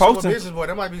smashing with posting. Business Boy,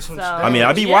 that might be some. So, I mean,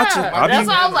 I be yeah, watching. I that's be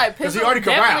why I was like, 'Cause he Pizzle already can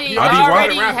rap. definitely He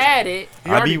already rapping. had it.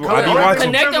 I be Connect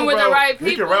watching. them with the right He can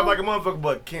people. rap like a motherfucker,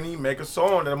 but can he make a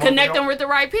song that a Connect motherfucker- them with the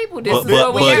right people. This But- is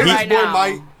but- where we but at he- right Boy now.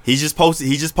 might. He just posted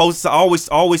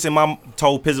always in my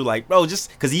told Pizzle like, bro, just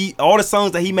because all the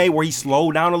songs that he made where he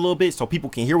slowed down a little bit so people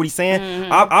can hear what he's saying.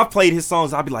 Mm-hmm. I've played his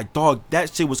songs. I'll be like, dog,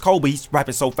 that shit was cold, but he's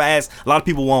rapping so fast. A lot of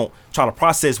people won't try to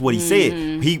process what he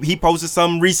Mm-hmm. said. He posted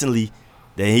something recently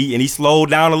that he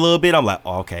slowed down a little bit. I'm like,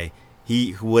 oh, okay,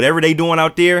 whatever they doing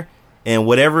out there and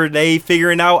whatever they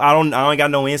figuring out, I ain't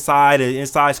got no inside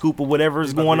scoop or whatever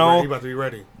is going He on. about to be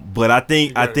ready. But I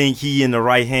think he in the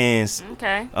right hands.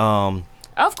 Okay.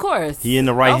 Of course. He in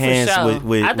the right for hands sure.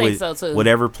 with I think so too.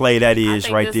 whatever play that I is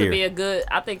think right this there. would be a good.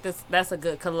 I think that's a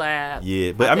good collab.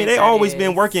 Yeah, but I mean think they that always is.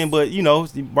 been working, but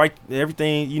right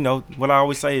everything, what I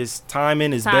always say is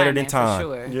timing is better than time. For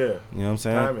sure. Yeah. You know what I'm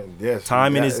saying? Timing, yes.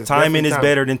 Timing Yeah, is it's timing definitely is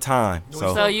better than time.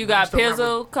 So So you got Still rapping.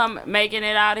 Pizzle come making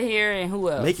it out of here, and who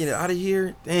else? making it out of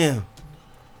here, damn.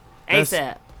 that's-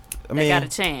 ASAP. I They got a mean,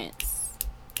 chance.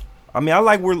 I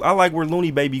like where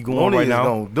Looney Baby going Looney right is now.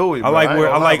 gonna do it, I bro. like ain't where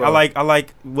gonna lie, bro. I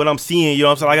like what I'm seeing. You know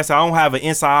what I'm saying? Like I said, I don't have an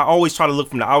inside. I always try to look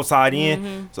from the outside in.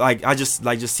 Mm-hmm. So like I just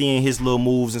seeing his little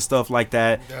moves and stuff like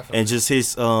that, Definitely. and just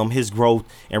his growth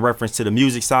in reference to the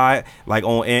music side. Like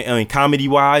on comedy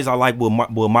wise, I like with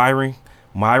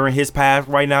Myron his path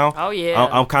right now. Oh yeah.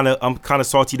 I'm kind of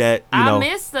salty that I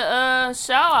missed the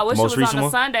show. I wish it most was on recent a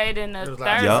one? Sunday than a It was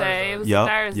last Thursday. It was a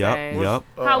Thursday. Yep.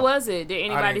 How was it? Did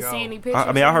anybody didn't see go. any pictures?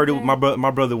 I mean, I heard it. or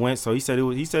My brother went, so he said it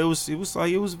was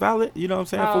like it was valid. You know what I'm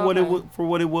saying? Oh, For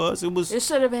what okay. it was. It was It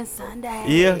should have been Sunday.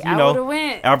 Yeah, you I know, would have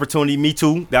went. opportunity. Me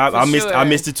too. I sure.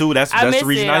 missed it too. That's I the missed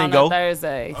reason it I on didn't a go.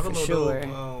 Thursday I don't for know, sure.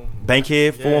 dude,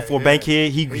 Bankhead, 4-on-4 yeah.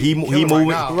 Bankhead. He killing moving, right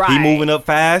now. he Right. moving up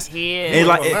fast. He is. And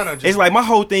like Atlanta just- it's like my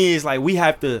whole thing is like we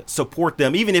have to support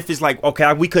them, even if it's like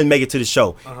okay, we couldn't make it to the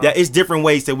show. That it's different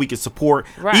ways that we can support.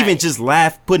 Right. Even just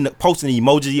posting an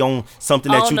emoji on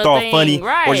something that On you the thought thing, funny, or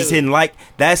right. just hitting like.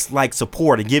 That's like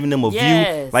support and giving them a view.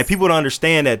 Yes. Like people don't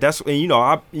understand that. That's and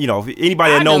if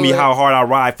anybody I that know do me it. how hard I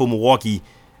ride for Milwaukee.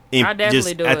 I definitely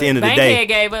just do at it. the end of the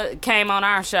Bankhead day. came on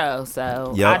our show,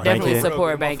 so Yup, I definitely Bankhead.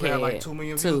 support They had Bankhead like 2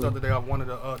 million views too. the other day. I wanted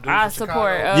to dude I from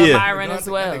support Chicago. Yeah. Myron as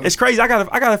well. It's crazy. I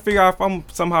gotta figure out if I'm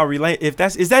somehow related.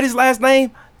 If is that his last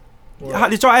name? How,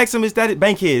 did y'all ask him? Is that it?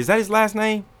 Bankhead? Is that his last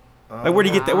name? Like where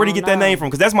did he get that? Where did he get that name from?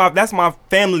 Because that's my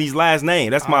family's last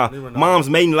name. That's my don't even know. mom's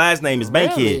maiden last name is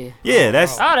Bankhead. Really? Yeah,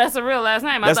 that's. Oh, that's a real last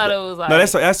name. I thought it was like no,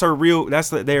 that's her real. That's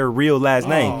their real last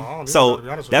name. I don't even know, So to be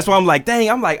honest with that's you. why I'm like, dang.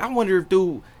 I'm like, I wonder if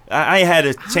dude. I ain't had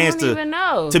a chance I don't even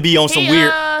know. to be on some he,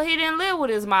 weird. He didn't live with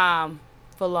his mom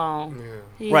for long. Yeah.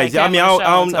 He Right. had I mean, came on the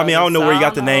show and I told don't know us, where so you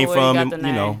got the name where he from. got the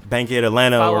You know, name. Bankhead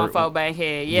Atlanta or 414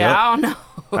 Bankhead. Yeah, Yep. I don't know.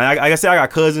 like I said, I got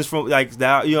cousins from like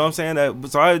that. You know what I'm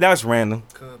saying? That's random.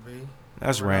 Could be.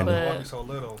 That's random. But- Why be so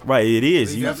little? Right. It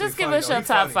is. He You, So definitely just give funny, us though. your He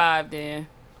top funny. 5 then.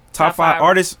 top five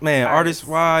artists, man. artists. Artist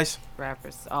wise,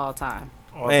 Rappers all time.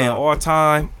 all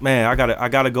time, man. I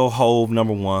gotta go Hove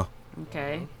number 1.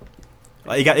 Okay.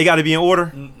 Like, it got to be in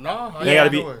order. No, They gotta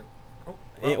be-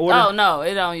 In order. Oh no,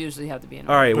 it don't usually have to be in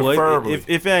All right. Well, Preferably.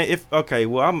 if okay.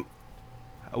 Well,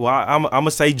 I'm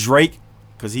gonna say Drake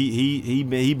because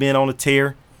he been on a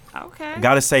tear. Okay.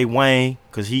 Gotta say Wayne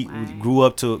because he Wayne. grew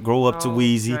up to Oh,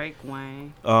 Weezy. Drake,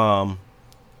 Wayne.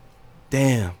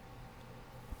 Damn.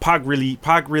 Pac really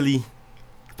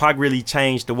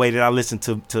changed the way that I listen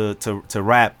to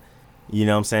rap. You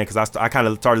know what I'm saying? Because I kind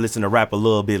of started listening to rap a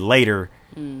little bit later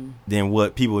than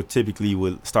what people typically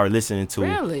would start listening to.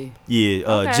 Really? Yeah.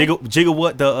 Okay. Jigga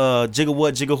what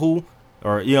Jigga Who,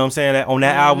 or you know what I'm saying? That on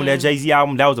that album, that Jay-Z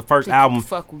album, that was the first album.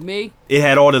 Fuck with me. It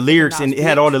had all the lyrics Nas and it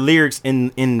had all the lyrics in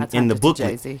I the turned it to booklet,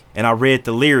 Jay-Z. and I read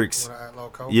the lyrics.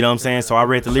 You know what I'm saying? So I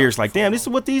read the lyrics like, damn, this is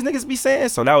what these niggas be saying.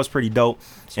 So that was pretty dope.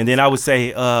 And then I would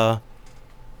say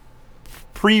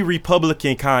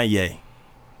pre-Republican Kanye.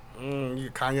 You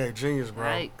Kanye genius, bro.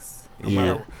 Yikes.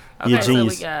 Yeah. Okay, You're a so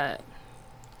genius. we got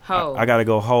Ho. I gotta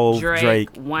go Hove, Drake,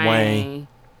 Wayne. Wayne,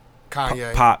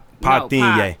 Kanye. Pac, No,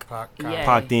 then Ye. Pac, Yeah.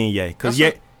 Pac, then Ye. Cause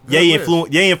That's a Ye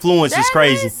good influence is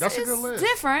crazy. That's a it's good list.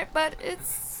 different, but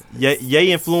it's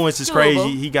Ye influence is Doable.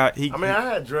 crazy. I mean, I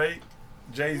had Drake,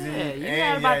 Jay-Z, yeah, you and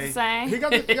got about Ye. the same. He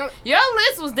got Your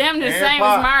list was damn near the And same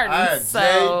Pac. as I had Martin's. Jay,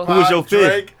 So Who was your Pac, fifth?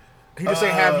 Drake. He just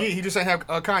ain't have Ye. He just ain't have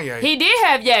Kanye. he did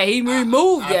have He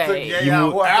removed I took Ye. Ye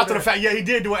out. What After the fact, yeah, he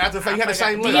did do it after the fact. He had the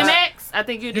same list. DMX. I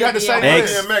think you did. You had the same DMX.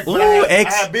 X. DMX, Ooh, but I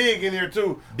X. had Big in here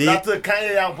too. Big. But I took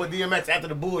Kanye out and put DMX after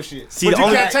the bullshit. See, But the you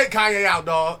only can't take Kanye out,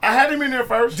 dog. I had him in there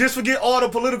first. Just forget all the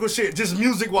political shit. Just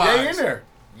music wise. Ye in there.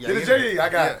 Yeah, Get a in Jay-Z. there. I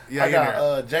got Yeah, I in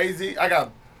got Jay-Z. I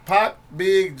got Pac,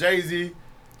 Big, Jay-Z,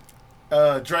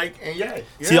 Drake, and Ye.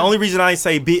 See, the only reason I ain't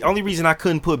say Big, only reason I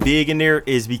couldn't put Big in there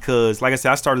is because, like I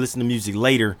said, I started listening to music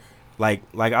later. Like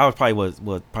I was probably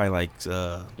probably like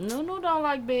No, don't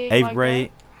like Big. 8th like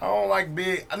grade. I don't like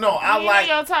Big. No, That. I He like. in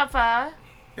your top 5.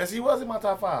 Yes, he was in my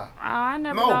top 5. I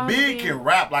never. No, thought Big he can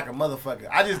rap like a motherfucker.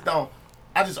 I just don't.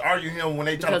 I just argue him when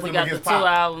they try to because put he him got the against 2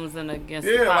 Pac. albums and against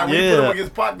Yeah, the like Pac. when you put him Yeah.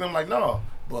 against Pac, I'm like, no.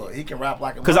 But he can rap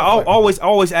like a Because I motherfucker.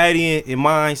 always add in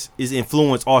mine is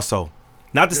influence also.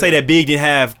 Not to say that Big didn't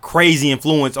have crazy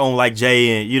influence on like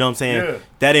Jay and you know what I'm saying. Yeah.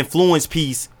 That influence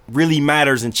piece really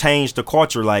matters and changed the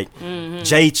culture. Like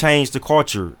Jay changed the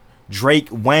culture. Drake,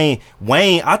 Wayne,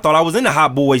 I thought I was in the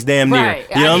Hot Boys damn near. Right.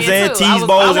 You know what I'm I saying? did too. I Tease was-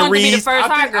 Bowles I and wanted to be the Reeds. first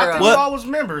hot I think girl. we all was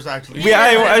members actually. Yeah,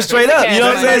 I straight up. You know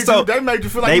what I'm saying? So they made you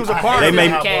feel like they- you was a part they of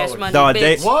made- it. Cash Money, Dog,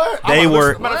 bitch. What? They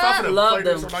were- Matter of fact, I'm I finna love play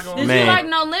them. this. I'm not gonna- Did Man. you like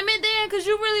No Limit then? Because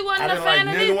you really wasn't I a didn't fan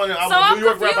like of neither it. one. I was So a I'm New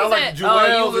York rapper. I confused. like at- the Oh, you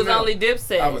Jewels was and them. only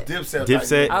Dipset. I was Dipset.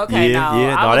 Dipset. Okay, yeah, no,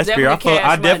 yeah. I No, was that's fair. definitely I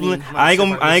Cash definitely. Money. I ain't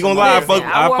gonna lie. I Listen,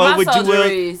 fuck wore with my you, Will.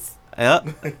 soldieries Yep.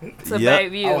 to Yep.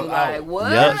 Bayview. I was Like, out.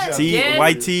 what? Yep. Yes.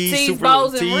 White tees, Tees, super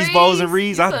bows, and tees, Reeds. bows and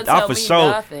Reeds. You I couldn't tell for me sure.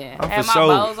 nothing. I Had for my sure.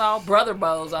 bows on, brother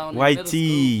bows on. in White middle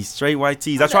tees, straight white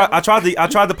tees. I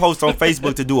tried to post on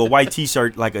Facebook to do a white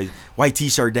t-shirt, like a white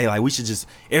t-shirt day. Like we should just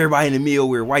everybody in the meal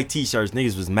wear white t-shirts.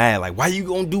 Niggas was mad. Like why you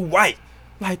gonna do white?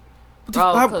 Like what the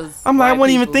Bro, fuck? 'cause I'm like I white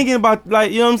wasn't even people- thinking about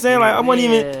like you know what I'm saying. Like I wasn't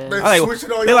even. Yeah. They I like, switch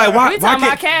it on they're your like ass. why? We Why talking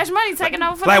about can't Cash Money taking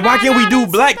over for like the why can't we do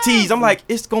 $9 black and tees? I'm $10. like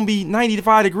it's gonna be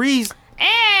 95 degrees.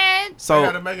 And They So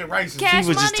gotta make it racist. Cash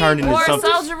was Money just turned into wore something.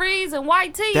 soldieries and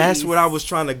white tees. that's what I was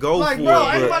trying to go Like, for. bro,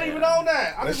 but anybody even on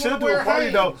that? I They just should want do to a wear party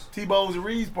Hanes. though. T-Bows and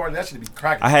Reeds party. That should be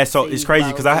cracking. I had so it's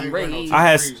crazy because I Reeds. I had I I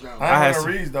ain't had gonna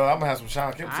Reeds though. I'm gonna have some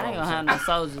Sean Kemp I ain't gonna songs. have no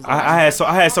soldiers.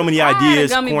 I had so many I had a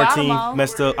ideas. gummy Quarantine bottom on.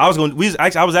 messed up. I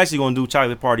was actually gonna do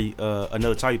chocolate party,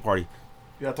 another chocolate party.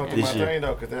 You gotta talk to This my year. thing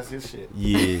though, cause that's his shit.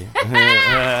 Yeah.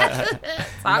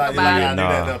 Talk about Yeah, it.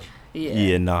 nah. Yeah.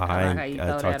 Yeah, nah, I I like how you ain't throw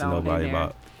talked that to on in nobody there.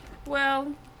 about. Well,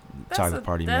 that's Chocolate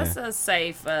party, that's man. a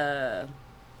safe. Top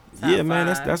Yeah, man,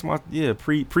 five. that's my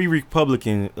pre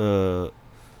Republican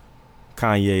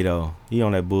Kanye though. He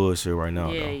on that bullshit right now.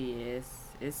 Yeah, though. yes.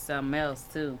 It's something else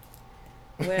too.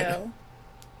 Well,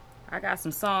 I got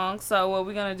some songs. So what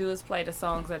we're gonna do is play the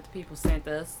songs that the people sent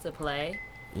us to play.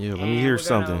 Yeah, let and me hear we're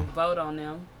something. Gonna vote on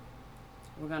them.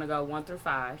 We're gonna go 1 through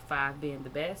 5. 5 being the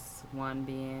best, 1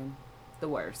 being the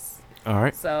worst. All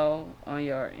right. So in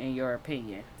your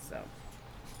opinion. So,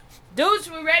 Dooch,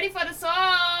 we ready for the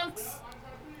songs?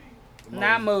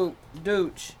 Not Moot.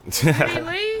 Dooch. Did he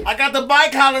leave? I got the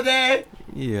bike holiday.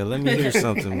 Yeah, let me hear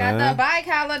something, Got the man. bike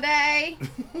holiday.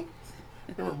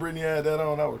 Remember Brittany had that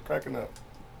on? I was cracking up.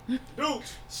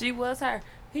 She was her.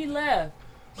 He left.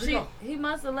 Where'd he go? He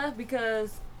must have left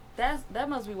because that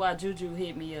must be why Juju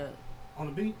hit me up. On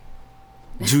the beat?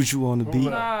 Juju on the beat.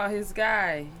 No, his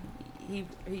guy. He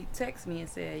texted me and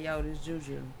said, "Yo, this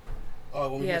Juju.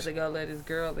 Oh, He has to go let his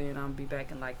girl in. I'm be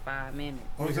back in like 5 minutes."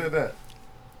 Who said that?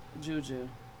 Juju.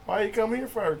 Why you come here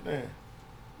first then?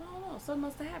 I don't know. Something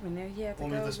must have happened there. He had to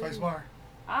Want me go. at the space visit. bar?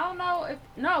 I don't know.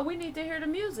 No, we need to hear the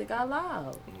music out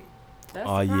loud. That's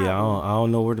Oh the yeah, problem. I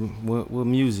don't know what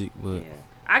music, but Yeah.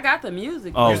 I got the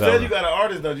music. Oh, You okay. said you got an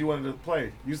artist that you wanted to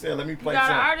play. You said let me You play got an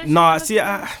something. artist? you nah.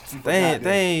 wanna See, play?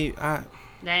 they ain't.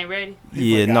 They ain't ready.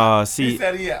 Yeah, forgot. nah. You See,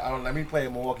 said let me play a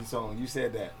Milwaukee song. You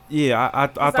said that. yeah, I I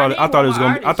thought need I thought it was one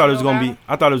gonna be I artist, thought it you was know gonna be that?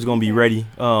 I thought it was gonna be ready.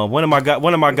 One of my I thought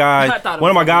it guys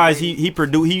was gonna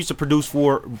be he used to produce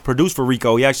for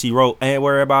Rico. He actually wrote "Ain't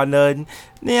Worry About Nothing."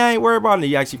 Nah, I ain't worried about it.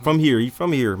 He actually from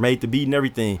here, made the beat and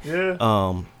everything.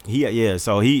 Yeah.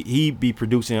 So he be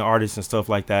producing artists and stuff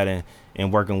like that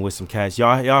and working with some cats.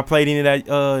 Y'all played any of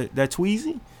that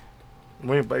Tweezy?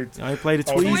 We ain't played. Y'all ain't played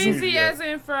the Oh, Tweezy? Tweezy as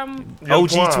in from Young OG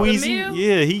Twine. Tweezy? The Mill?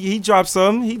 Yeah, he dropped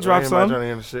something. He dropped Ain't nobody something. trying to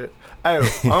hear the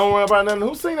shit. Hey, I don't worry about nothing.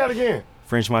 Who sing that again?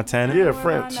 French Montana. Yeah, Why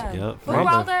French. not? Yep. Who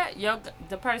wrote that?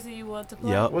 The person you want to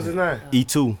play? Yep. What's his name?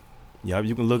 E2. Yep,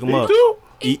 you can look him up. E2?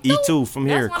 E2 from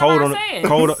That's here. one of Cold our on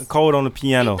sayings. cold on the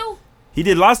piano. E2. He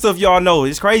did a lot of stuff y'all know.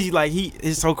 It's crazy. Like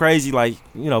it's so crazy. Like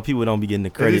people don't be getting the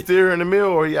Is he credit. still here in the mill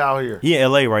or he out here? He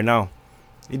in LA right now.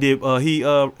 He did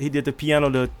he did the piano,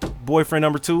 the boyfriend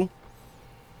number 2.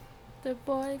 The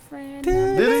boyfriend.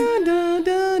 Did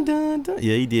he?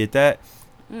 Yeah, he did that.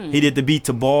 He did the beat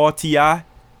to Ball T.I.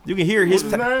 You can hear his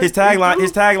What's his name? his tagline. E2?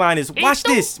 His tagline is "Watch E2?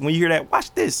 this." When you hear that,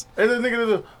 watch this. And this nigga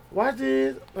does watch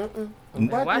this.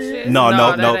 Watch this. No,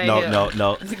 that ain't him.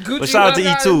 no. Gucci But shout out to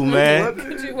Walker. E2, man.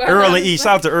 Gucci Walker. Earl and E. Shout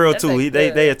out to Earl That's too. like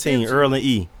They a the team. future. Earl and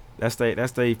E. That's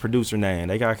they producer name.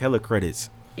 They got hella credits.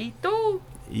 E2.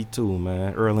 E2,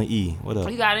 man. Earl and E. What up?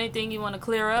 You got anything you want to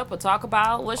clear up or talk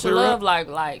about? What's Clear your love up?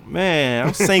 like? Man,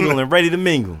 I'm single and ready to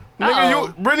mingle. Uh-oh.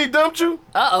 Nigga, Brittany dumped you?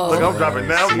 Uh-oh. Look, I'm dropping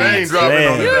now. Name dropping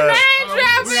Man. on You his ass. Name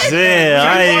dropping. Yeah,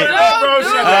 I ain't.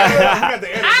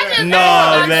 I just No,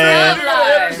 know man. that's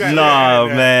love life. No,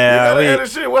 You man. gotta We- edit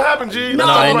shit. What happened, G? Let's No,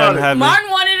 talk ain't about nothing it. happening. Martin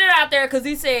wanted it out there because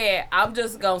he said, "I'm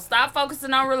just gonna stop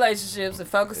focusing on relationships and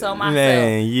focus on myself."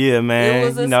 Man, yeah, man. It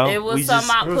was you know, it was we something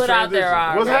just, I put out there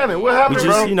already. What's happening? What we happened, just,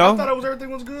 bro? you I know, thought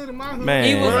everything was good in my hood. man.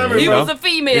 He was you know, a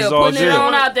female it's all putting it good.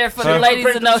 on out there for the Huh? ladies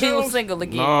to know he Shoes? was single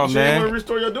again. No, You didn't want to man.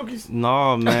 restore your dookies?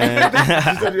 No, man.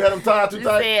 You said you had them tied too He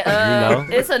tight? said, You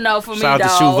know. it's a no for me, Shout out to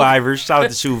dog. Shoe Vivers. Shout out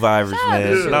to Shoe Vivers, Shout out to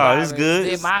man. Shoe No, Vivers. it's good.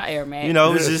 Did my air, man. You know,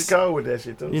 Yeah, it's she just, cold with that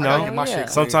shit, too. you I gotta know, get my shit clean.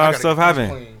 sometimes I gotta stuff get this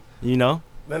happen. clean. you know,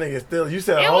 That nigga still, you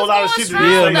said It a whole was lot going of shit to strong, do.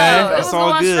 Yeah, though. man. It It's was all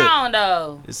going good. strong,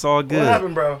 though. it's all What good.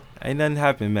 happened, bro? Ain't nothing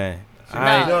happened, man. No.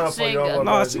 I ain't, Young for she young got- one,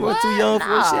 no, bro. she was too young for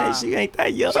Nah. it. She ain't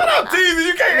that young. Shut up, Teasy.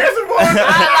 You can't answer for it.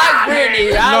 I like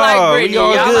Brittany. I No, like we Brittany.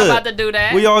 all Y'all good. about to do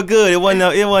that. We all good. It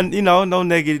wasn't, you know, no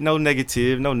negative, no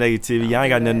negativity. I ain't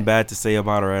got nothing bad to say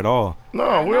about her at all.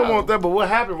 No, we don't want that, but what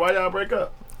happened? Why y'all break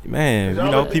up? Man, Y'all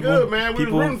you know, looking people, good, man. We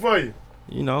was rooting people, for you.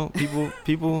 you know,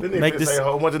 people Then they make finna this. say a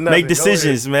whole bunch of nothing. Make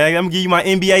decisions, man. I'm gonna give you my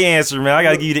NBA answer, man. I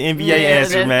gotta give you the NBA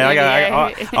answer, that's man.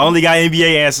 NBA. I only got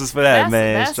NBA answers for that, That's-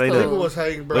 man. that's Straight cool. up. People was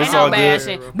hating, bro. It's Ain't all no bad good.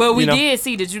 shit. But we You know. did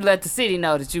see that you let the city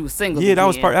know that you was single. Yeah, that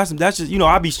was again. part. That's just, you know,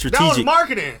 I be That was strategic.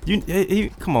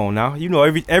 marketing. Come on now. You know,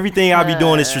 everything I be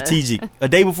doing is strategic. A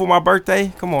day before my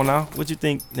birthday. Come on now. What you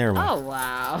think? Never mind. Oh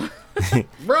wow.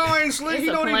 Bro ain't slick. It's He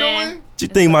a know what he plan. doing. What you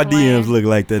think my plan. DMs look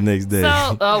like that next day?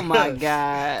 So, oh my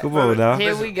God. Come on now.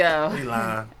 Here we go. He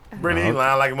lying. Brittany, he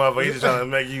lying like a motherfucker. He just trying to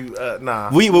make you, nah.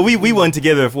 We wasn't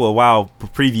together for a while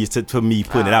previous to me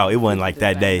putting it out. It wasn't like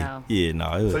that day. No. Yeah,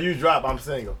 no. It was, So you drop, I'm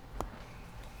single.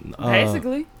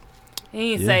 Basically.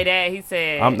 He didn't yeah. say that. He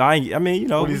said, I mean, you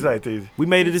know, What do you say, Teasy? we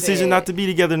made a He decision said- not to be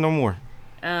together no more.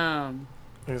 he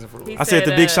I said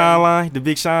the Big Shine line, the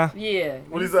Big Shine. Yeah.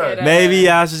 What he said, say? Maybe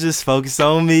I should just focus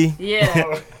on me.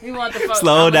 Yeah. He wanted to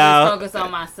Slow down. focus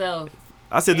on myself.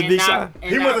 I said the and Big not- Shine.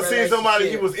 and He not must have seen somebody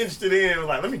he relationships. was interested in and was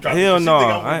like, let me drop Hell this. no. She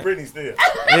think I'm I- with Brittany still.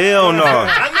 Hell no.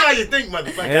 I know how you think,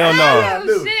 motherfucker. Hell no. I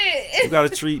do. Oh, shit. You gotta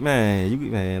treat,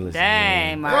 man. Man, listen.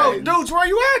 Dang, man. Bro, man. dudes, where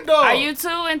you at, though? Are you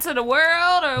too into the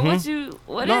world or what is No,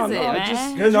 it, no, man?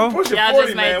 just- Cause No. you pushing Y'all 40,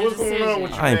 just made man. the What's going on decision.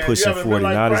 with you, I ain't man? pushing You having 40.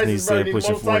 midlife Nah, this crisis, nigga bro? said Need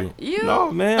pushing 40. motorcycle? You?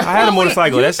 No, man. I had a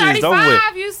motorcycle. You That shit is over with.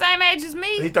 35, you same age as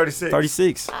me. He 36.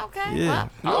 36. Okay. Yeah.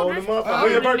 Well, Older older. motherfucker.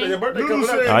 When your birthday? Your birthday Dude coming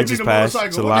said up. I you just need a passed. motorcycle.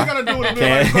 It's a What lie. you gotta do with a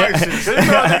Can't- midlife crisis? So you know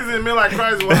niggas in midlife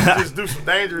crisis want to just do some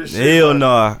dangerous shit. Hell like,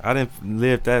 no. I didn't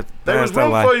live that They was past that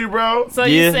rooting life. for you, bro. So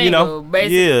Yeah, you you know. single,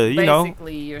 Yeah, you know.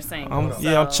 basically you're single. I'm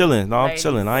so chilling. No, I'm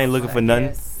chilling. I ain't looking for nothing.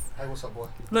 yes. Hey, what's up, boy?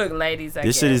 Look, ladies,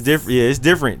 This shit is different. Yeah, it's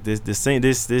different.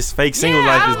 This fake single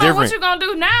life is I don't know what different. you gonna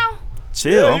do now.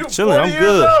 Chill, I'm chilling. I'm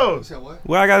good. Said what?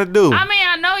 What I gotta do? I mean,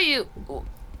 I know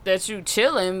that you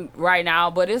chilling right now,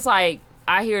 but it's like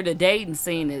I hear the dating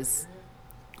scene is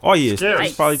Oh yeah, Scary.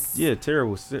 it's probably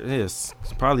terrible. Yes,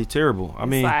 it's probably terrible. I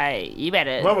mean, like you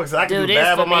better Motherfuckers, I can do do this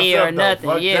bad for by me myself, or though. nothing.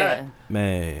 Fuck Yeah. that.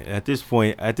 man, at this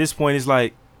point, it's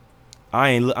like I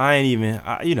ain't even.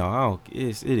 I don't.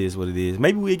 It is what it is.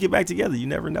 Maybe we'll get back together. You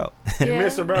never know. You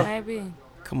miss her, bro. Maybe.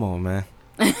 Come on, man.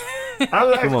 I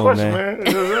was asking Come a on, question, man. man.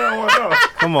 I don't want to know.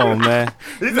 Come on, man.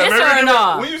 He said, Miss maybe her or we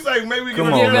not? When you say maybe we Come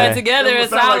can on, Get man. back together. It It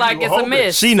sound sound like like you it's a hoping.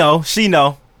 miss. She know. She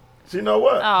know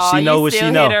what? Oh, She know you what still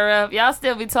she know. hit her up. Y'all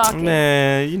still be talking.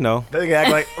 Man, you know. They can act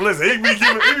like, listen, he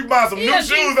be buying some Yeah, new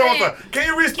she shoes said, on time. Can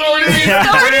you restore Can you these?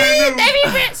 restore Brand these? new. They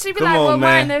be bitch. She be Come like, on, well,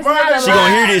 man. mine is Bro, not that's She gonna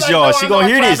alive. hear this, Like, y'all. no, She I gonna know I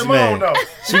hear tried this, them man. on, though.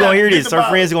 She gonna hear Get this. the Her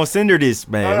bottle. friends gonna send her this,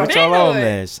 man. What Been y'all on, doing.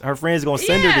 man? Her friends gonna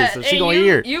send her this, so she and gonna you,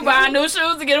 hear it. You buy new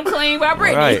shoes to get them clean by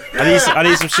Brittany. Right. I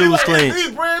need some shoes clean.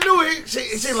 He's brand new. She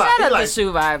like, Shut he up, like, the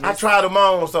shoe vibers. I tried them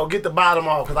on, so get the bottom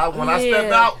off. Because when I step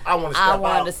Yeah. out, I want to I step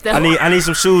want out. to step. I need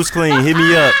some shoes clean. Hit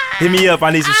me up. Hit me up.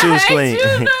 I need some shoes clean.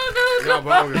 The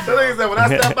nigga said, when I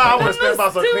step out, I want to step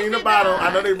out, so clean the bottom.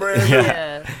 I know they brand new.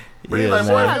 Yeah. But he's Yeah, like,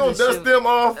 boy, man. if you don't dust them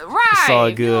off, Right. It's all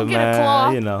You good, don't get man, a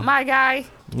claw, you know. my guy.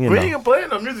 You we ain't know. gonna play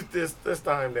no music this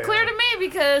time. Then Clear to me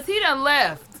because he done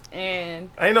left. And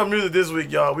ain't no music this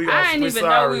week, y'all. We I didn't we even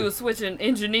sorry. know we was switching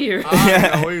engineers. I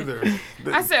don't know either.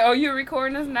 I said, "Oh, you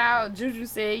recording us now?" Juju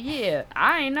said, "Yeah."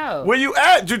 I ain't know. Where you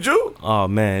at, Juju? Oh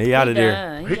man, he out of there.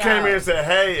 Done. He came in and said,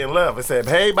 "Hey," and left. It said,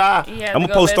 "Hey, bye." He had I'm to gonna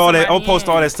go post let all that. I'm somebody gonna post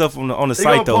all in. that stuff on the He site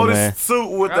gonna though, post man. his suit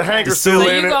with the Okay. hanger The still suit.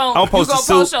 So in you it. gonna, I'll you post gonna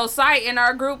the post suit. your site in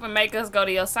our group and make us go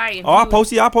to your site? And Oh, I view-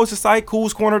 post the site,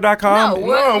 coolscorner.com. No,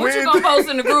 what we you ain't gonna do- post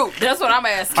in the group? That's what I'm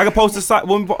asking. I can post the site.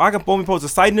 I can post the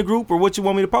site in the group, or what you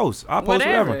want me to post. I'll post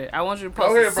whatever. I want you to post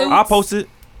Go the ahead, bro. suits. I'll post it.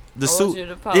 The I want suit. you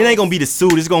to It post. ain't gonna be the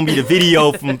suit. It's gonna be the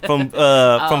video from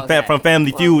okay. from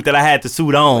Family Feud that I had the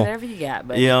suit on. Whatever you got,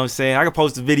 baby. You know what I'm saying? I can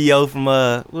post a video from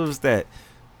what was that?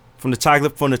 From the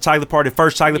chocolate party,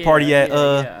 first chocolate party at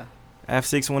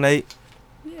F618.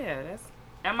 Yeah, that's.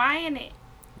 Am I in it?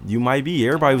 You might be.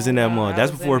 Everybody was in that no, month. I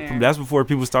That's was before. in there. That's before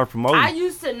people start promoting. I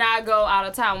used to not go out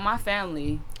of town with my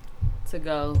family to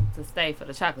go to stay for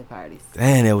the chocolate parties.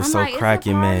 Man, it was I'm so like,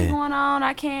 cracking, it's a party man. going on.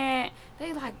 I can't.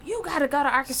 They like, you gotta go to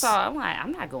Arkansas. I'm like,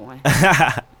 I'm not going.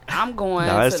 I'm going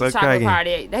Nah, to it's the so chocolate cracking.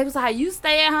 party. They was like, you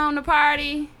stay at home to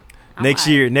party. I'm next like,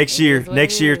 year, it is what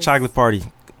it is. chocolate party.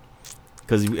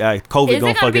 Cause COVID Is it gonna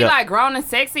gonna fuck be it up. like grown and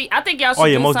sexy? I think y'all should Oh,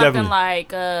 yeah, do most something definitely.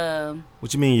 like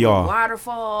What you mean, y'all?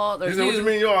 waterfall or He said, "What you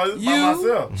mean, y'all? It's by You?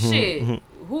 myself." Shit,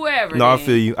 whoever. No, I then.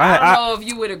 feel you. I don't I- know if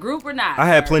you with a group or not. I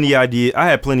had sir. plenty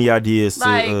ideas.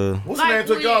 Like- to. What's Like the name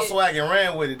took y'all we- swag and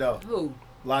ran with it though? Who?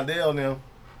 Londell and them.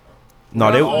 No,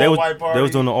 All they white was party.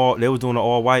 doing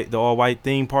the all white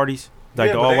theme parties, like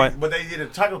Yeah, the but all they, white. But they did a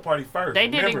chocolate party first. They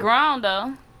did it remember? grown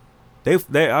though.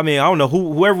 They I mean, I don't know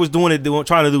whoever was doing it,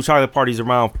 trying to do chocolate parties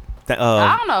around.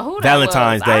 I don't know who that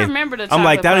Valentine's was. Day. I remember the chocolate I'm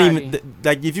like that party. don't even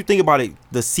like if you think about it,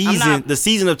 the not-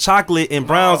 season of chocolate and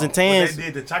browns and But tans. They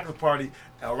did the chocolate party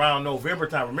around November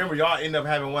time. Remember, y'all ended up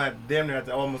having one damn near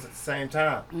almost at the same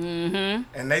time. Mm-hmm.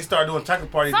 And they started doing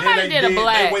chocolate parties. Somebody then did a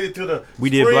black. They waited till the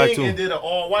We did spring black, too. and did an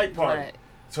all white party. Black.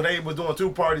 So they was doing 2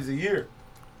 parties a year.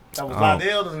 That was Oh.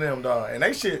 Londell and them, dog. And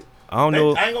they shit. I don't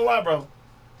know. I ain't gonna lie, bro.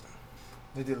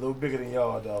 They did a little bigger than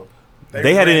y'all, dog.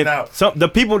 They had it in some the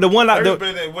people the one like They was, the,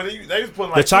 better than- when they was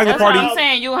putting the like chocolate That's party- what I'm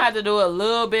saying. You have to do it a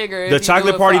little bigger. the if you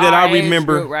chocolate do it party for that our I age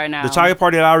remember group right now. the chocolate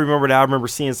party that I remember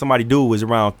seeing somebody do was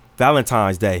around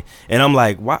Valentine's Day, and I'm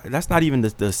like, why? That's not even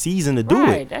the season to do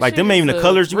Right, it. that Like shit them ain't even is the a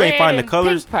colors. You ain't red finding the and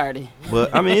colors. pink party.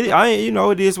 But I mean,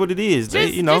 it is what it is.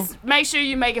 Just, you know. just make sure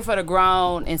you make it for the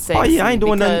grown and sexy. Oh yeah, I ain't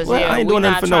doing nothing. because, Well, yeah, I ain't we doing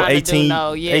nothing not for no trying to do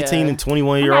 18, 18 and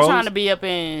 21-year I'm not olds. trying to be up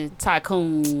in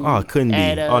Tycoon. Oh, it couldn't be.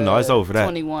 At, Oh, no, it's over for that.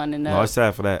 21 and No, up it's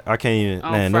sad for that. I can't even.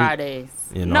 on Man, Fridays.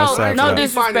 Yeah, no, no, it's sad no for that.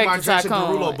 disrespect my to Jason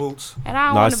Derulo Tycoon. boots. And I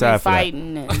don't No, want it's to be sad for that.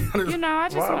 fighting. And, you know, I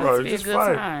just Why, want bro? it to be a Just good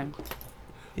fight. time.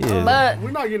 yeah. But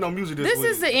We're not getting no music this this week.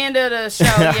 is the end of the show.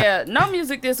 Yeah, no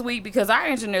music this week because our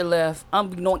engineer left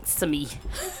unbeknownst to me.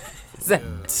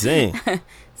 Dang.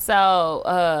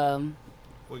 So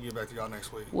We'll get back to y'all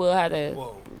next week. we'll have to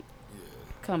Whoa.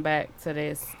 come back to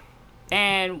this.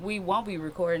 And we won't be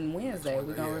recording Wednesday.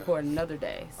 We're gonna record another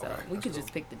day. So we could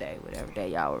just pick the day, whatever day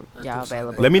y'all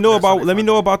available. Let me know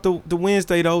about the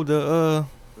Wednesday though. The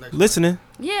listening.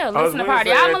 Yeah, was listen to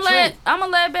Wednesday party. at I'ma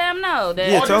let Bam know that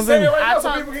Yeah, Oh, tell just say it them. right I now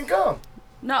so told- people can come.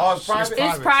 No, Oh, it's private?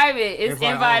 It's private. It's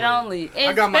Invite invite only. only.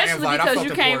 I got my Especially invite. I because felt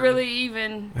you can't important. really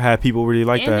even Had people really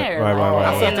like in that. there. Right, like, right, I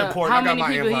right. felt and, important. how I got many my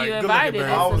people invite. you Good invited? looking,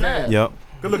 This babe. and that. Yep.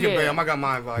 Good looking, Yeah. babe. I got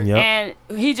my invite. Yep.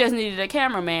 And he just needed a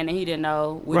cameraman, and he didn't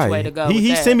know which Right. way to go. He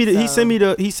with sent me that, the he so. sent me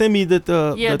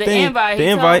the Yeah, the the thing, invite. the He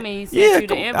invite. told me he sent Yeah, you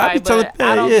the I be invite, telling but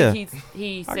I don't yeah. think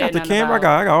he said I got the nothing camera.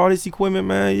 about I got all this equipment,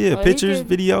 man. Yeah, Well, he pictures, can-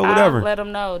 video, I'll whatever. let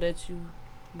him know that you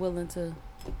willing to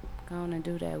go on and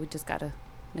do that. We just gotta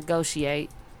negotiate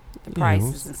the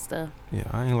prices and stuff. Yeah,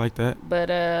 I ain't like that. But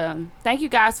thank you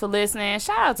guys for listening.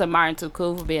 Shout out to Martin Too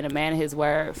Cool for being a man of his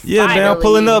word. Yeah, man, I'm Finally,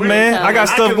 pulling up, really man. coming. I got I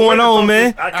stuff couldn't going wait to on, talk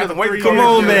man. to- I couldn't wait to Come talk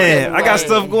on, to man. I got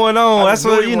stuff going on. That's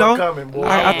what you know.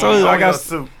 I told you I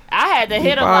got. I had to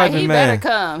hit him like he vibing, better man.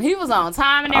 come. He was on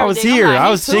time and everything. I was I'm here. like, I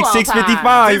he was too on time.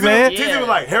 6:55, man. TZ was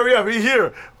like, hurry up, he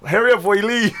here. Hurry up before he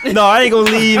leave. No, I ain't gonna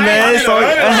leave, man. So,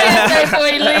 Before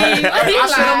he leave. I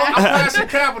said I'm passing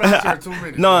capital after 2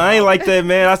 minutes. no, I ain't like that,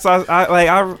 man.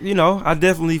 I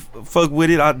definitely fuck with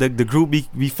it. The group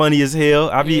be funny as hell.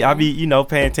 I be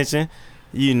paying attention.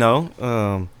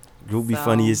 Group be So-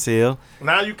 funny as hell.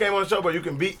 Now you came on the show, but you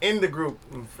can be in the group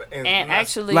And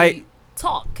actually Like-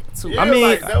 talk to Yeah, I mean-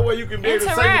 like, that way you can be able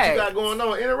to say what you Interact. got going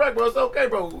on. Interact, bro. It's okay,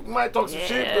 bro. You might talk some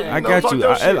shit, but I got talk you.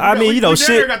 your shit. I mean, we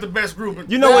shit. got the best group.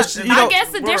 You know what? I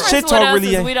guess the difference shit with talk us really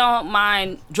is ain't- we don't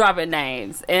mind dropping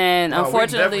names, and Oh, we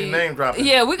unfortunately, definitely name dropping.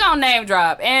 yeah, we gonna name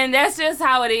drop, and that's just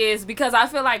how it is because I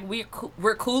feel like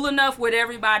we're cool enough with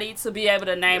everybody to be able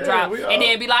to name Yeah, drop, we are. and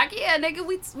then be like, yeah, nigga,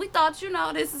 we thought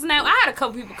this is now. I had a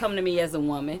couple people come to me as a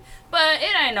woman, but it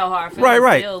ain't no hard feelings.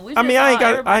 Right. Still. We I mean, just I ain't want got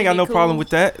everybody no be cool. problem with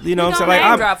that. You know We what I'm saying? gonna Like,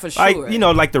 name I'm drop for sure.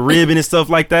 like the ribbon and stuff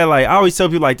like that. Like, I always tell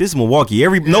people, like, this is Milwaukee.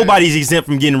 Nobody's exempt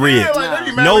from getting ribbed. Yeah, like, they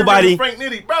be mad Nobody- we ribbing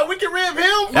Frank Nitty. Bro, we can rib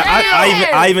him.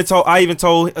 I even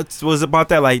told was about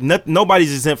that. Like,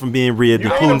 nobody's exempt from being ribbed,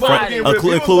 You including ain't Frank. about being ribbed.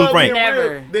 You Including about Frank. being Never.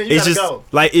 ribbed, then you It's gotta just go.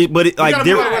 like it, but it like gotta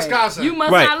there. move to Wisconsin. You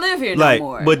must Right. not live here Like, no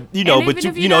more. but you know, And but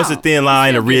even if you know, it's a don't, thin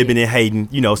line of still get ribbing it. and hating.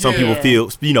 You know, some people Yeah.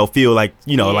 feel like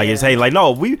like it's Yeah. hating. Like,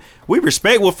 no, we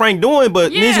respect what Frank doing,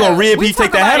 but Yeah, niggas gonna rib. we He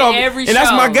take talk the hat about off, it every and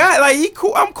that's my show. guy. Like, he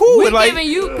cool. I'm cool We with like. giving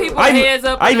you people I heads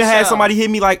up. even on the had show. somebody hit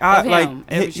me like Of him,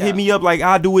 every hit show. me up like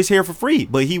I'll do his hair for free,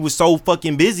 but he was so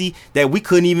fucking busy that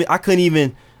I couldn't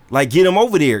even like get him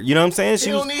over there. You know what I'm saying?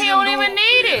 She was, He don't even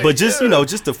need it. but just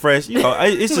just the fresh.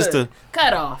 it's just a.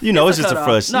 cut off. It's just a cut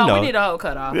fresh. off. No, we need a whole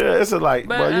cut off. Yeah, it's a like,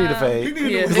 But, boy, you need to fade.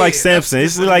 yeah. It's like Samson.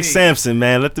 It's like Samson,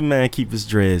 man. Let the man keep his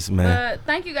dreads, man. But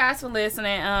thank you guys for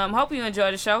listening. Hope you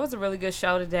enjoyed the show. It was a really good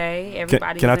show today.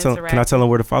 Everybody Can I tell them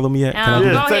where to follow me at? Can I do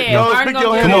Yeah, that? Go take- ahead. no, Martin speak gonna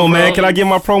your give hand. Come his on, man. Can I promo. get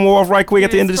my promo off right quick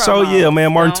at the Give end of the his show? promo. Yeah,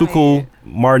 man. Martin Go Too Cool. ahead.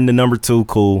 Martin the number 2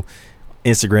 cool.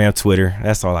 Instagram, Twitter.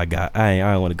 That's all I got. I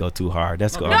don't want to go too hard.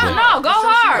 That's No, good. go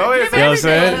hard. Go ahead, Give say You know what I'm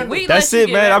everything. saying? We That's let you it,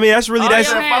 get man. it. I mean, that's really All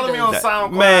that's your Follow me on handles.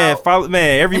 SoundCloud. man. Follow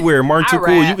everywhere. Martin I Too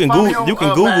Cool. You rap. can Follow me Google. on, You can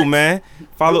Google, Max. man.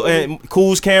 Follow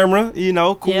Cool's camera.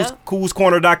 Yep.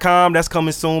 Coolscorner.com. That's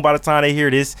coming soon. By the time they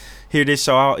hear this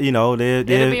show out, It'll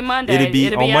be Monday. It'll be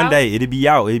It'll on be Monday. It'll be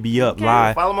out. It'll be up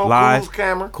live. Follow me on live. Cool's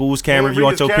camera. Cool's camera. If you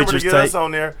want your pictures taken.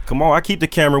 on there. Come on, I keep the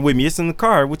camera with me. It's in the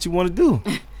car. What you want to do?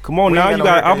 Come on We now, ain't you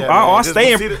got got. no record yet, man. I Just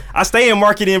stay see in. the- I stay in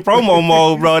marketing promo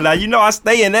mode, bro. Now you know I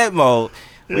stay in that mode.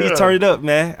 We Yeah. turn it up,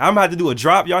 man. I'm about to do a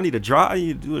drop. Y'all need a drop. I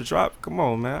need to do a drop. Come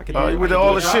on, man. I can. Oh, do you it. with I can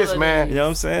all do the it. shits, man. You know what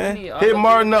I'm saying? Hit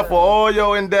Martin up for all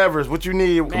your endeavors. What you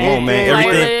need. Come on, man.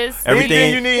 Playlist.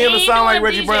 Everything. You need him to sound like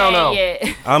Reggie Brown now.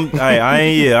 I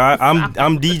ain't. Yeah,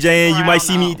 I'm DJing. You might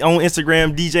see me Brown on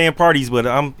Instagram DJing parties, but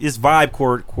it's vibe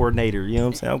coordinator. You know what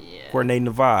I'm saying? I'm coordinating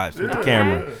the vibes with the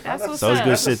camera. That's what's So it's up.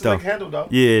 good That's a shit though. slick handle, though.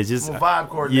 Yeah, just I'm a vibe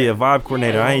coordinator. yeah, vibe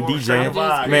coordinator. I ain't Yeah, DJing.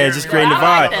 vibe. Man, just creating the I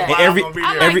like vibe. that. And every I like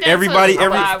that everybody too,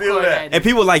 every vibe Steal that. coordinator. and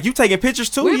people like, you taking pictures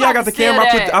too? We Yeah, I about got the to steal camera.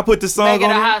 that. I put the song Make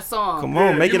it a on. hot song. Come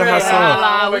on, make it a ready hot to song.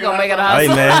 highlight? We gonna make it a hot Hey,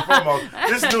 song.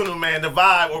 man. This new man, the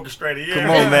vibe orchestrator. Yeah. Come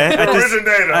on, man. The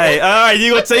originator. Hey, all right,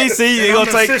 you gonna take? See, you I'm gonna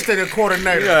the take? assistant and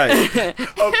coordinator. Right.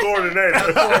 A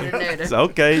coordinator. Coordinator. So,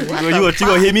 okay, you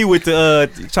gonna hit me with the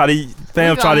try to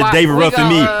fam We try to gonna- David we Ruffin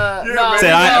me. gonna, no,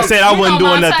 Said I- we said I gonna- wasn't we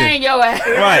doing gonna nothing. Montaigne your ass.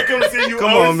 Right. Come see you.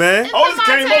 Come Otis. on, man. Otis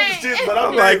came up Montaigne. with shit, but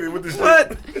I'm Like baby with this shit.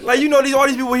 what? Like all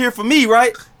these people here for me,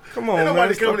 right? Come on, Ain't man.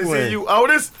 nobody Stop coming to see playing. you,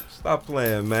 Otis. Stop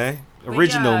playing, man. But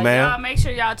Original, yeah, man. Y'all make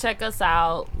sure y'all check us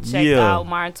out. Check Yeah. out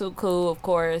Martin Too Cool, of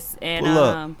course. And Pull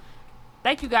up.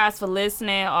 thank you guys for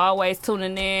listening. Always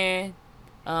tuning in.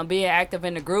 Being active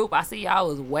in the group. I see y'all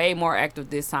was way more active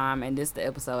this time, and this the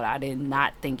episode I did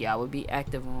not think y'all would be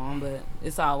active on, but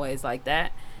it's always like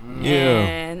that. Yeah.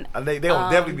 And They'll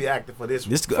definitely be active for this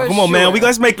one. This, come on, man.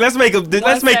 Let's make this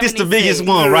the biggest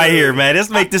one right here, man. Let's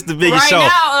make this the biggest show. Right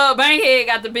now, Bankhead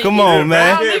got the biggest. Come on,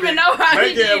 man. I don't even know how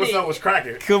he did episode it. was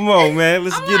cracking. Come on, man.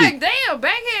 Let's I'm get like, it. damn,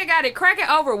 Bankhead got it cracking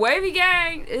over Wavy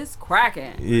Gang. It's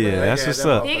cracking. Yeah, that's what's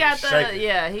up. He got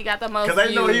he got the most. Because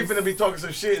they know he views. finna be talking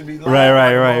some shit and be like,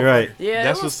 Right. Yeah,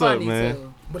 That's it was what's up, funny man.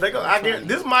 Too. But they go. I guarantee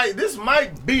this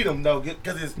might beat them though,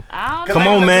 because it's. I don't Come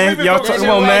know. on, man. Y'all come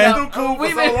on, man.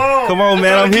 Come on,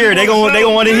 man. I'm here. They gonna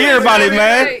want to hear about it,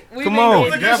 man. Come on.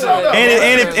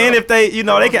 And if they, they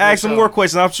can ask some more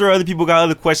questions. I'm sure other people got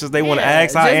other questions they want to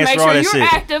ask. I answer all that shit.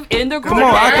 shit. Active in the group. Come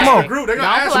on. Group, they gonna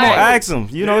Don't ask play. Come on, ask them.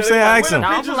 You know what I'm saying? Ask them.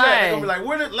 Don't play. They're gonna be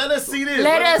like, let us see this.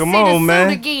 Let us Come see on, the man.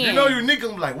 suit again. You know unique.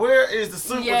 I'm like, where is the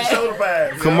suit with the shoulder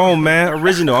pads? Come on, man.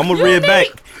 Original. I'm gonna read back.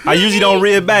 I usually don't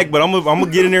read back, but I'm gonna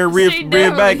get in there and read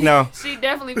back now. She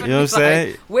definitely. You know what I'm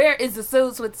saying? Where is the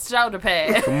suits with the shoulder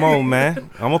pads? Come on, man.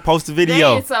 I'm gonna post a They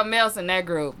video. did something else in that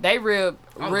group. They real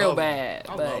bad.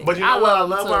 But you know what? I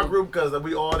love our too. group because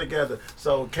we all together.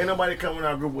 So can't nobody come in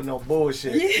our group with no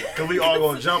bullshit. Because we all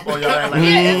gonna jump on y'all. Like,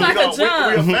 Yeah, it's like a we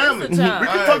jump. a family. It's a jump. We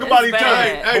can talk about each other.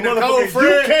 bad. Hey, But Nicole motherfucker,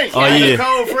 Fred. you can't. Oh, yeah.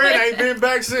 Nicole Fred ain't been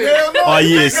back since. Hell no. Oh,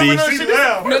 You yeah, ain't coming see? on shit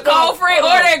down. Nicole Fred or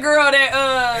that girl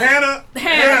that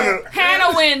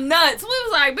Hannah. went nuts. We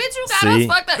was like, bitch, you got See?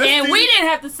 us fucked up, and we didn't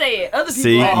have to say it. Other people,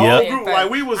 See? all Yep. said Group, it like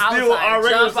we was first. I still like, our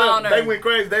regular jump on self. her. They went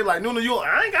crazy. They like, Nuna,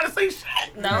 I ain't gotta say shit.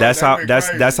 No.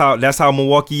 That's how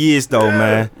Milwaukee is though,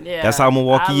 man. Yeah. That's how I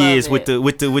Milwaukee love is with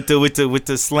it.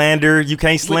 the slander. You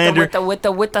can't slander. with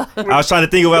the I was trying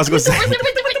to think of what I was gonna say.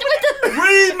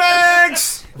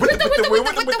 Remix. Let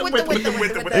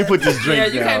me put this drink Yeah,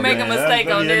 down. you can't make a man. mistake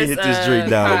Let on me this. hit this drink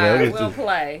down, man. We'll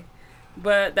play.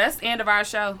 But that's the end of our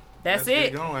show. That's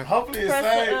it. Hopefully it's Press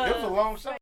saved. the, It was a long show.